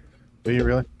next here. Do you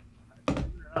really? Oh,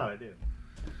 I do.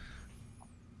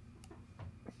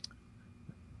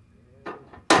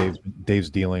 Dave's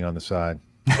dealing on the side.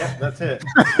 Yep, that's it.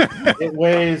 It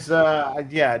weighs,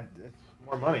 yeah, it's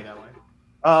more money that way.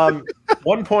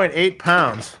 1.8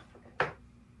 pounds. Oh,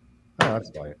 that's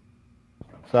light.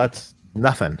 So that's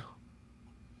nothing.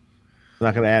 It's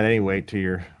not going to add any weight to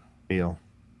your deal.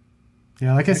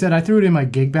 Yeah, like I said, I threw it in my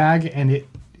gig bag, and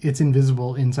it's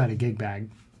invisible inside a gig bag.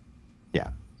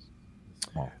 Yeah.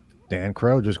 Small. Dan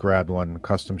Crow just grabbed one,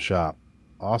 custom shop.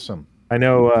 Awesome. I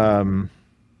know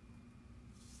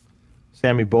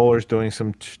Sammy Bowler's doing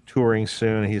some touring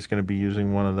soon. He's going to be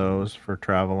using one of those for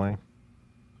traveling.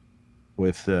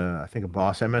 with I think a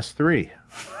Boss MS3.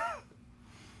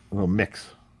 A little mix.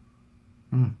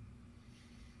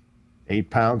 8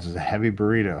 pounds is a heavy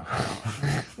burrito.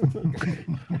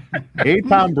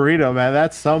 8-pound burrito, man,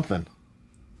 that's something.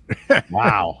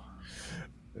 Wow.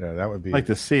 Yeah, that would be I'd like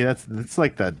to see. That's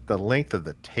like the length of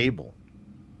the table.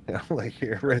 Like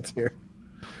here, right here.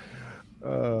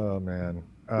 Oh man.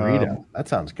 Burrito. That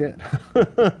sounds good.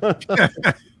 Okay.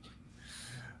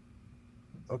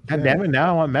 God damn it,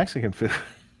 now I want Mexican food.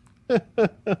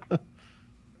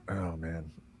 Oh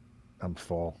man. I'm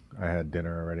full. I had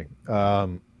dinner already.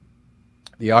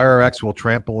 The IR-X will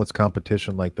trample its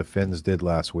competition like the Finns did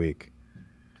last week.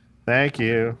 Thank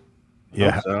you.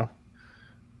 Yeah. Hope so.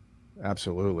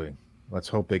 Absolutely. Let's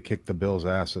hope they kick the Bills'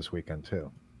 ass this weekend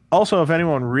too. Also, if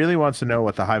anyone really wants to know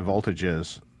what the high voltage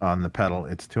is on the pedal,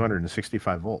 it's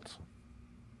 265 volts.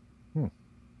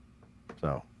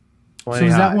 So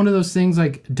is that one of those things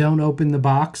like don't open the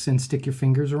box and stick your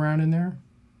fingers around in there?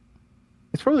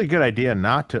 It's probably a good idea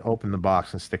not to open the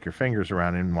box and stick your fingers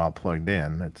around in while plugged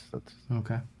in. That's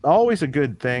okay. Always a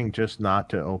good thing, just not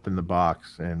to open the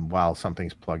box and while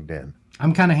something's plugged in.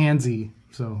 I'm kind of handsy,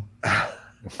 so.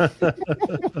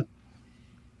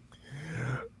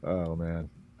 Oh man.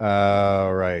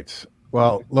 All right.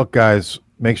 Well, look, guys,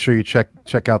 make sure you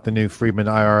check out the new Friedman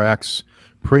IR-X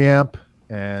preamp,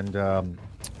 and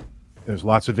there's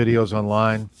lots of videos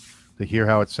online to hear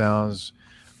how it sounds.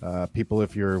 People,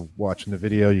 if you're watching the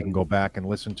video, you can go back and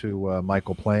listen to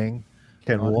Michael playing.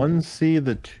 Can one see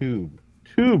the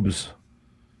tubes?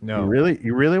 No.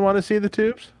 You really want to see the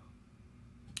tubes?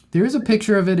 There is a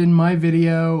picture of it in my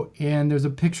video, and there's a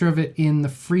picture of it in the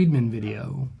Friedman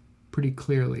video, pretty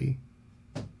clearly.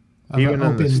 Even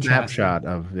in the snapshot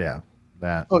of that.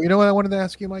 Oh, you know what I wanted to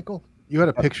ask you, Michael? You had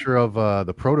a picture of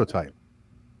the prototype.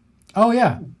 Oh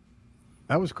yeah,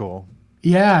 that was cool.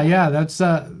 Yeah, that's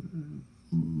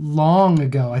long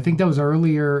ago. I think that was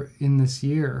earlier in this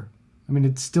year. I mean,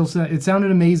 it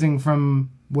sounded amazing from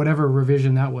whatever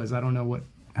revision that was. I don't know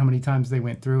how many times they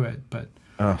went through it, but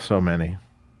so many.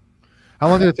 How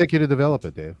long did it take you to develop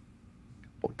it, Dave?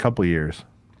 A couple years.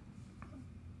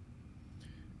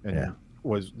 And yeah.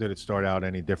 Did it start out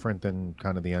any different than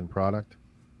kind of the end product? It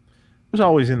was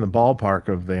always in the ballpark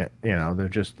of they're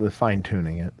fine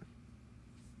tuning it.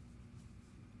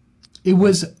 It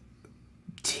was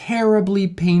terribly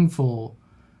painful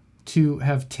to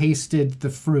have tasted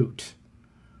the fruit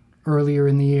earlier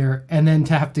in the year and then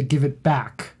to have to give it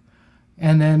back.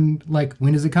 And then, like,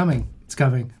 when is it coming? It's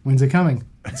coming. When's it coming?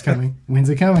 It's coming. When's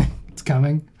it coming? It's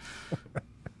coming.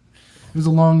 It was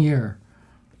a long year.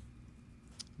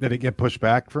 Did it get pushed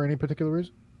back for any particular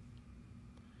reason?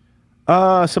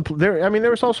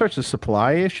 There was all sorts of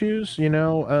supply issues, we had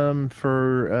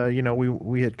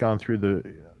gone through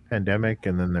the pandemic,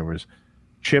 and then there was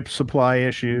chip supply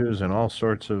issues and all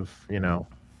sorts of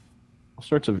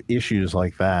issues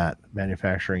like that,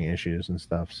 manufacturing issues and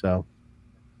stuff. So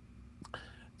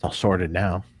it's all sorted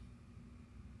now.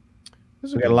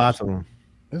 We got lots of them.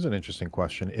 This is an interesting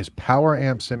question. Is power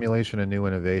amp simulation a new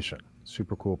innovation?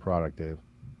 Super cool product, Dave.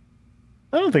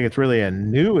 I don't think it's really a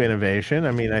new innovation.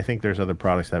 I mean, I think there's other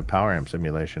products that have power amp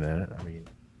simulation in it. I mean,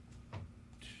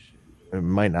 it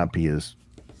might not be as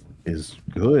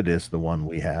good as the one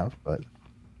we have, but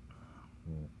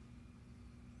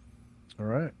all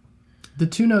right. The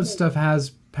 2-note stuff has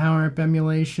power amp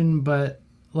emulation, but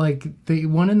like the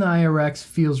one in the IR-X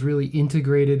feels really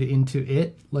integrated into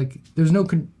it. Like there's no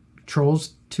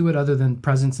controls to it other than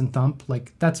presence and thump.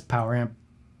 Like that's power amp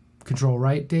control,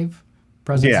 right, Dave?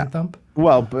 Presence and thump.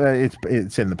 Well,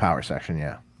 it's in the power section,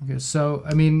 yeah. Okay, so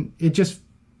I mean, it just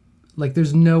like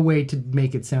there's no way to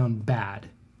make it sound bad.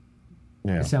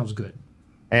 Yeah, it sounds good.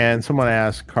 And someone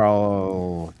asked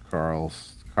Carl's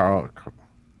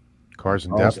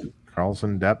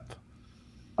in depth.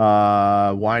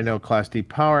 Why no Class D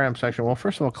power amp section? Well,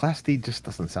 first of all, Class D just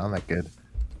doesn't sound that good.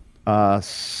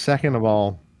 Second of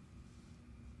all,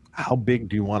 how big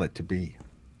do you want it to be?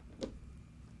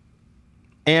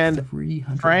 And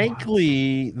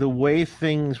frankly, the way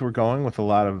things were going with a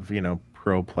lot of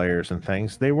pro players and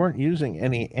things, they weren't using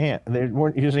any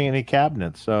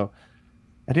cabinets, so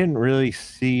I didn't really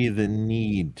see the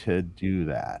need to do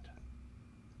that.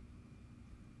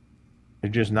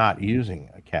 They're just not using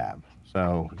a cab,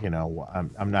 so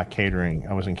I'm not catering.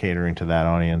 I wasn't catering to that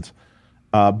audience,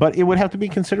 but it would have to be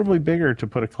considerably bigger to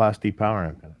put a Class D power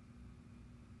amp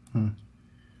in it,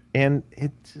 and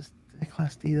it just.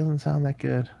 Class D doesn't sound that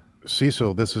good.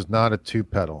 Cecil, this is not a tube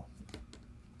pedal.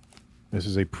 This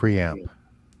is a preamp.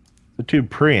 The tube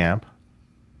preamp.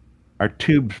 Are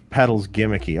tube pedals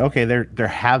gimmicky? Okay, there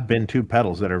have been tube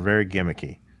pedals that are very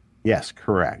gimmicky. Yes,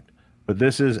 correct. But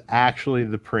this is actually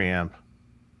the preamp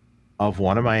of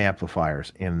one of my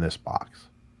amplifiers in this box.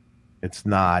 It's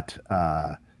not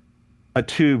a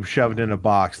tube shoved in a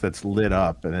box that's lit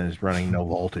up and is running no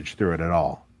voltage through it at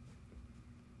all.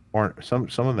 Or some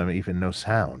of them even no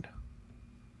sound.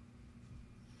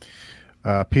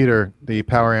 Peter, the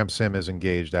power amp sim is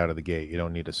engaged out of the gate. You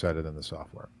don't need to set it in the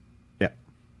software. Yeah.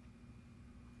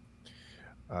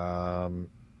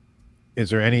 Is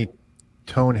there any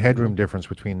tone headroom difference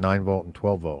between 9-volt and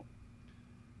 12-volt?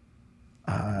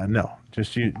 No,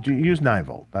 just use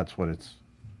 9-volt. That's what it's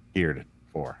geared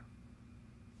for.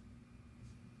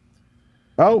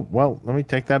 Oh, well, let me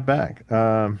take that back.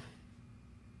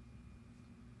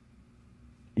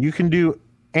 You can do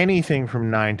anything from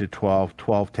 9 to 12.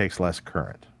 12 takes less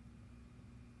current.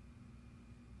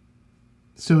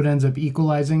 So it ends up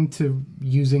equalizing to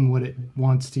using what it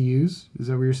wants to use? Is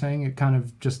that what you're saying? It kind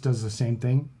of just does the same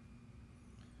thing?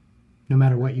 No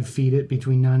matter what you feed it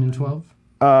between 9 and 12?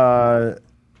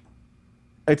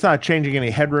 It's not changing any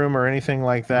headroom or anything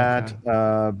like that,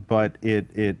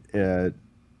 okay.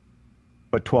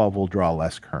 But 12 will draw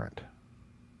less current.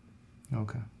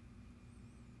 Okay.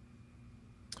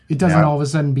 It doesn't all of a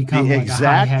sudden become like a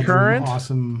high headroom, current,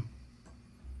 awesome.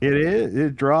 It is.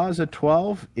 It draws at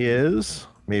 12 is.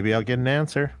 Maybe I'll get an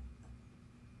answer.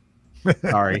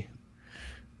 Sorry.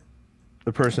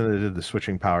 The person that did the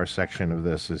switching power section of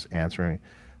this is answering.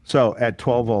 So at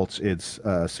 12 volts, it's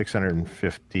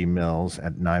 650 mils.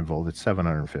 At 9 volt, it's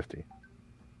 750.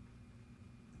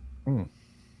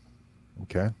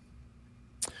 Okay.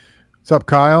 What's up,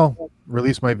 Kyle?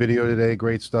 Released my video today.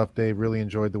 Great stuff, Dave. Really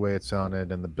enjoyed the way it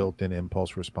sounded, and the built-in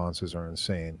impulse responses are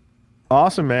insane.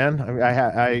 Awesome, man.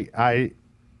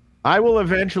 I will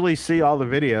eventually see all the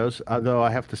videos, although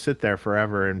I have to sit there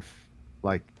forever and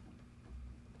like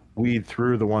weed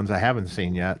through the ones I haven't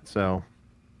seen yet. So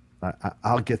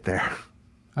I'll get there.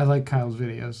 I like Kyle's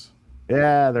videos.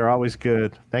 Yeah, they're always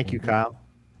good. Thank you, Kyle.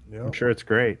 Yep. I'm sure it's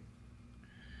great.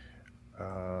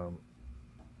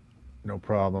 No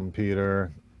problem,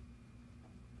 Peter.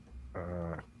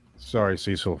 Sorry,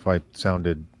 Cecil, if I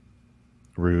sounded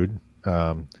rude.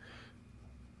 I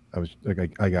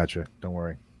got you. Don't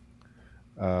worry.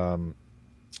 Let's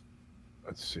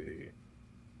see.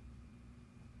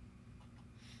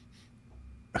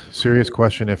 Serious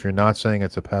question. If you're not saying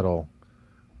it's a pedal,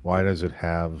 why does it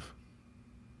have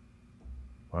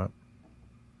what?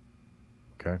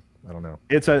 Okay. I don't know.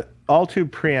 It's a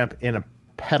all-tube preamp in a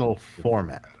pedal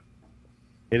format.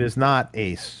 It is not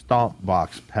a stomp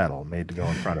box pedal made to go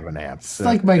in front of an amp. It's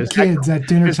like my kids at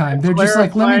dinner time. They're just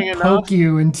like, let me poke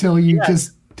you until you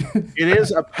just... It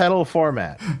is a pedal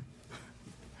format.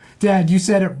 Dad, you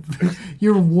said it.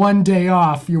 You're 1 day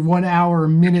off. You're 1 hour, a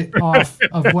minute off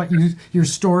of what your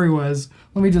story was.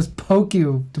 Let me just poke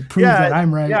you to prove that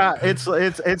I'm right. Yeah, it's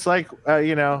like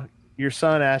you know, your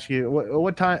son asks you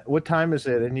what time is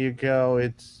it, and you go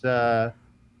it's 7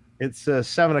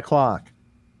 o'clock.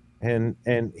 And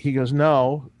he goes,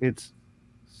 no, it's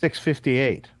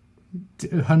 6:58.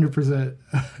 100%.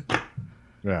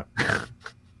 Yeah.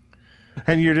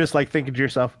 And you're just like thinking to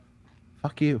yourself,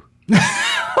 fuck you.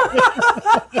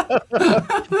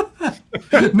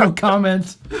 No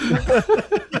comment.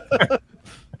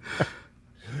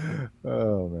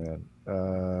 Oh, man.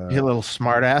 You little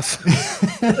smartass.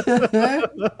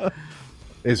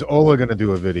 Is Ola going to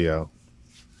do a video?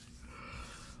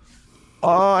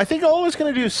 I think Ola's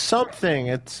going to do something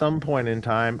at some point in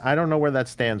time. I don't know where that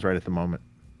stands right at the moment.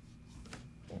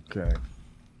 Okay.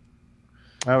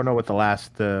 I don't know what the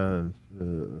last thing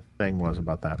was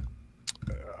about that.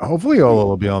 Hopefully Ola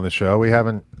will be on the show. We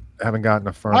haven't gotten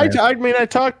a firm answer. I mean,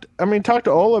 talked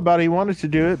to Ola about he wanted to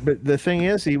do it, but the thing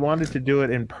is, he wanted to do it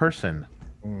in person.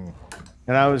 And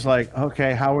I was like,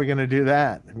 okay, how are we going to do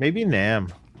that? Maybe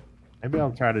NAMM. Maybe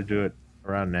I'll try to do it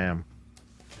around NAMM.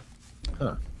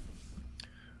 Huh.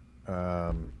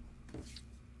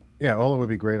 Yeah, Ola would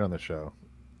be great on the show.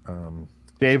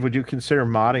 Dave, would you consider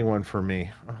modding one for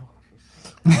me?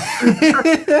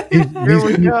 Here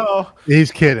we go.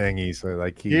 He's kidding. He's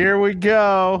like, here we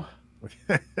go.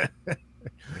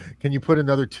 Can you put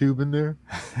another tube in there?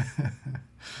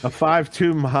 A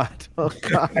 5-tube mod. Oh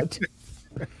God.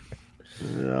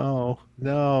 No.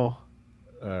 All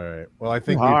right. Well, I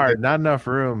think hard. Not enough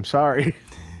room. Sorry.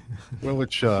 Will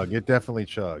it chug? It definitely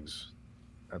chugs.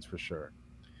 That's for sure.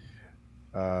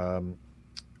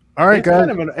 All right, guys.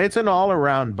 It's an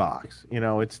all-around box. You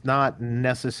know, it's not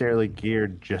necessarily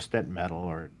geared just at metal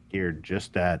or geared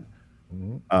just at,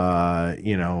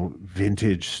 you know,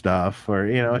 vintage stuff, or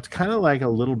you know, it's kind of like a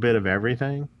little bit of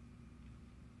everything.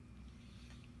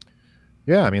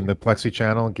 Yeah, I mean, the Plexi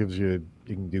channel gives you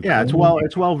You can do Yeah, clean.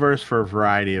 it's well versed for a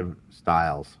variety of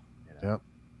styles. Yep.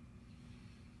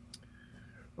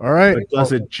 All right. But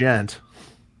does it gent?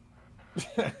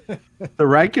 The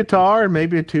right guitar and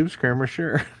maybe a tube screamer,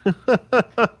 sure.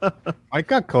 I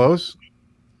got close.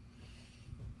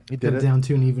 He did Gotta it. down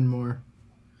tune even more.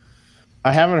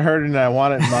 I haven't heard it and I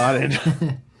want it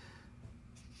modded.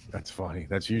 That's funny.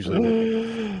 That's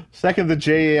usually Second, the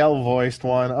JAL voiced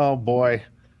one. Oh boy.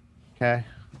 Okay.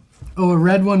 Oh, a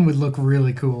red one would look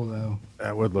really cool though.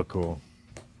 that would look cool.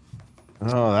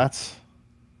 Oh, that's.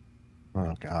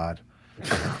 Oh God.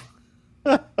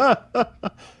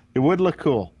 It would look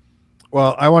cool.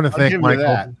 Well, I want to I'll thank give you Michael.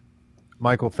 that.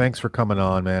 Michael, thanks for coming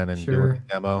on, man, and doing Sure. the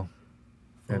demo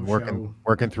and For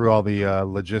working through all the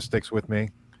logistics with me.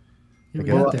 Yeah,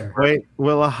 we Well, got there. Wait,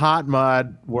 will a hot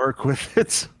mod work with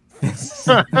it?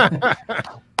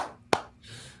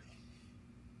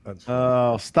 That's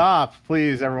Oh, stop.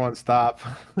 Please, everyone, stop.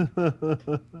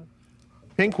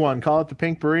 Pink one. Call it the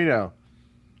pink burrito.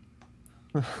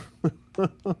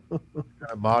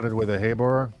 modded with a hay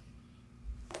borer.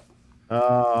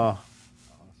 Oh,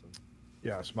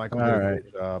 Yes, Michael All did a right.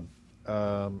 great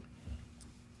job.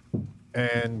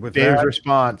 And with Dave's that,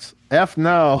 response. F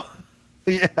no.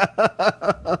 Yeah.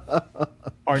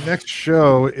 our next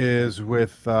show is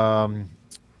with God,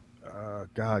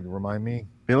 remind me,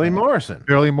 Billy Morrison.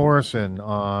 Billy Morrison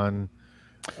on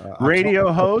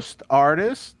Radio host,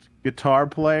 artist, guitar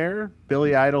player,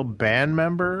 Billy Idol band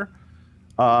member,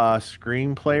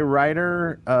 screenplay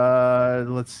writer.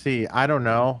 Let's see. I don't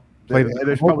know.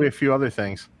 There's probably a few other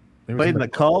things. Played in the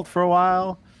Cult for a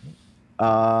while.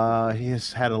 He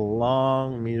has had a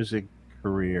long music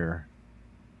career.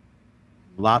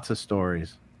 Lots of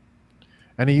stories.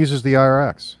 and he uses the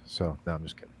IR-X. So no, I'm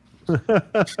just kidding.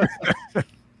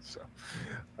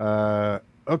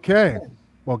 Okay.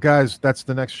 Well, guys, that's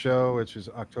the next show, which is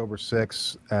October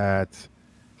 6th at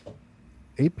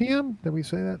 8 p.m. Did we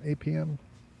say that? 8 p.m.?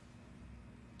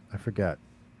 I forget.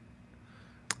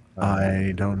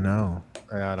 I don't know.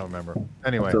 I don't remember.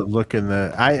 Anyway. To look in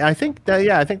the. I think that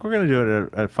I think we're gonna do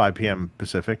it at 5 p.m.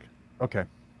 Pacific. Okay.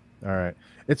 All right.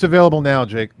 It's available now,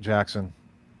 Jake Jackson.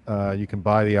 You can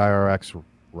buy the IR-X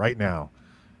right now.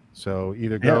 So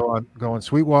either go on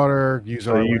Sweetwater, use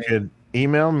So our you link. could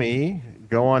email me,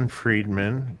 go on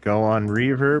Friedman, go on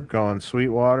Reverb, go on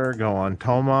Sweetwater, go on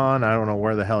Thomann. I don't know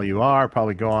where the hell you are.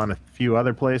 Probably go on a few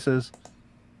other places.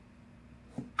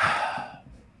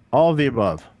 All of the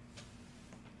above.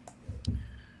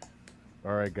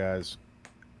 All right, guys.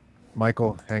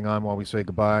 Michael, hang on while we say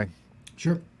goodbye.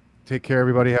 Sure. Take care,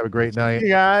 everybody. Have a great night. Hey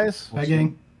guys, Bye,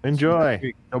 gang.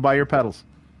 enjoy. Go buy your pedals.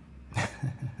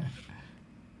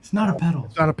 It's not a pedal.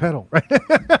 It's not a pedal, right?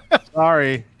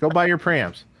 Sorry, go buy your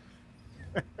preamps.